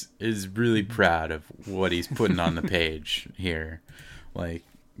is really proud of what he's putting on the page here. Like,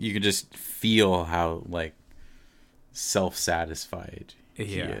 you can just feel how like self-satisfied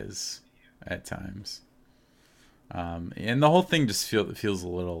he is at times. And the whole thing just feels a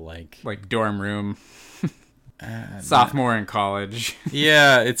little like dorm room. Sophomore in college.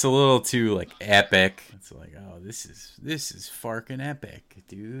 Yeah, it's a little too like epic. It's like, oh, this is fucking epic,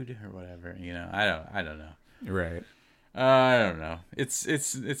 dude, or whatever. I don't know. Right. I don't know.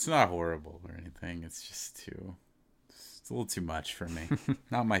 It's not horrible or anything. It's just it's a little too much for me.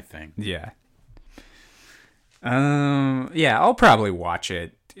 Not my thing. Yeah. Yeah, I'll probably watch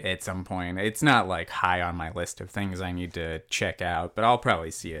it at some point. It's not like high on my list of things I need to check out, but I'll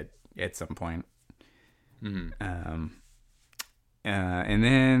probably see it at some point. And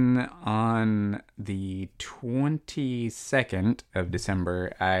then on the 22nd of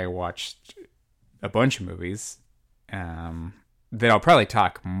December, I watched a bunch of movies that I'll probably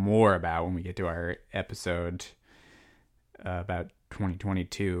talk more about when we get to our episode about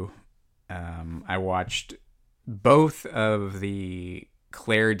 2022. I watched both of the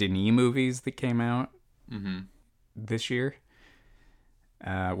Claire Denis movies that came out this year,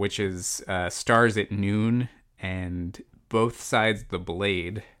 which is Stars at Noon and Both Sides of the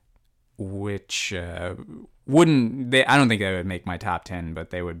Blade, which I don't think they would make my top 10, but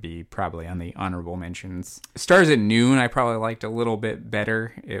they would be probably on the honorable mentions. Stars at Noon I probably liked a little bit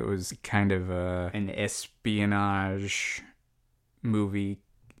better. It was kind of an espionage movie,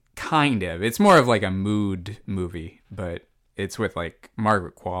 kind of. It's more of like a mood movie, but it's with like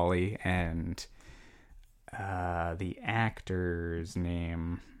Margaret Qualley and the actor's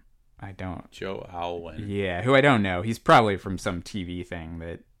name Joe Alwyn. Yeah, who I don't know. He's probably from some TV thing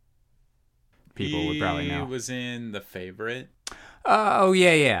that people would probably know. He was in The Favorite. Oh,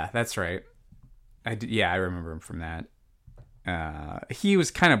 yeah, that's right. I remember him from that. He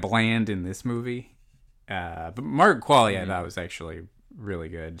was kind of bland in this movie. But Margaret Qualley, I thought, was actually really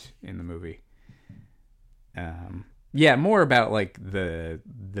good in the movie. Yeah, more about like the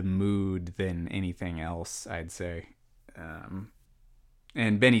mood than anything else, I'd say.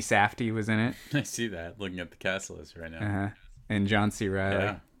 And Benny Safdie was in it. I see that looking at the cast list right now. Uh-huh. And John C. Reilly.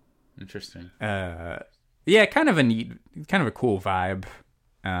 Yeah, interesting. Yeah, kind of a cool vibe.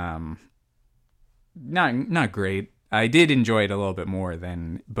 Not great. I did enjoy it a little bit more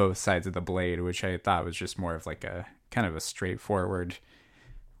than Both Sides of the Blade, which I thought was just more of like a kind of a straightforward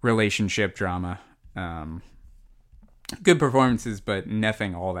relationship drama. Good performances, but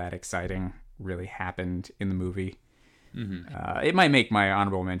nothing all that exciting really happened in the movie. It might make my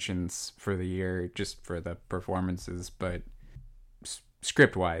honorable mentions for the year just for the performances, but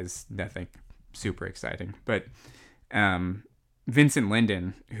script-wise, nothing super exciting. But Vincent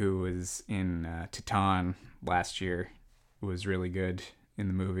Lindon, who was in Titan last year, was really good in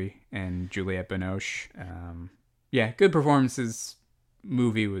the movie, and Juliette Binoche. Yeah, good performances.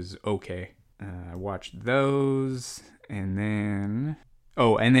 Movie was okay. I watched those, and then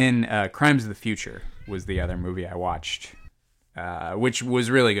Crimes of the Future was the other movie I watched, which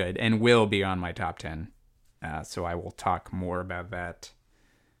was really good and will be on my top 10. So I will talk more about that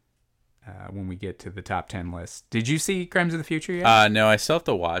when we get to the top 10 list. Did you see Crimes of the Future yet? No, I still have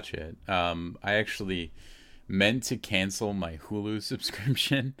to watch it. I actually meant to cancel my Hulu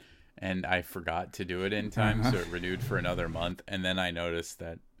subscription, and I forgot to do it in time, so it renewed for another month. And then I noticed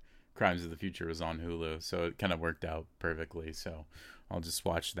that Crimes of the Future was on Hulu, so it kind of worked out perfectly. So I'll just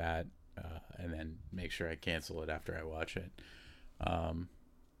watch that and then make sure I cancel it after I watch it. But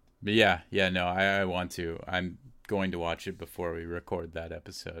no, I want to. I'm going to watch it before we record that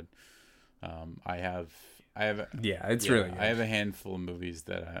episode. It's really good. I have a handful of movies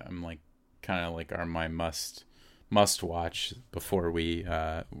that I'm like kind of like are my must watch before we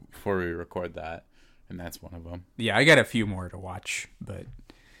record that, and that's one of them. Yeah, I got a few more to watch, but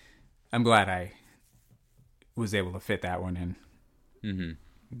I'm glad I was able to fit that one in.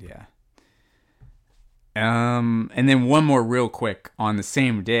 Yeah. And then one more real quick. On the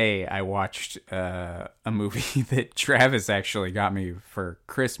same day, I watched a movie that Travis actually got me for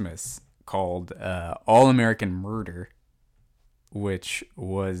Christmas called All American Murder, which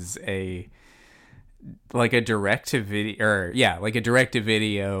was a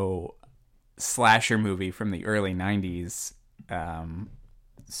direct-to-video slasher movie from the early 90s,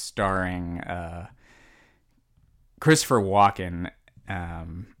 starring Christopher Walken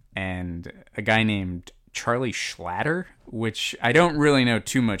and a guy named Charlie Schlatter, which I don't really know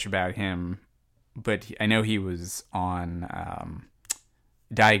too much about him, but I know he was on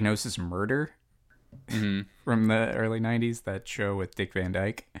Diagnosis Murder from the early 90s, that show with Dick Van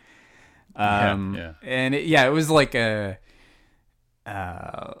Dyke. And it was like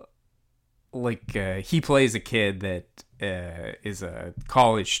he plays a kid that is a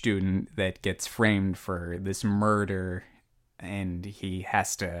college student that gets framed for this murder, and he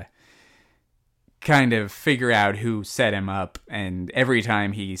has to kind of figure out who set him up, and every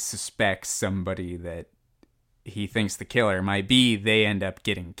time he suspects somebody that he thinks the killer might be, they end up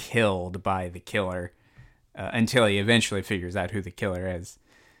getting killed by the killer until he eventually figures out who the killer is.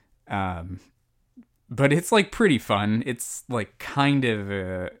 But it's like pretty fun. It's like it kind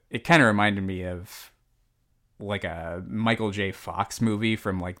of reminded me of like a Michael J. Fox movie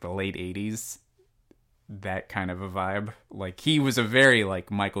from like the late 80s that kind of a vibe. Like, he was a very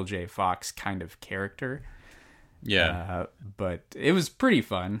like Michael J. Fox kind of character. Yeah. But it was pretty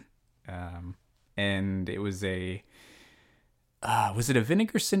fun. And it was was it a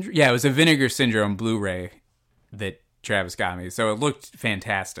Vinegar Syndrome? Yeah, it was a Vinegar Syndrome Blu-ray that Travis got me. So it looked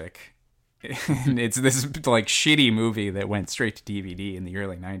fantastic. And it's this like shitty movie that went straight to DVD in the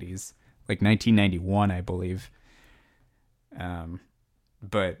early 90s, like 1991, I believe.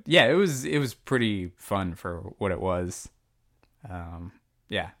 But yeah, it was pretty fun for what it was.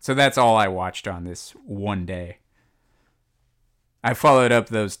 Yeah, so that's all I watched on this one day. I followed up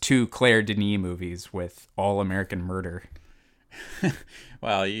those 2 Claire Denis movies with All American Murder.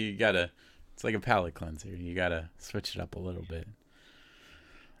 Well, you gotta. It's like a palate cleanser. You gotta switch it up a little bit.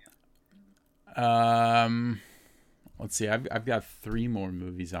 Let's see. I've got 3 more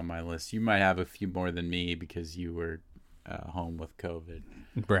movies on my list. You might have a few more than me because you were home with COVID.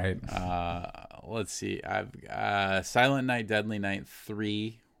 Right. Let's see. I've Silent Night, Deadly Night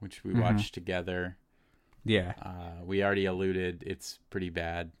 3, which we watched together. Yeah. We already alluded. It's pretty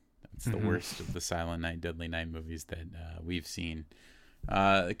bad. It's the worst of the Silent Night, Deadly Night movies that we've seen.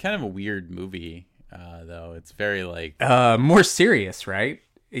 Kind of a weird movie, though. It's very like more serious, right?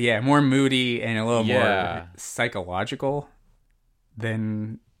 Yeah, more moody and a little more psychological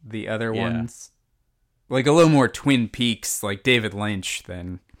than the other ones. Like a little more Twin Peaks, like David Lynch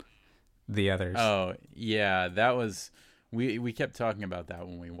than the others. Oh, yeah, that was we kept talking about that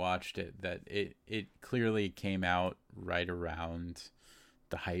when we watched it, that it clearly came out right around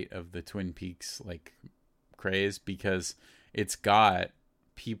the height of the Twin Peaks like craze, because it's got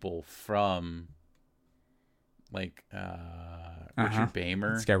people from like Richard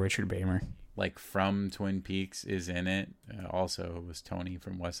Beymer. It's got Richard Beymer. Like from Twin Peaks is in it. Also, it was Tony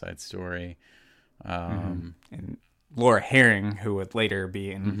from West Side Story. And Laura Herring, who would later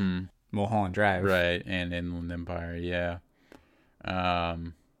be in Mulholland Drive. Right, and Inland Empire, yeah.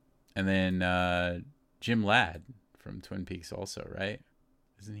 And then Jim Ladd from Twin Peaks also, right?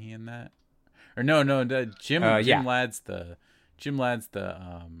 Isn't he in that? Or no, Jim Ladd's the KLOS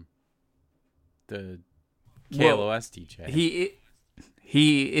DJ.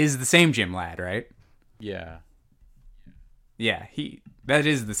 He is the same Jim Ladd, right? Yeah. Yeah, that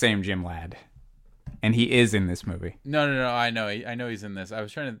is the same Jim Ladd. And he is in this movie. No, I know he's in this. I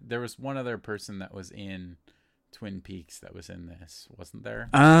was trying to. There was one other person that was in Twin Peaks that was in this, wasn't there?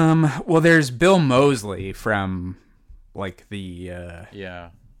 Well, there's Bill Moseley from like the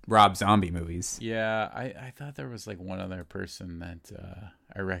Rob Zombie movies. Yeah, I thought there was like one other person that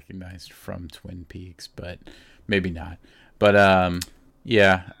I recognized from Twin Peaks, but maybe not. But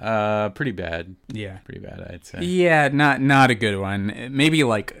pretty bad. Yeah, pretty bad, I'd say. Yeah, not a good one. Maybe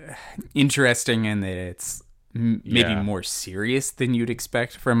like interesting in that it's maybe more serious than you'd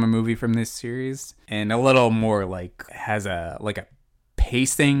expect from a movie from this series, and a little more like has a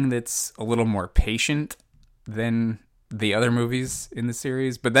pacing that's a little more patient than the other movies in the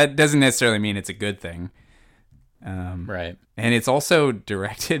series. But that doesn't necessarily mean it's a good thing. Right. And it's also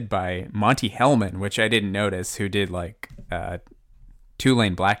directed by Monty Hellman, which I didn't notice, who did like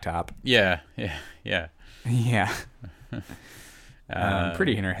 2-Lane Blacktop. Yeah.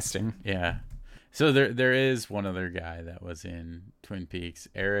 Pretty interesting. Yeah. So there is one other guy that was in Twin Peaks.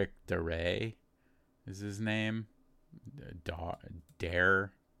 Eric DeRay is his name. DeRay.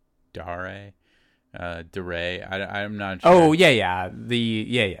 I'm not sure. Oh yeah.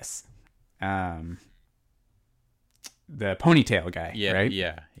 Yes. The ponytail guy. Yeah, right?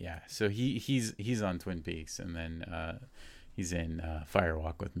 Yeah. So he's on Twin Peaks, and then he's in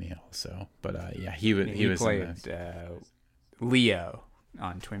Firewalk with Me also. But he was played in this. Leo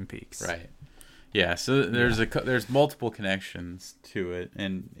on Twin Peaks. Right. Yeah. So there's multiple connections to it,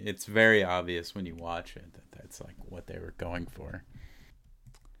 and it's very obvious when you watch it that that's like what they were going for.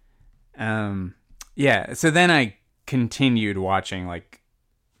 Yeah. So then I continued watching like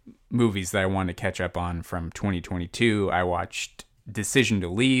movies that I wanted to catch up on from 2022. I watched Decision to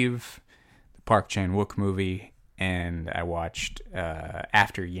Leave, the Park Chan-wook movie, and I watched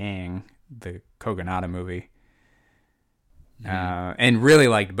After Yang, the Kogonada movie. And really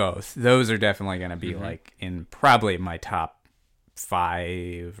liked both. Those are definitely going to be like in probably my top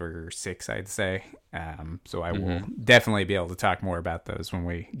 5 or 6, I'd say. So I will definitely be able to talk more about those when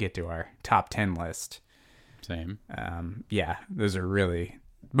we get to our top 10 list. Same. Yeah, those are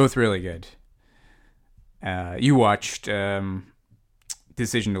both really good. You watched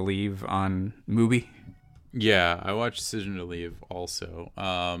Decision to Leave on Mubi? Yeah, I watched Decision to Leave also.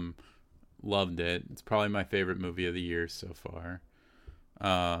 Loved it. It's probably my favorite movie of the year so far.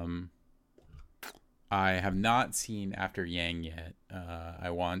 I have not seen After Yang yet. I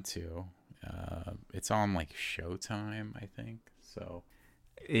want to. It's on like Showtime, I think. So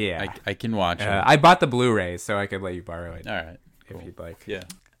Yeah. I can watch it. I bought the Blu-ray, so I could let you borrow it All right, if cool. you'd like. Yeah.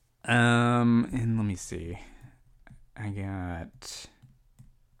 And let me see. I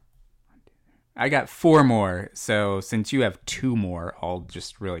got 4 more. So since you have 2 more, I'll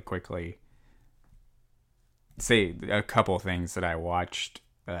just really quickly say a couple things that I watched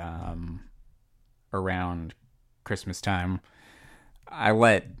around Christmas time. I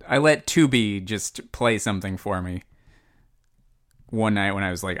let Tubi just play something for me one night when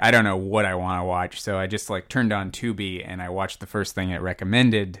I was like, I don't know what I want to watch, so I just like turned on Tubi and I watched the first thing it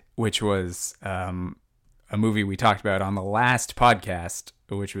recommended, which was a movie we talked about on the last podcast,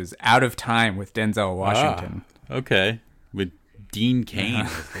 which was Out of Time with Denzel Washington. Okay, with Dean Cain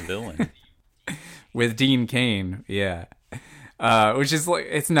as the villain. With Dean Cain, yeah. Which is like,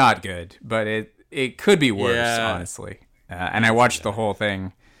 it's not good, but it could be worse, honestly. And I watched the whole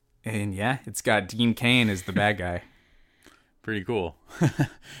thing, and yeah, it's got Dean Cain as the bad guy. Pretty cool.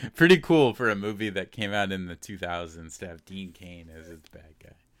 Pretty cool for a movie that came out in the 2000s to have Dean Cain as its bad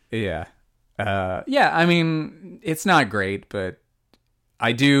guy. Yeah. Yeah, I mean, it's not great, but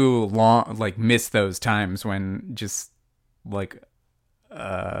I do miss those times when just like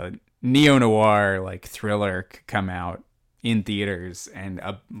neo-noir like thriller could come out in theaters and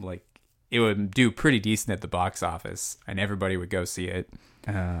like it would do pretty decent at the box office and everybody would go see it.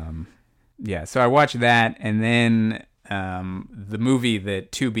 Yeah, so I watched that, and then the movie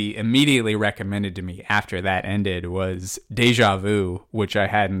that Tubi immediately recommended to me after that ended was Deja Vu, which I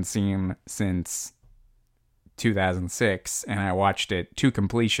hadn't seen since 2006, and I watched it to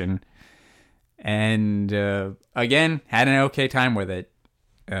completion. And again, had an okay time with it.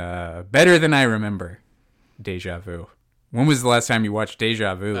 Better than I remember. Deja Vu. When was the last time you watched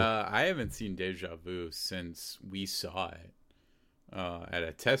Deja Vu? I haven't seen Deja Vu since we saw it at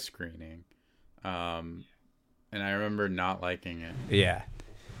a test screening. And I remember not liking it. Yeah.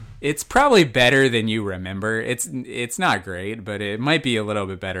 It's probably better than you remember. It's not great, but it might be a little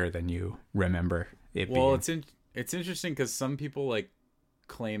bit better than you remember it being. It's interesting because some people like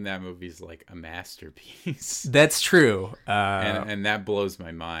claim that movie's like a masterpiece. That's true. And that blows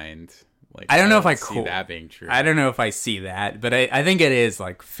my mind. Like, I don't know if I see that being true. I don't know if I see that, but I think it is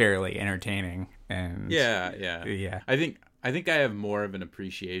like fairly entertaining. And yeah. I think I have more of an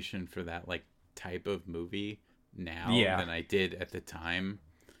appreciation for that like type of movie now than I did at the time.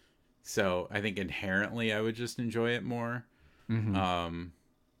 So I think inherently I would just enjoy it more. Mm-hmm.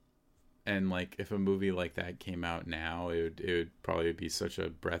 And like if a movie like that came out now, it would probably be such a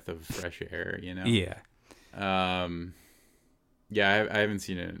breath of fresh air, you know? Yeah. Yeah, I haven't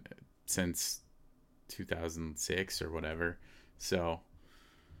seen it since 2006 or whatever. So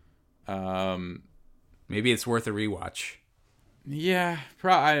maybe it's worth a rewatch. Yeah,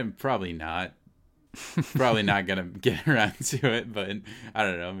 I'm probably not. Probably not gonna get around to it, but I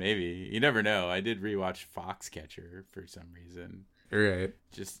don't know. Maybe, you never know. I did rewatch Foxcatcher for some reason. Right.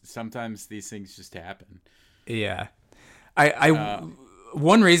 Just sometimes these things just happen. Yeah.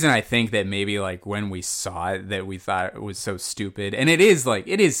 One reason I think that maybe like when we saw it that we thought it was so stupid, and it's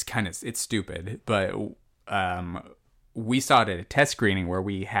stupid, but we saw it at a test screening where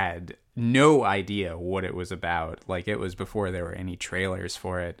we had no idea what it was about. Like it was before there were any trailers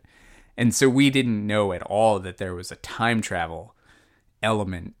for it. And so we didn't know at all that there was a time travel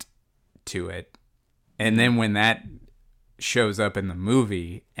element to it. And then when that shows up in the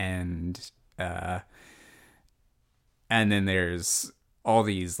movie and then there's all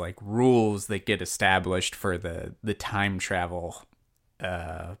these like rules that get established for the time travel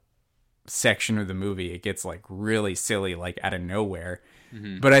section of the movie, it gets like really silly, like out of nowhere.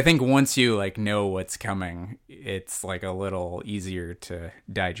 Mm-hmm. But I think once you like know what's coming, it's like a little easier to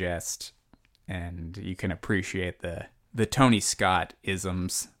digest, and you can appreciate the Tony Scott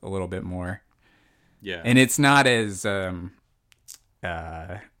isms a little bit more. Yeah, and it's not as the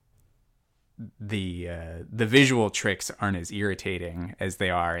visual tricks aren't as irritating as they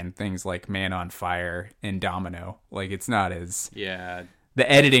are in things like Man on Fire and Domino. Like it's not as the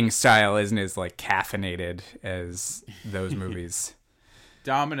editing style isn't as like caffeinated as those movies.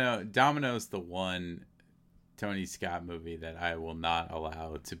 Domino's the one Tony Scott movie that I will not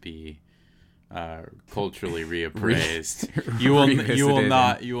allow to be culturally reappraised. You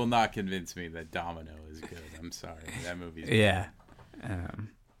will not convince me that Domino is good. I'm sorry, that movie's yeah.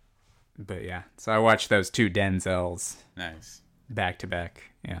 But yeah, so I watched those 2 Denzels. Nice. Back to back.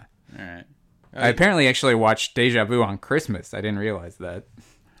 Yeah. All right. I apparently actually watched Deja Vu on Christmas. I didn't realize that.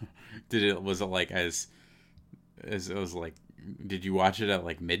 Was it like as it was like? Did you watch it at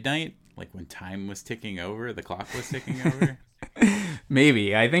like midnight, like when time was ticking over, the clock was ticking over?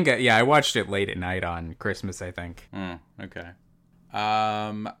 Maybe. I think, yeah, I watched it late at night on Christmas, I think. Okay.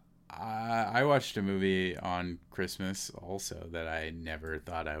 I watched a movie on Christmas also that I never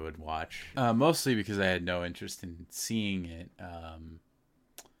thought I would watch. Mostly because I had no interest in seeing it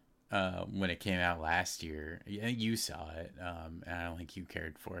when it came out last year. Yeah, you saw it, and I don't think you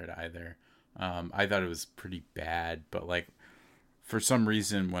cared for it either. I thought it was pretty bad, but like for some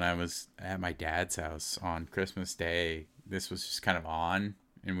reason when I was at my dad's house on Christmas Day, this was just kind of on,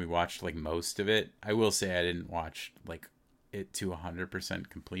 and we watched like most of it. I will say I didn't watch like it to 100%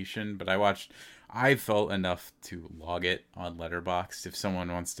 completion, but I felt enough to log it on Letterboxd. If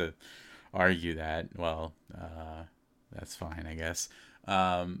someone wants to argue that, well, that's fine, I guess.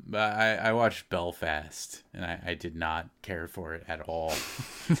 But I watched Belfast, and I did not care for it at all.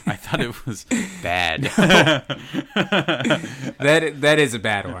 I thought it was bad. That is a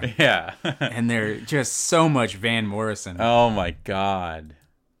bad one. Yeah. And they're just so much Van Morrison. Oh my God.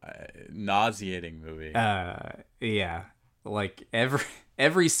 Nauseating movie. Yeah. Like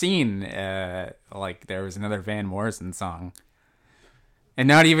every scene, like there was another Van Morrison song. And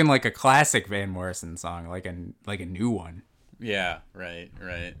not even like a classic Van Morrison song, like a new one. Yeah, right.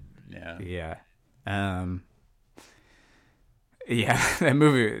 Yeah. Yeah. Yeah, that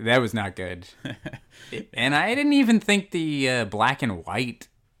movie, that was not good. And I didn't even think the black and white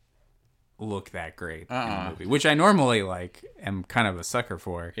looked that great in the movie, which I normally like am kind of a sucker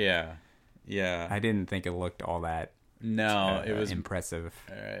for. Yeah. I didn't think it looked all that it was impressive.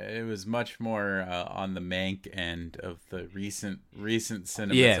 It was much more on the Mank end of the recent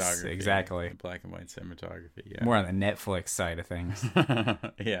cinematography. Yes, exactly. The black and white cinematography. Yeah, more on the Netflix side of things.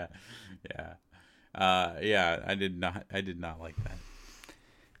 Yeah. I did not like that.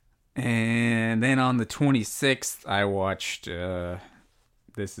 And then on the 26th, I watched.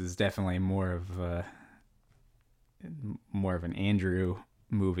 This is definitely more of an Andrew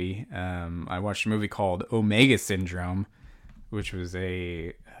movie. I watched a movie called Omega Syndrome, which was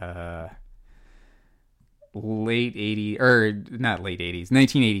a late 80s, or not late 80s,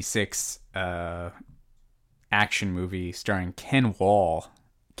 1986 action movie starring Ken Wall,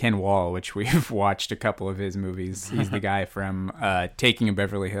 which we've watched a couple of his movies. He's the guy from Taking of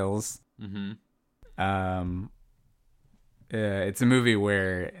Beverly Hills. Mm-hmm. It's a movie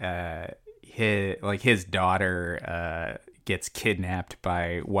where his daughter gets kidnapped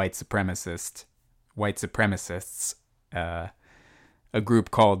by white supremacists, a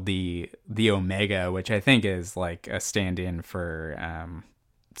group called the Omega, which I think is like a stand-in for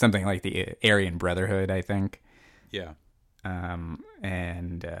something like the Aryan Brotherhood, I think. Yeah.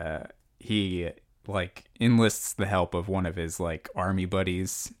 And he like enlists the help of one of his like army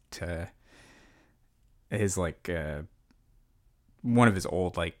buddies to his like one of his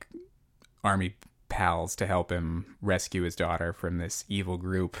old like army pals to help him rescue his daughter from this evil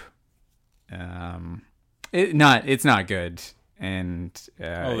group. It's not good, and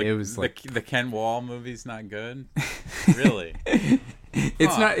it was like the Ken Wall movie's not good. Really?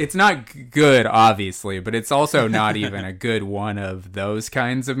 It's not good, obviously, but it's also not even a good one of those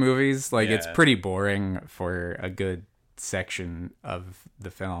kinds of movies. Like, It's pretty boring for a good section of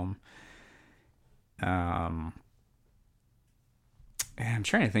the film. I'm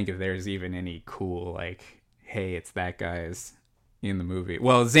trying to think if there's even any cool, like, hey, it's that guy's in the movie.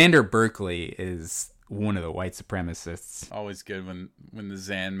 Well, Xander Berkeley is one of the white supremacists. Always good when the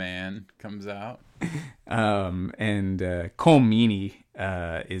Zan Man comes out. And Cole Meany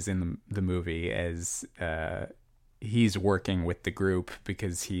is in the movie as he's working with the group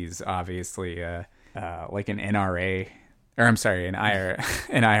because he's obviously like an NRA, or I'm sorry, an IRA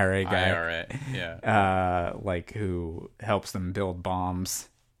guy. IRA, yeah. Like who helps them build bombs.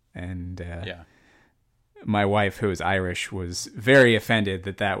 And my wife, who is Irish, was very offended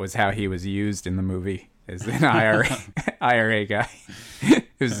that was how he was used in the movie, as an IRA guy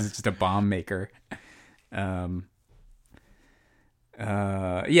who's just a bomb maker. Not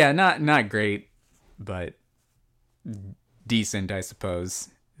great, but decent, I suppose,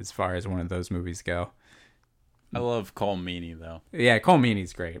 as far as one of those movies go. I love Cole Meany, though. Yeah, Cole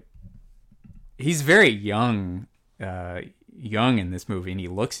Meany's great. He's very young in this movie, and he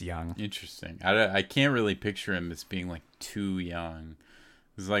looks young. Interesting. I can't really picture him as being like too young.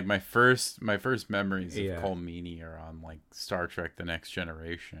 It's like my first memories of Cole Meany are on like Star Trek: The Next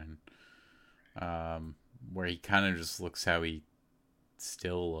Generation, where he kind of just looks how he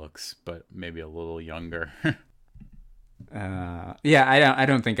still looks, but maybe a little younger. I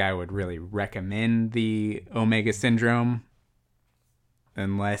don't think I would really recommend the Omega Syndrome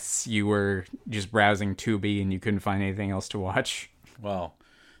unless you were just browsing Tubi and you couldn't find anything else to watch. Well,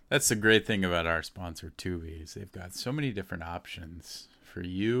 That's the great thing about our sponsor, Tubi, is they've got so many different options for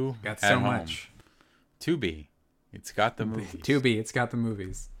you Got at so home. much. Tubi, it's got the movies. Tubi, it's got the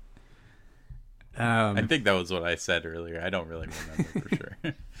movies. I think that was what I said earlier. I don't really remember for sure.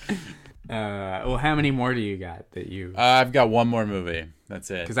 Well, how many more do you got that you? I've got one more movie.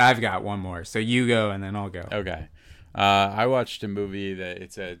 That's it. Because I've got one more. So you go and then I'll go. Okay. I watched a movie that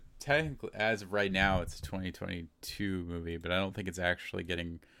it's a technically, as of right now, it's a 2022 movie, but I don't think it's actually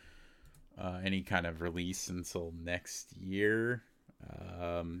getting any kind of release until next year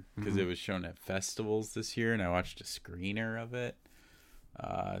because it was shown at festivals this year, and I watched a screener of it.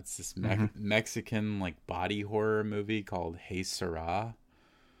 It's this Mexican like body horror movie called Hey Sarah.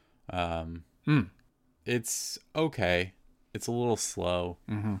 It's okay. It's a little slow.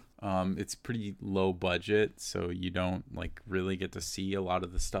 It's pretty low budget, so you don't like really get to see a lot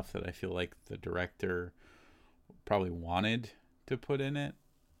of the stuff that I feel like the director probably wanted to put in it.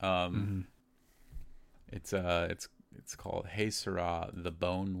 It's called Hey Sarah, the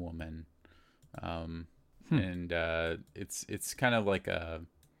Bone Woman. And it's kind of like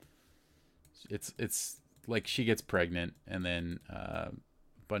it's like she gets pregnant, and then a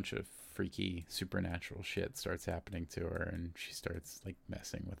bunch of freaky supernatural shit starts happening to her, and she starts like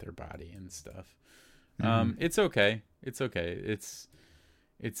messing with her body and stuff. It's okay. It's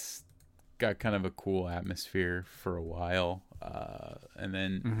got kind of a cool atmosphere for a while, and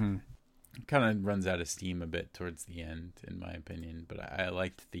then kind of runs out of steam a bit towards the end, in my opinion. But I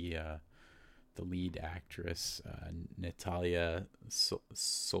liked the lead actress, Natalia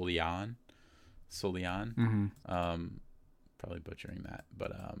Solian. Probably butchering that,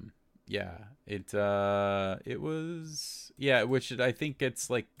 but yeah, it was, yeah, which I think it's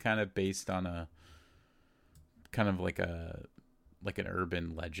like kind of based on a kind of like an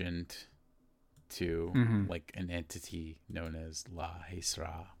urban legend too, like an entity known as La Hey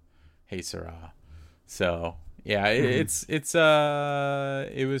Sarah. So yeah, it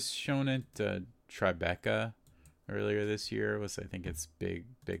was shown at Tribeca earlier this year. Was, I think, its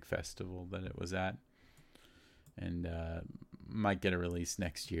big festival that it was at, and might get a release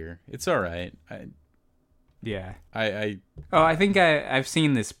next year. It's all right. I think I've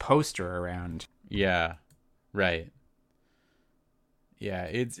seen this poster around. Yeah, right. Yeah,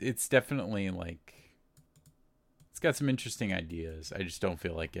 it's definitely like, it's got some interesting ideas. I just don't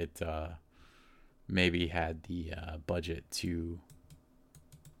feel like it maybe had the budget to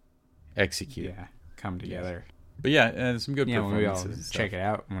execute. Yeah, come together. But yeah, some good performances. Maybe I'll check it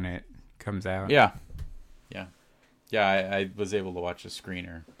out when it comes out. Yeah. I was able to watch a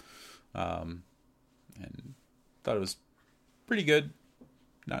screener, and thought it was pretty good.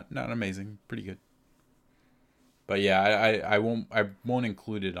 Not amazing, pretty good. But yeah, I won't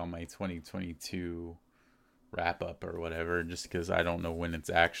include it on my 2022 wrap up or whatever, just because I don't know when it's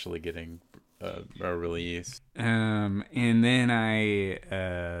actually getting a release. And then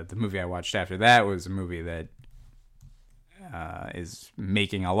the movie I watched after that was a movie that is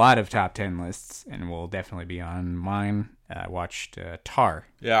making a lot of top 10 lists and will definitely be on mine. I watched Tar.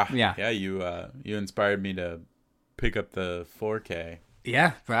 Yeah. You inspired me to pick up the 4K.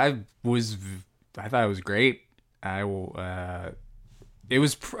 Yeah, but I thought it was great. I watched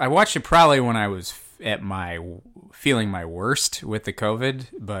it probably when I was at feeling my worst with the COVID,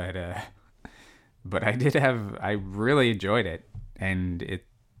 but I really enjoyed it, and it,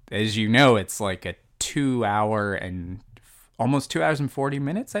 as you know, it's like a 2 hour and almost 2 hours and 40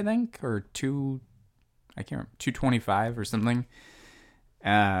 minutes, I think, or 2:25 or something.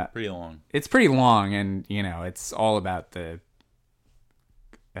 Pretty long. It's pretty long, and it's all about the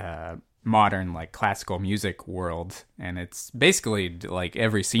modern like classical music world, and it's basically like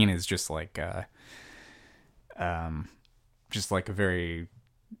every scene is just like a very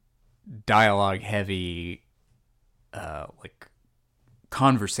dialogue heavy like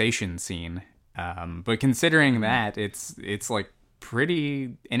conversation scene, but considering that it's like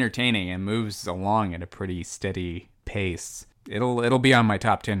pretty entertaining and moves along at a pretty steady pace. It'll be on my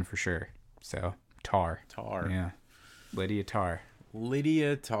top 10 for sure. So Tar. Yeah, Lydia Tar.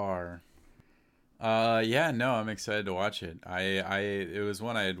 Yeah, no, I'm excited to watch it. It was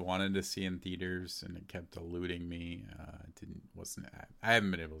one I had wanted to see in theaters, and it kept eluding me. I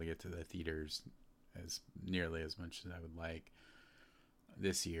haven't been able to get to the theaters as nearly as much as I would like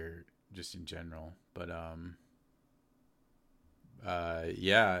this year, just in general. But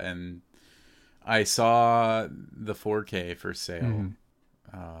yeah, and I saw the 4K for sale.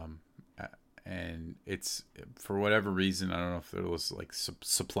 And it's, for whatever reason, I don't know if there was like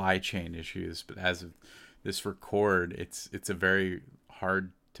supply chain issues, but as of this record, it's a very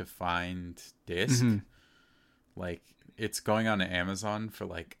hard to find disc. Like, it's going on to Amazon for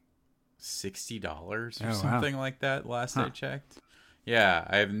like $60 or Oh, something like that last I Huh. checked. Yeah,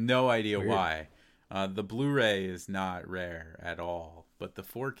 I have no idea Weird. why. The Blu-ray is not rare at all, but the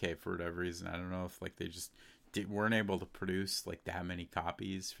 4K, for whatever reason, I don't know if like they just weren't able to produce like that many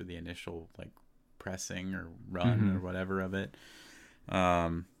copies for the initial like pressing or run or whatever of it.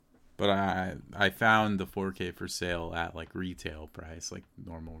 But I found the 4K for sale at like retail price, like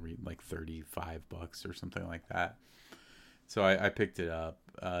normal like $35 or something like that. So I picked it up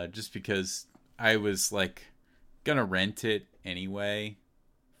just because I was like gonna rent it anyway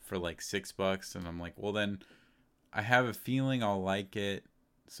for like $6, and I'm like, well then I have a feeling I'll like it.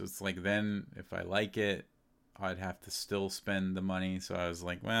 So it's like then if I like it, I'd have to still spend the money. So I was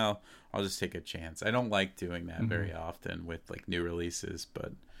like, well, I'll just take a chance. I don't like doing that very often with like new releases,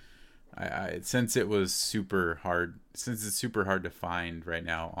 but I since it's super hard to find right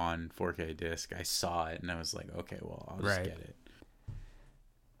now on 4K disc, I saw it and I was like, okay, well, I'll just get it.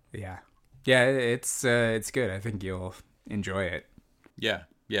 Yeah, it's good. I think you'll enjoy it. Yeah,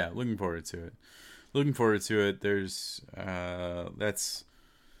 looking forward to it. There's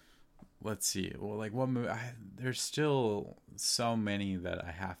let's see. Well, like what movie? There's still so many that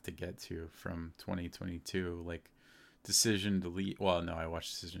I have to get to from 2022. Like Decision to Leave. Well, no, I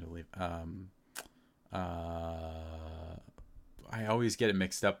watched Decision to Leave. I always get it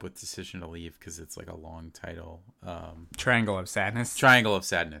mixed up with Decision to Leave because it's like a long title. Triangle of Sadness. Triangle of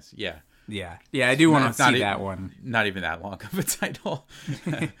Sadness. Yeah. Yeah, I do want to see not that one. Not even that long of a title.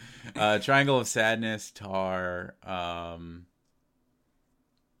 Triangle of Sadness, Tar.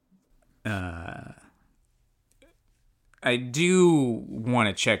 I do want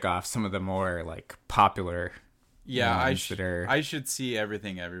to check off some of the more like popular. Yeah, I ones that are. I should see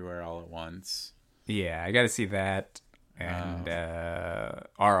Everything Everywhere All at Once. Yeah, I got to see that. And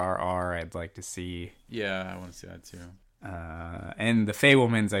RRR, I'd like to see. Yeah, I want to see that too. And the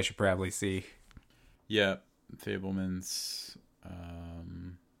Fablemans, I should probably see. Yeah, Fablemans.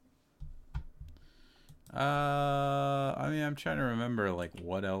 I mean, I'm trying to remember like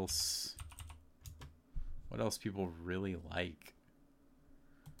what else people really like.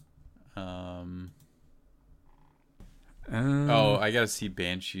 Oh, I gotta see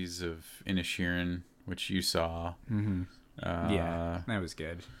Banshees of Inisherin, which you saw. Yeah, that was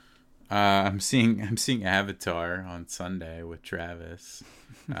good. I'm seeing Avatar on Sunday with Travis.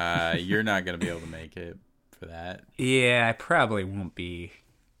 You're not gonna be able to make it for that. Yeah, I probably won't be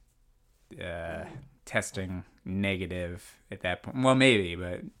testing negative at that point. Well, maybe,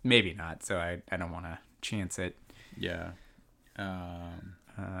 but maybe not. So I don't want to chance it. Yeah.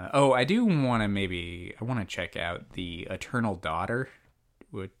 I do want to I want to check out The Eternal Daughter,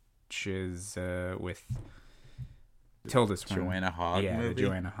 which is with Tilda Swinton. Joanna Hogg Yeah, movie? the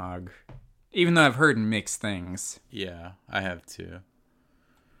Joanna Hogg. Even though I've heard mixed things. Yeah, I have too.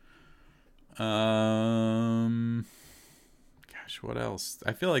 Gosh, what else?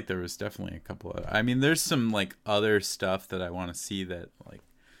 I feel like there was definitely a couple of. I mean, there's some like other stuff that I want to see that like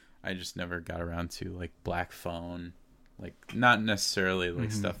I just never got around to, like Black Phone. Like not necessarily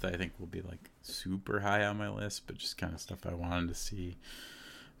like stuff that I think will be like super high on my list, but just kind of stuff I wanted to see.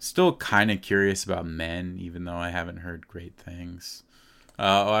 Still kind of curious about Men, even though I haven't heard great things.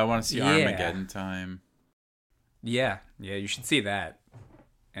 I want to see Armageddon Time. Yeah, you should see that.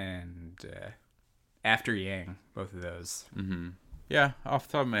 And After Yang, both of those. Mm-hmm. Yeah, off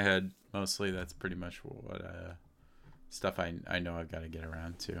the top of my head, mostly that's pretty much what stuff I know I've got to get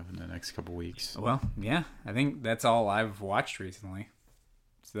around to in the next couple weeks. Well, yeah, I think that's all I've watched recently.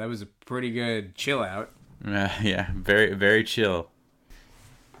 So that was a pretty good chill out. Yeah, very, very chill.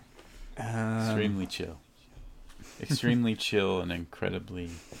 Extremely chill. Extremely chill and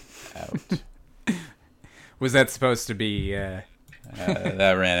incredibly out. Was that supposed to be...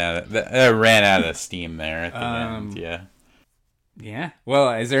 that ran out of steam there at the end, yeah. Yeah.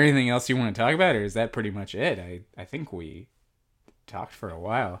 Well, is there anything else you want to talk about, or is that pretty much it? I think we talked for a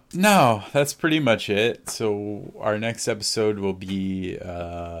while. No, that's pretty much it. So our next episode will be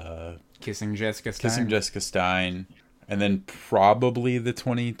Kissing Jessica Stein. And then probably the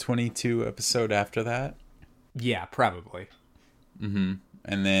 2022 episode after that. Yeah, probably. Mm-hmm.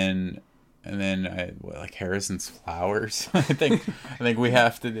 And then like Harrison's Flowers. I think we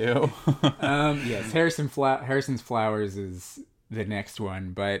have to do. Yes, Harrison's Flowers is the next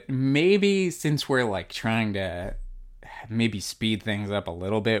one, but maybe since we're like trying to maybe speed things up a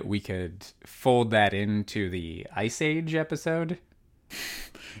little bit, we could fold that into the Ice Age episode.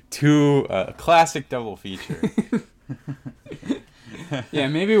 Classic double feature. Yeah,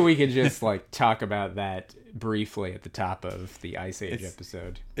 maybe we could just like talk about that briefly at the top of the Ice Age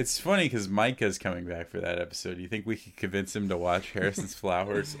episode. It's funny because Micah's coming back for that episode. You think we could convince him to watch Harrison's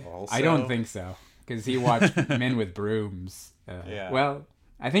Flowers also? I don't think so, because he watched Men with Brooms. Yeah. Well,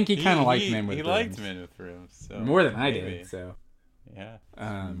 I think he kind of liked Men with Brooms. He liked Men with Brooms. So more than I maybe. did, so... Yeah,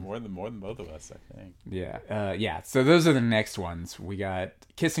 more than both of us, I think. Yeah. So those are the next ones. We got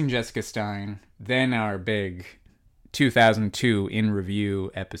Kissing Jessica Stein, then our big 2002 in review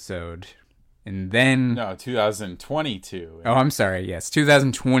episode, and then 2022. Oh, I'm sorry. Yes,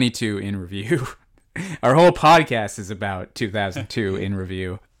 2022 in review. Our whole podcast is about 2002 in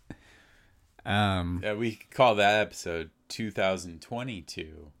review. Yeah, we could call that episode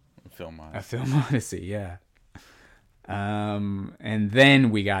 2022 Film Odyssey. A Film Odyssey, yeah. And then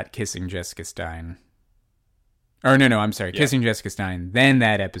we got Kissing Jessica Stein. Or no, I'm sorry. Yeah. Kissing Jessica Stein, then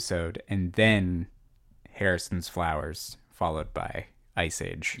that episode, and then Harrison's Flowers, followed by Ice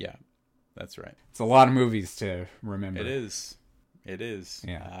Age. Yeah, that's right. It's a lot of movies to remember. It is.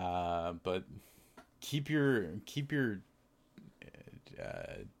 Yeah. But keep your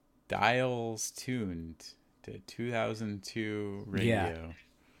dials tuned to 2002 radio. Yeah.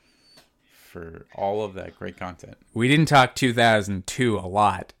 For all of that great content. We didn't talk 2002 a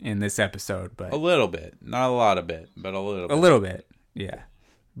lot in this episode, but... A little bit. Not a lot of it, but a little bit. A little bit, yeah.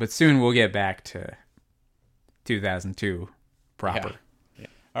 But soon we'll get back to 2002 proper. Yeah.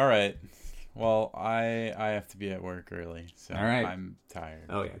 All right. Well, I have to be at work early, so all right. I'm tired.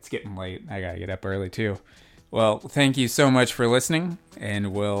 Oh, yeah, it's getting late. I gotta get up early, too. Well, thank you so much for listening,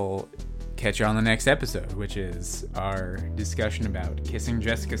 and we'll catch you on the next episode, which is our discussion about Kissing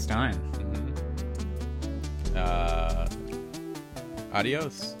Jessica Stein.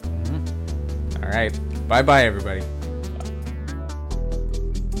 Adios. All right. Bye-bye, everybody.